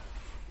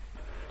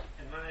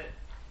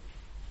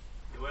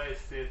 The way I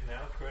see it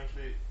now,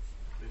 currently,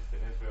 at least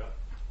in Israel,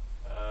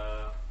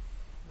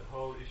 the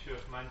whole issue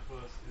of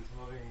mindfulness is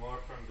moving more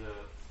from the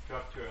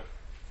structure of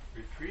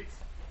retreats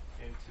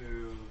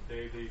into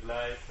daily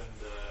life, and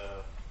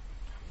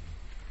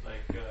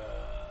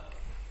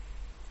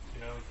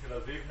in Tel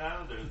Aviv now,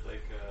 there's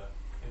like a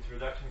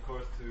introduction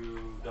course to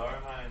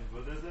Dharma and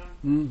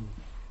Buddhism.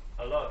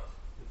 A lot.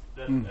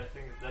 I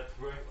think that's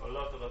growing a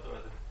lot.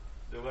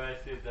 The way I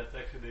see it, that's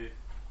actually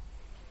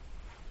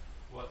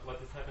what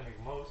is happening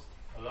most,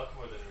 a lot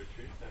more than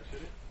retreats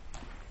actually.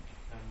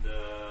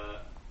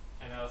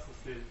 And I also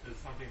see it as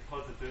something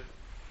positive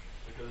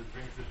because it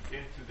brings it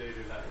into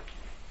daily life.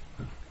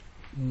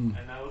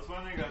 And I was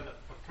wondering on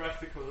a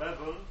practical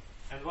level,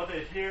 and what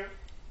I hear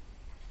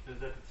is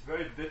that it's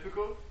very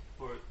difficult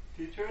for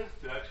teachers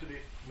to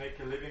actually make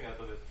a living out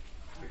of it,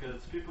 because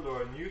it's people who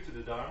are new to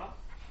the Dharma.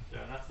 They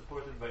are not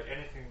supported by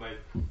anything by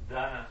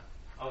dana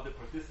of the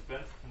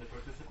participants, and the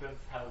participants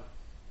have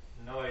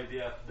no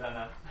idea of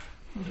dana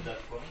at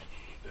that point.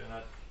 They're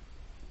not,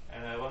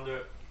 and I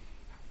wonder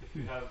if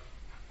you have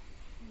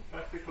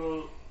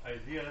practical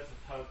ideas of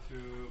how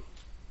to,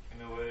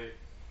 in a way,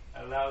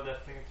 allow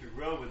that thing to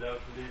grow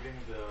without leaving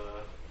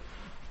the,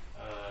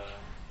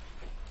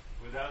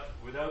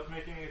 without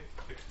making it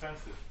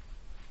expensive.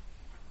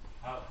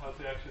 How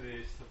to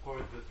actually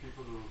support the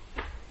people who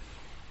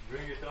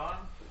bring it on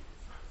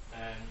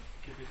and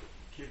keep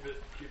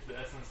the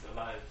essence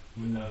alive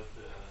without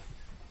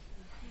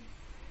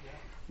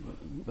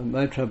the.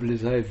 My trouble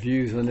is I have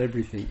views on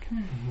everything.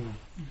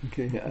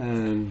 Okay,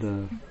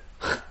 and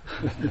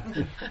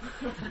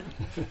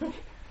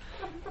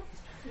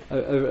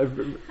I've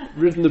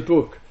written a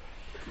book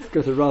It's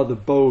got a rather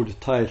bold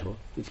title.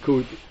 It's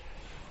called,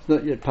 it's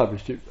not yet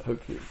published,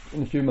 hopefully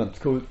in a few months,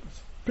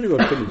 it's pretty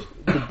well finished.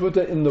 The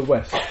Buddha in the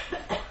West.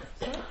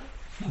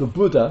 The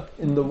Buddha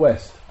in the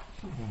West.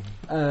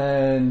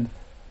 And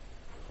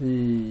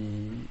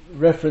the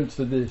reference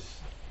to this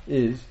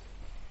is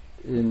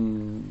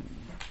in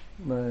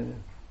my,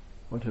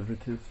 whatever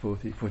it is,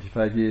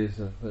 45 years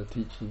of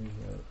teaching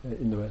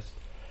in the West.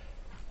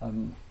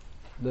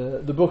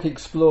 The book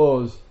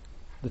explores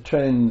the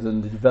trends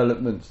and the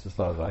developments, as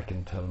far as I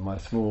can tell in my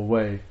small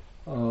way,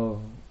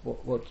 of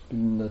what's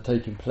been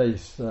taking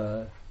place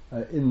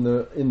in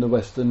the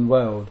Western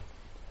world.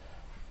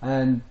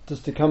 And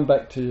just to come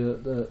back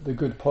to the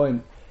good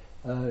point,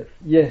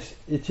 yes,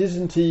 it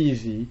isn't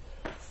easy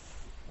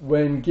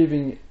when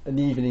giving an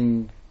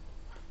evening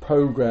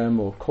program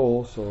or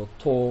course or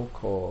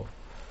talk or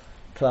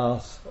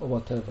class or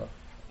whatever,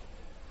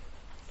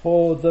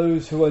 for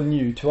those who are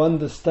new to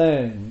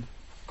understand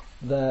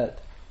that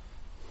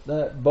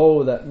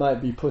bowl that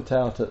might be put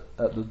out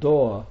at the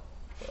door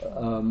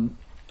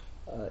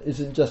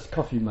isn't just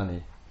coffee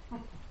money,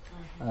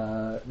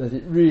 that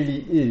it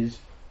really is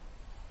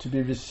to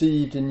be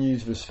received and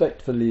used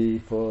respectfully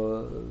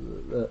for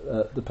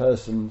the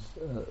person's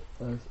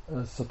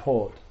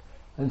support.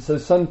 And so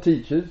some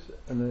teachers,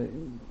 and I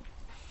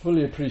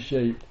fully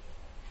appreciate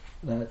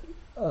that,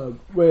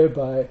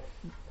 whereby,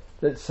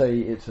 let's say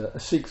it's a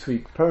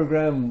 6-week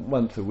program,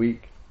 once a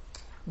week,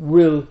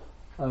 will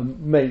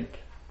make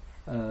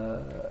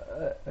a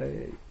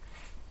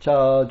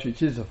charge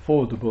which is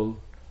affordable,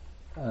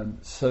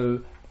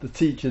 so the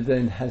teacher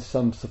then has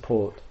some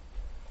support.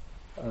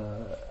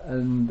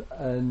 And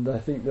I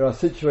think there are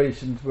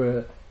situations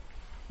where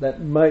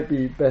that might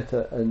be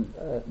better and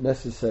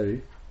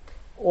necessary,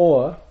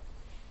 or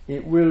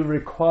it will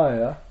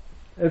require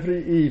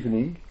every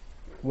evening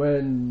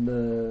when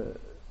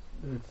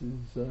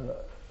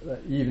that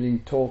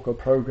evening talk or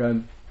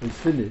program is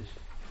finished,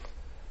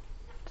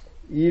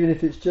 even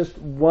if it's just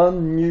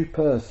one new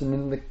person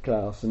in the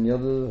class and the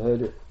others have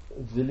heard it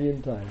a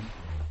zillion times,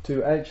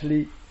 to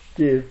actually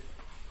give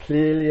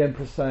clearly and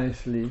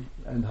precisely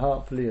and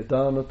heartfully a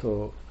Dharma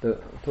talk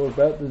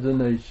about the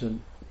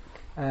donation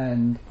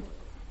and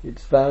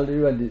its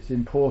value and its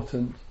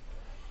importance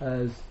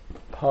as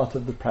part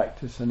of the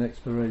practice and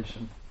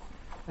exploration.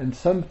 And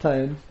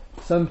sometimes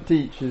some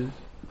teachers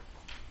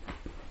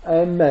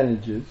and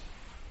managers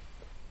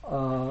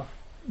are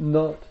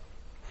not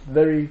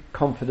very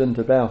confident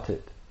about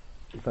it.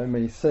 If I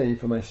may say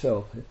for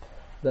myself,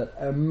 that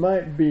I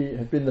might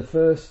have been the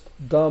first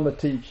Dharma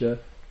teacher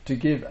to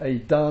give a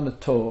Dharma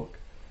talk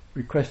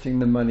requesting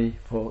the money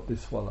for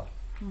this wallah.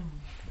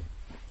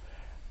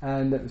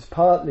 And it was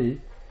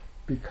partly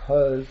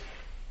because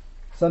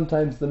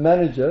sometimes the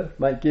manager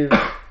might give,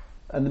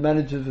 and the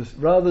manager was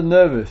rather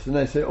nervous, and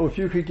they say, if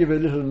you could give a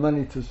little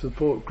money to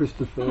support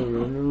Christopher,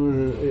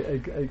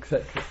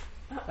 etc.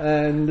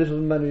 And little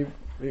money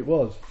it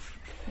was.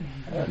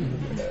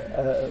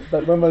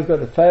 But when one's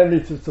got a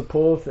family to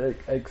support,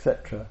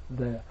 etc.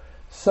 there.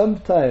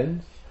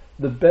 Sometimes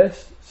the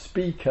best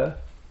speaker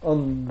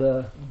on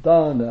the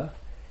dana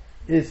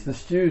is the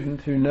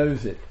student who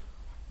knows it.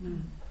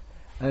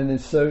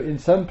 And so in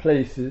some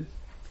places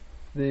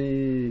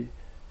the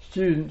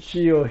student,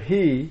 she or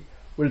he,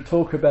 will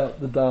talk about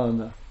the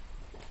dana,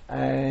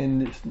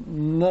 and it's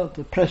not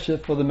a pressure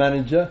for the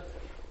manager,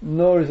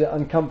 nor is it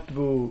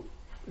uncomfortable,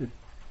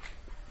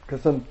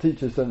 because some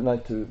teachers don't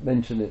like to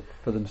mention it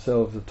for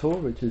themselves at all,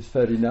 which is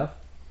fair enough.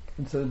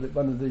 And so that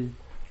one of the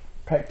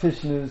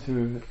practitioners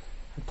who have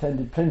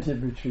attended plenty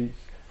of retreats,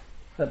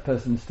 that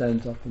person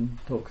stands up and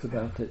talks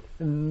about it,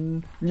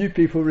 and new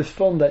people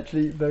respond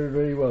actually very,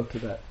 very well to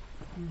that.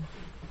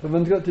 So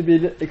one's got to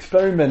be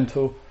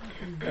experimental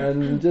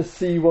and just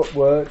see what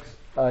works,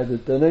 either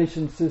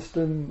donation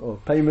system or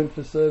payment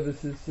for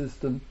services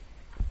system,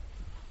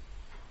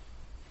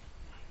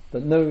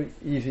 but no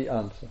easy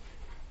answer.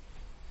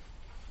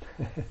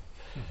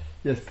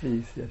 Yes,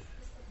 please, yes.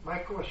 My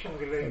question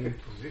related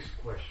to this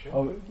question.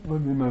 Oh,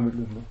 one moment,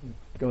 Livna.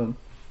 Go on.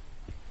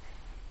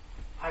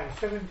 I'm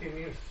 17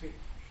 years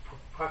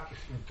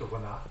practicing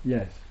Tovana.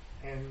 Yes.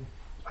 And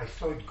I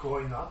saw it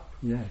growing up.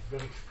 Yes.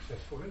 Very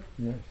successfully.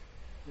 Yes.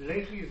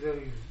 Lately there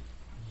is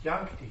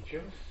young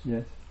teachers.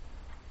 Yes.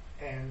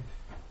 And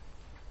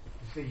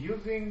they're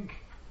using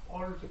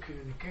all the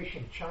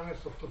communication channels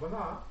of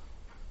Tovana,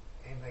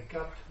 and I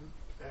got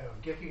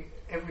getting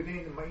every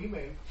day in my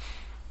email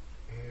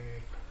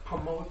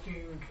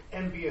promoting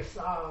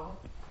MBSR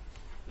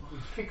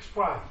with fixed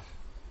price.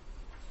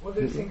 What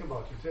do you think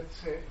about it?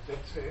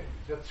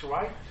 That's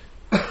right?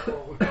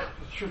 Or it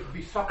should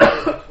be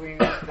separate between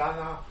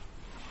Dana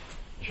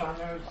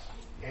channels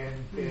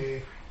and,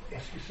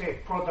 as you say,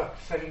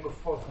 product selling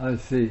of products? I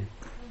see.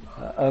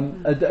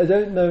 I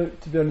don't know,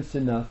 to be honest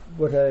enough.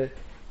 What I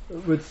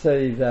would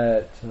say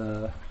that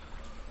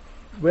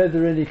where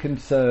there are any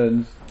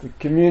concerns, the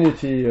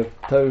community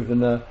of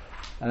Tovana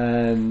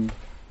and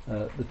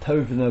the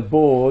Tovana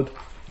board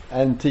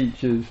and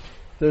teachers,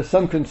 there are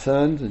some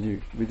concerns, and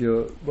you, with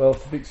your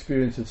wealth of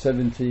experience of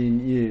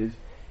 17 years,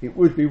 it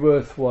would be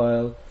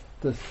worthwhile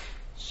just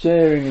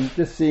sharing and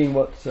just seeing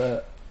what's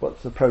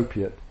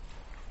appropriate.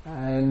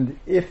 And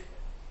if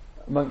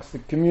amongst the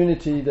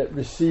community that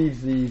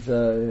receives these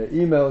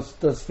emails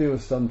does feel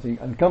something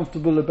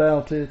uncomfortable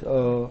about it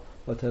or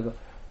whatever,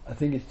 I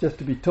think it's just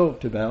to be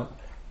talked about,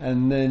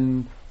 and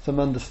then some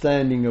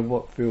understanding of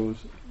what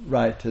feels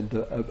right and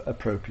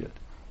appropriate.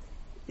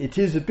 It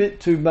is a bit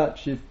too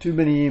much if too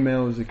many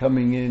emails are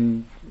coming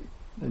in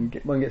and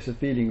one gets a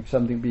feeling of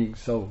something being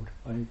sold.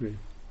 I agree.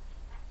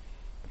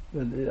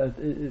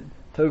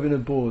 Tobin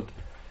and board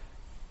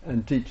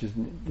and teachers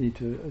need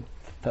to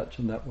touch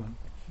on that one.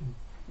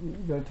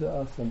 You're going to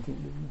ask something,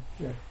 didn't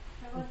you? Yeah.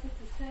 I wanted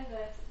to say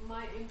that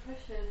my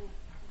impression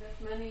that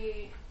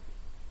many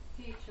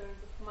teachers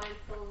of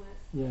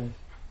mindfulness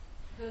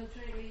don't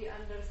really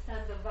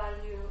understand the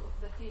value of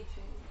the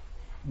teaching.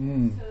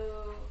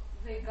 So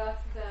they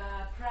got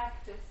the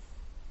practice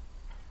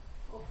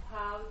of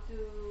how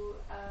to,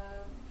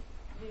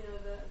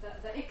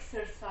 the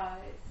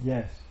exercise.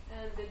 Yes.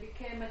 And they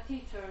became a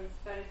teachers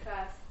very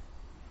fast.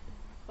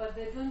 But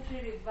they don't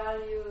really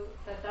value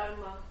the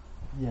Dharma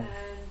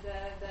and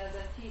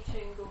the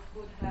teaching of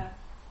Buddha.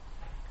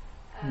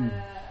 And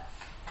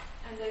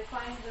I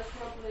find the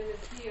problem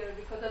is here,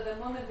 because at the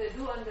moment they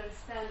do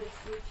understand it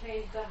will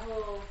change the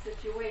whole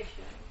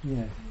situation.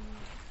 Yes.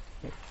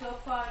 So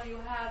far you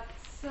have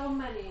so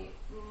many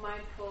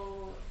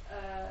mindfulness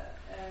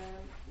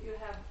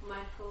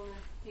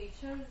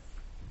teachers,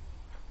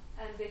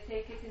 and they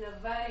take it in a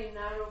very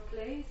narrow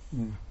place.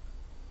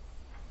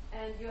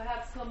 And you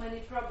have so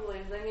many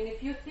problems. I mean,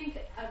 if you think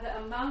at the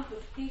amount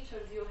of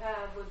teachers you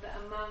have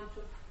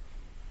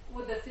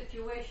with the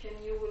situation,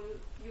 you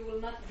will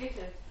not get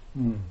it.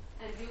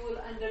 And you will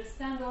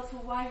understand also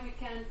why we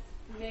can't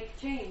make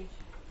change.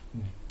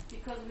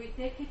 Because we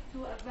take it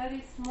to a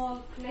very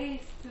small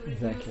place to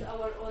reduce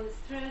our own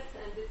stress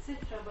and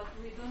etc. But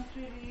we don't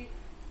really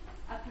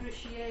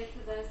appreciate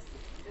the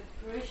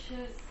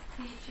precious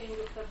teaching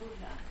of the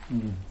Buddha.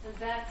 And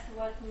that's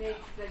what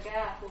makes the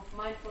gap of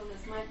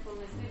mindfulness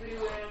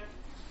everywhere,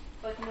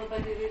 but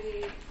nobody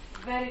really,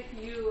 very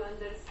few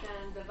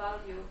understand the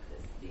value of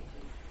this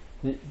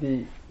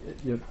teaching.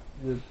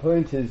 The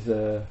point is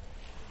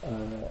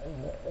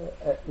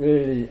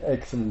really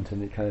excellent,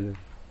 and it kind of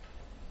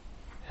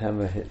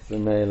hammer hits the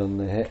nail on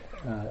the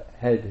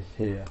head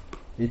here.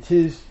 It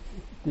is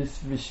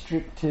this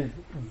restrictive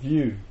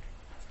view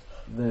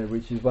there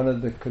which is one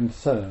of the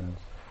concerns,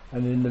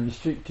 and in the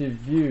restrictive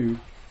view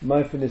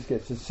mindfulness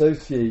gets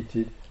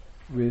associated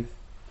with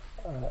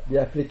the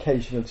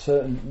application of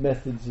certain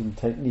methods and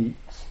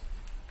techniques,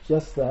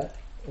 just that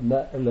and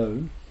that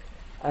alone,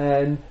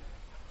 and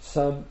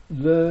some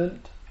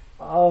learnt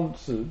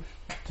answers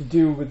to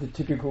deal with the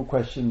typical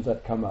questions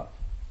that come up.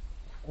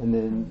 And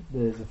then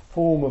there's a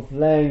form of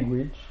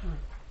language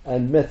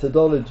and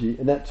methodology,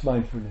 and that's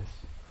mindfulness.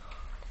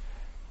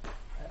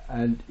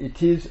 And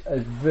it is a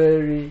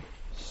very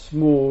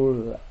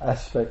small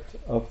aspect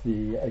of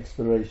the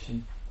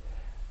exploration.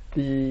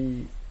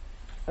 And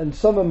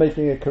some are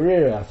making a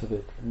career out of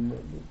it.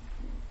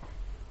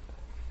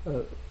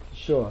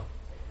 Sure.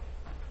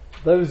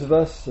 Those of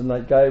us, and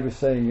like Guy was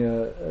saying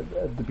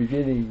at the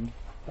beginning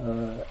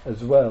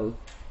as well,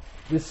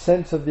 this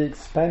sense of the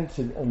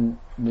expansiveness,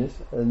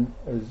 and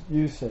as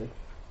you said,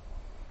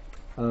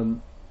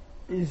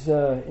 is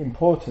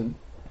important.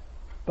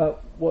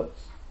 But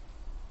what's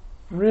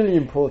really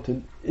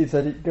important is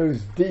that it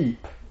goes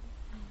deep.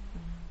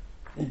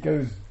 It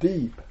goes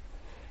deep,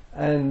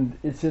 and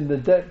it's in the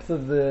depth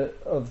of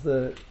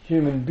the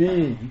human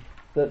being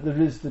that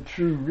there is the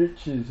true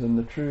riches and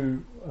the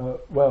true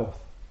wealth.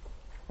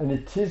 And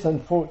it is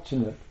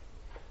unfortunate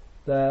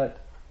that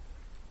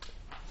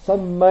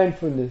some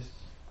mindfulness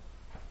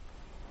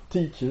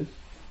teachers,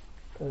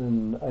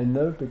 and I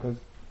know because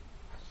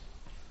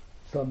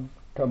some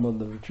come on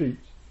the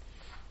retreats,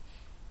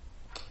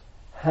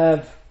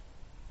 have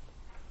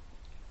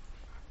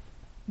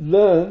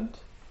learned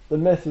the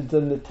methods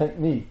and the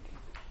technique,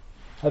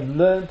 have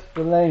learned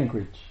the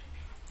language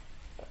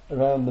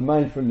around the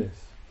mindfulness,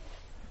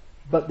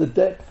 but the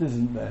depth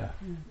isn't there.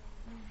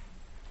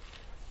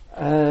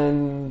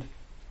 And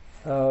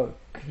our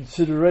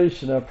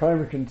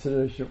primary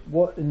consideration,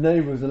 what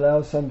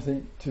allows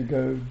something to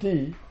go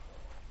deep,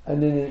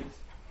 and in its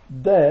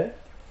depth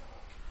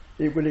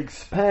it will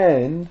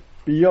expand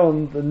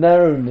beyond the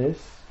narrowness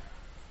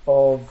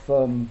of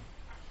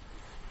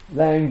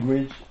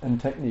language and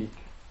technique.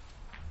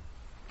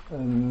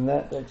 And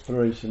that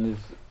exploration is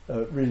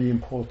a really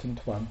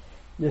important one.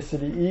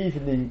 Yesterday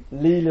evening,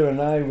 Leela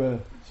and I were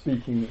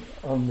speaking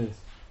on this,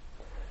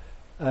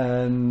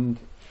 and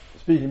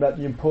speaking about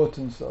the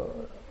importance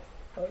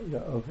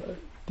of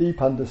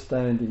deep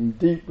understanding,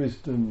 deep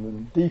wisdom,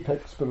 and deep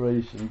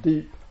exploration,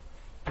 deep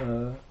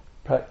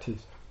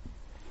practice.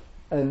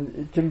 And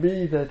it can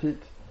be that in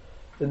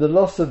the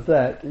loss of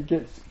that, it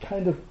gets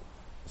kind of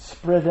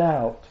spread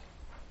out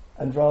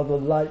and rather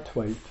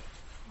lightweight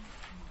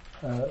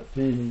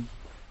feeling.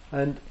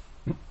 And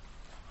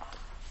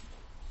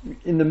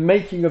in the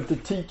making of the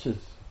teachers,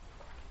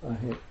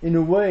 In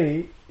a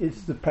way,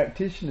 it's the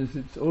practitioners,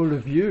 it's all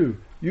of you.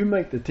 You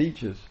make the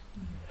teachers.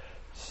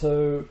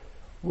 So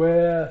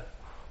where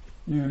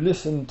you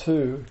listen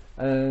to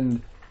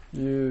and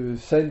you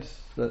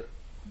sense that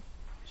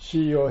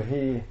she or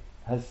he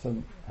has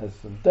some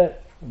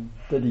depth and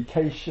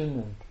dedication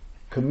and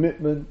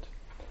commitment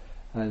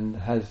and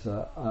has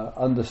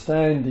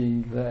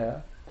understanding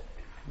there,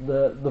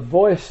 the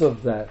voice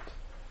of that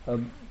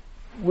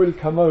will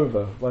come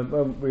over.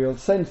 When we'll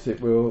sense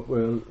it,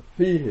 we'll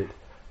feel it,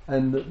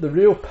 and the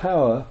real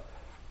power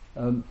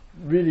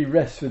really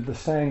rests with the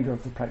sangha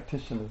of the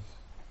practitioners,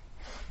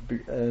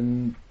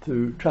 and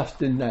to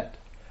trust in that.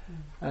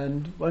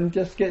 And one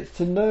just gets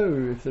to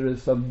know if there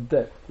is some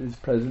depth is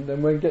present,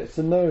 and one gets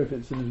to know if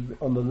it's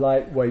on the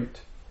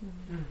lightweight,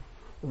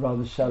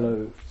 rather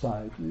shallow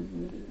side.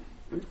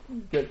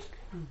 It gets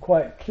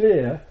quite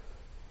clear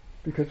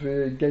because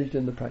we're engaged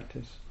in the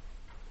practice.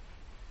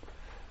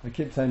 I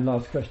keep saying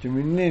last question.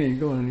 We're nearly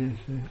gone.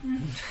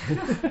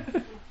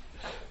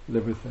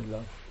 Live with their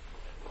love.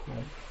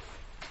 Right.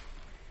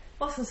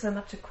 Wasn't so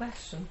much a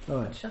question,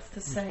 but just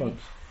to say,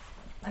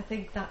 I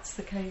think that's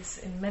the case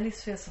in many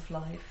spheres of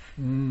life.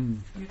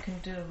 You can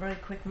do a very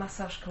quick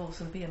massage course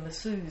and be a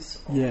masseuse,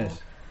 or you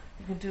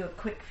can do a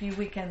quick few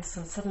weekends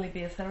and suddenly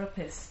be a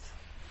therapist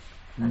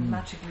and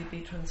magically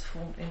be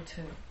transformed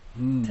into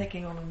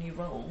taking on a new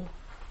role.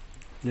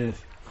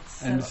 Yes,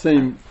 so and the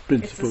same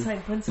principle. It's the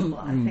same principle.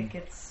 I think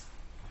it's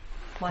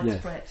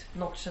widespread,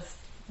 not just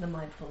the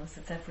mindfulness,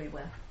 it's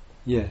everywhere.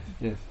 Yes,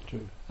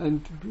 true.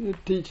 And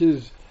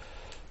teachers,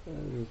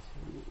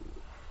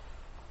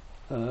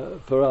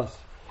 for us,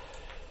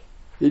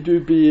 it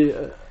would be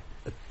an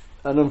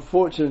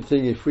unfortunate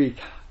thing if we,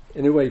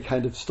 in a way,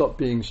 kind of stop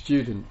being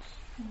students.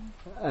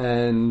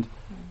 And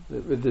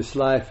with this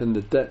life and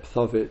the depth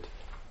of it,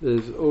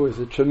 there's always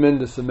a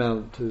tremendous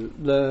amount to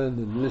learn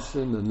and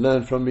listen and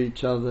learn from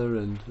each other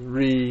and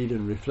read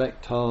and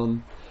reflect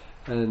on,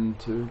 and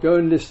to go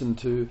and listen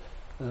to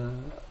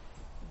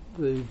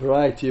the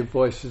variety of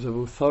voices of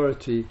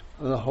authority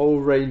on a whole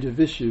range of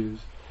issues.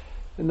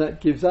 And that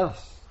gives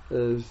us,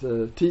 as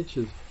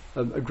teachers,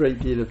 a great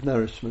deal of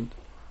nourishment.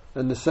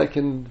 And the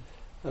second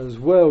as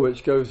well,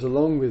 which goes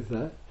along with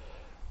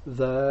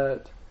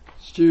that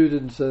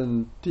students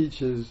and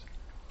teachers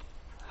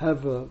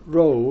have a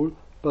role,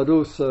 but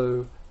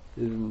also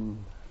in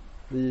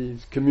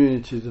these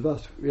communities of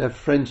us, we have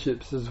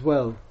friendships as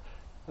well.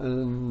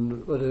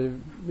 And what I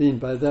mean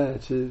by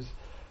that is,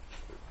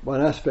 one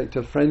aspect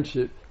of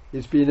friendship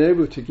is being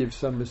able to give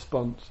some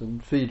response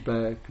and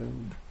feedback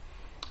and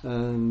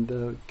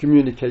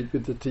communicate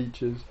with the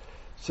teachers,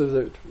 so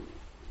that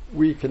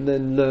we can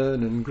then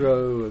learn and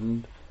grow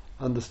and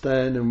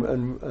understand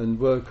and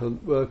work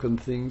on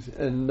things,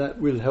 and that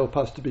will help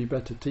us to be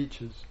better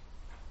teachers.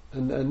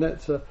 And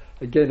that's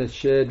again a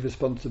shared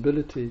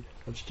responsibility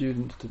of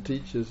students to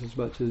teachers as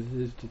much as it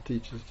is to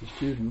teachers to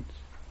students,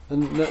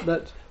 and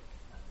that's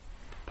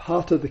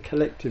part of the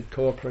collective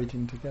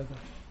cooperating together.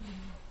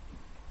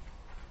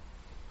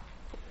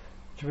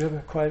 Should we have a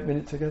quiet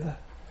minute together?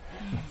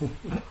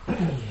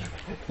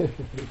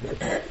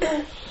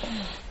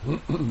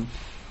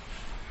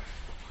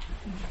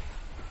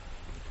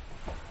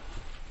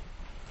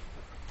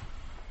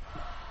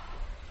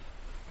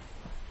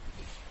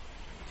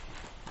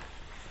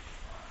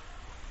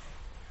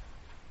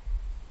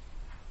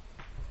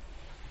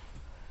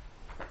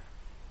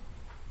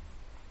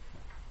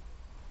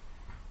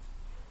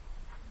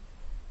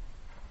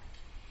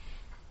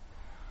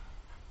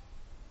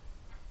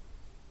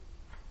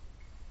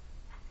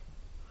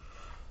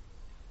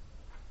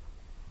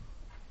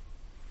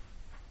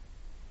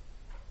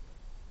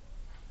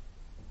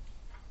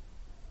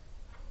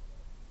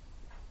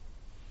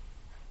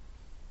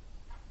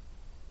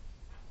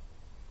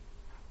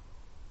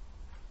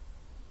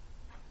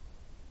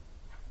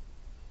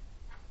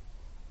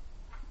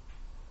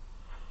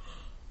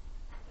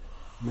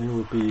 May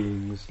all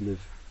beings live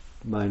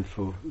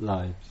mindful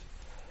lives.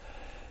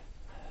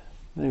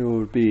 May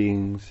all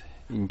beings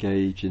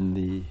engage in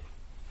the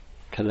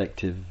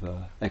collective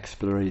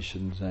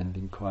explorations and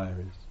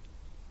inquiries.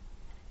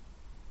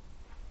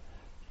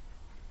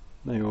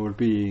 May all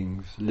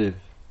beings live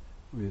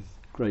with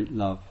great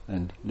love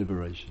and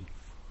liberation.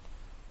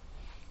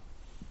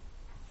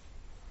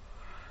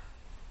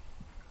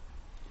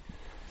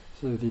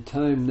 So the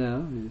time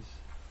now is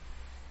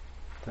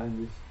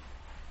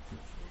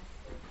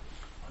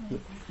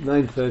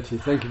 9:30.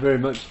 Thank you very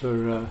much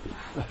for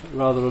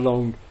rather a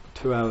long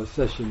 2-hour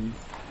session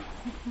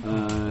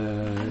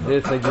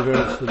here. Thank you very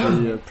much for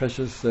the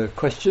precious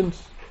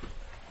questions.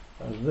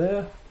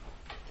 There,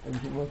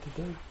 anything more to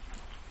do?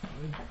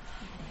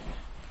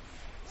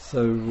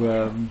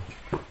 So,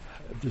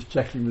 just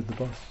checking with the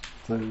boss.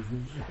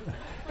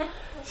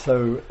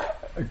 So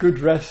a good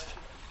rest,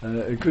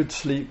 a good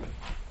sleep,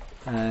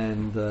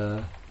 and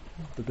the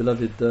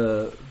beloved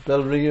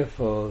bell ringer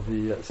for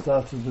the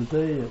start of the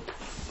day at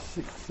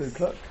 6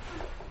 o'clock.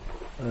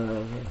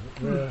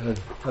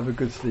 Have a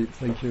good sleep.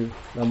 Thank you.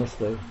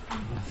 Namaste.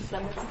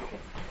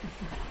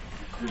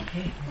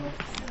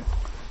 Namaste.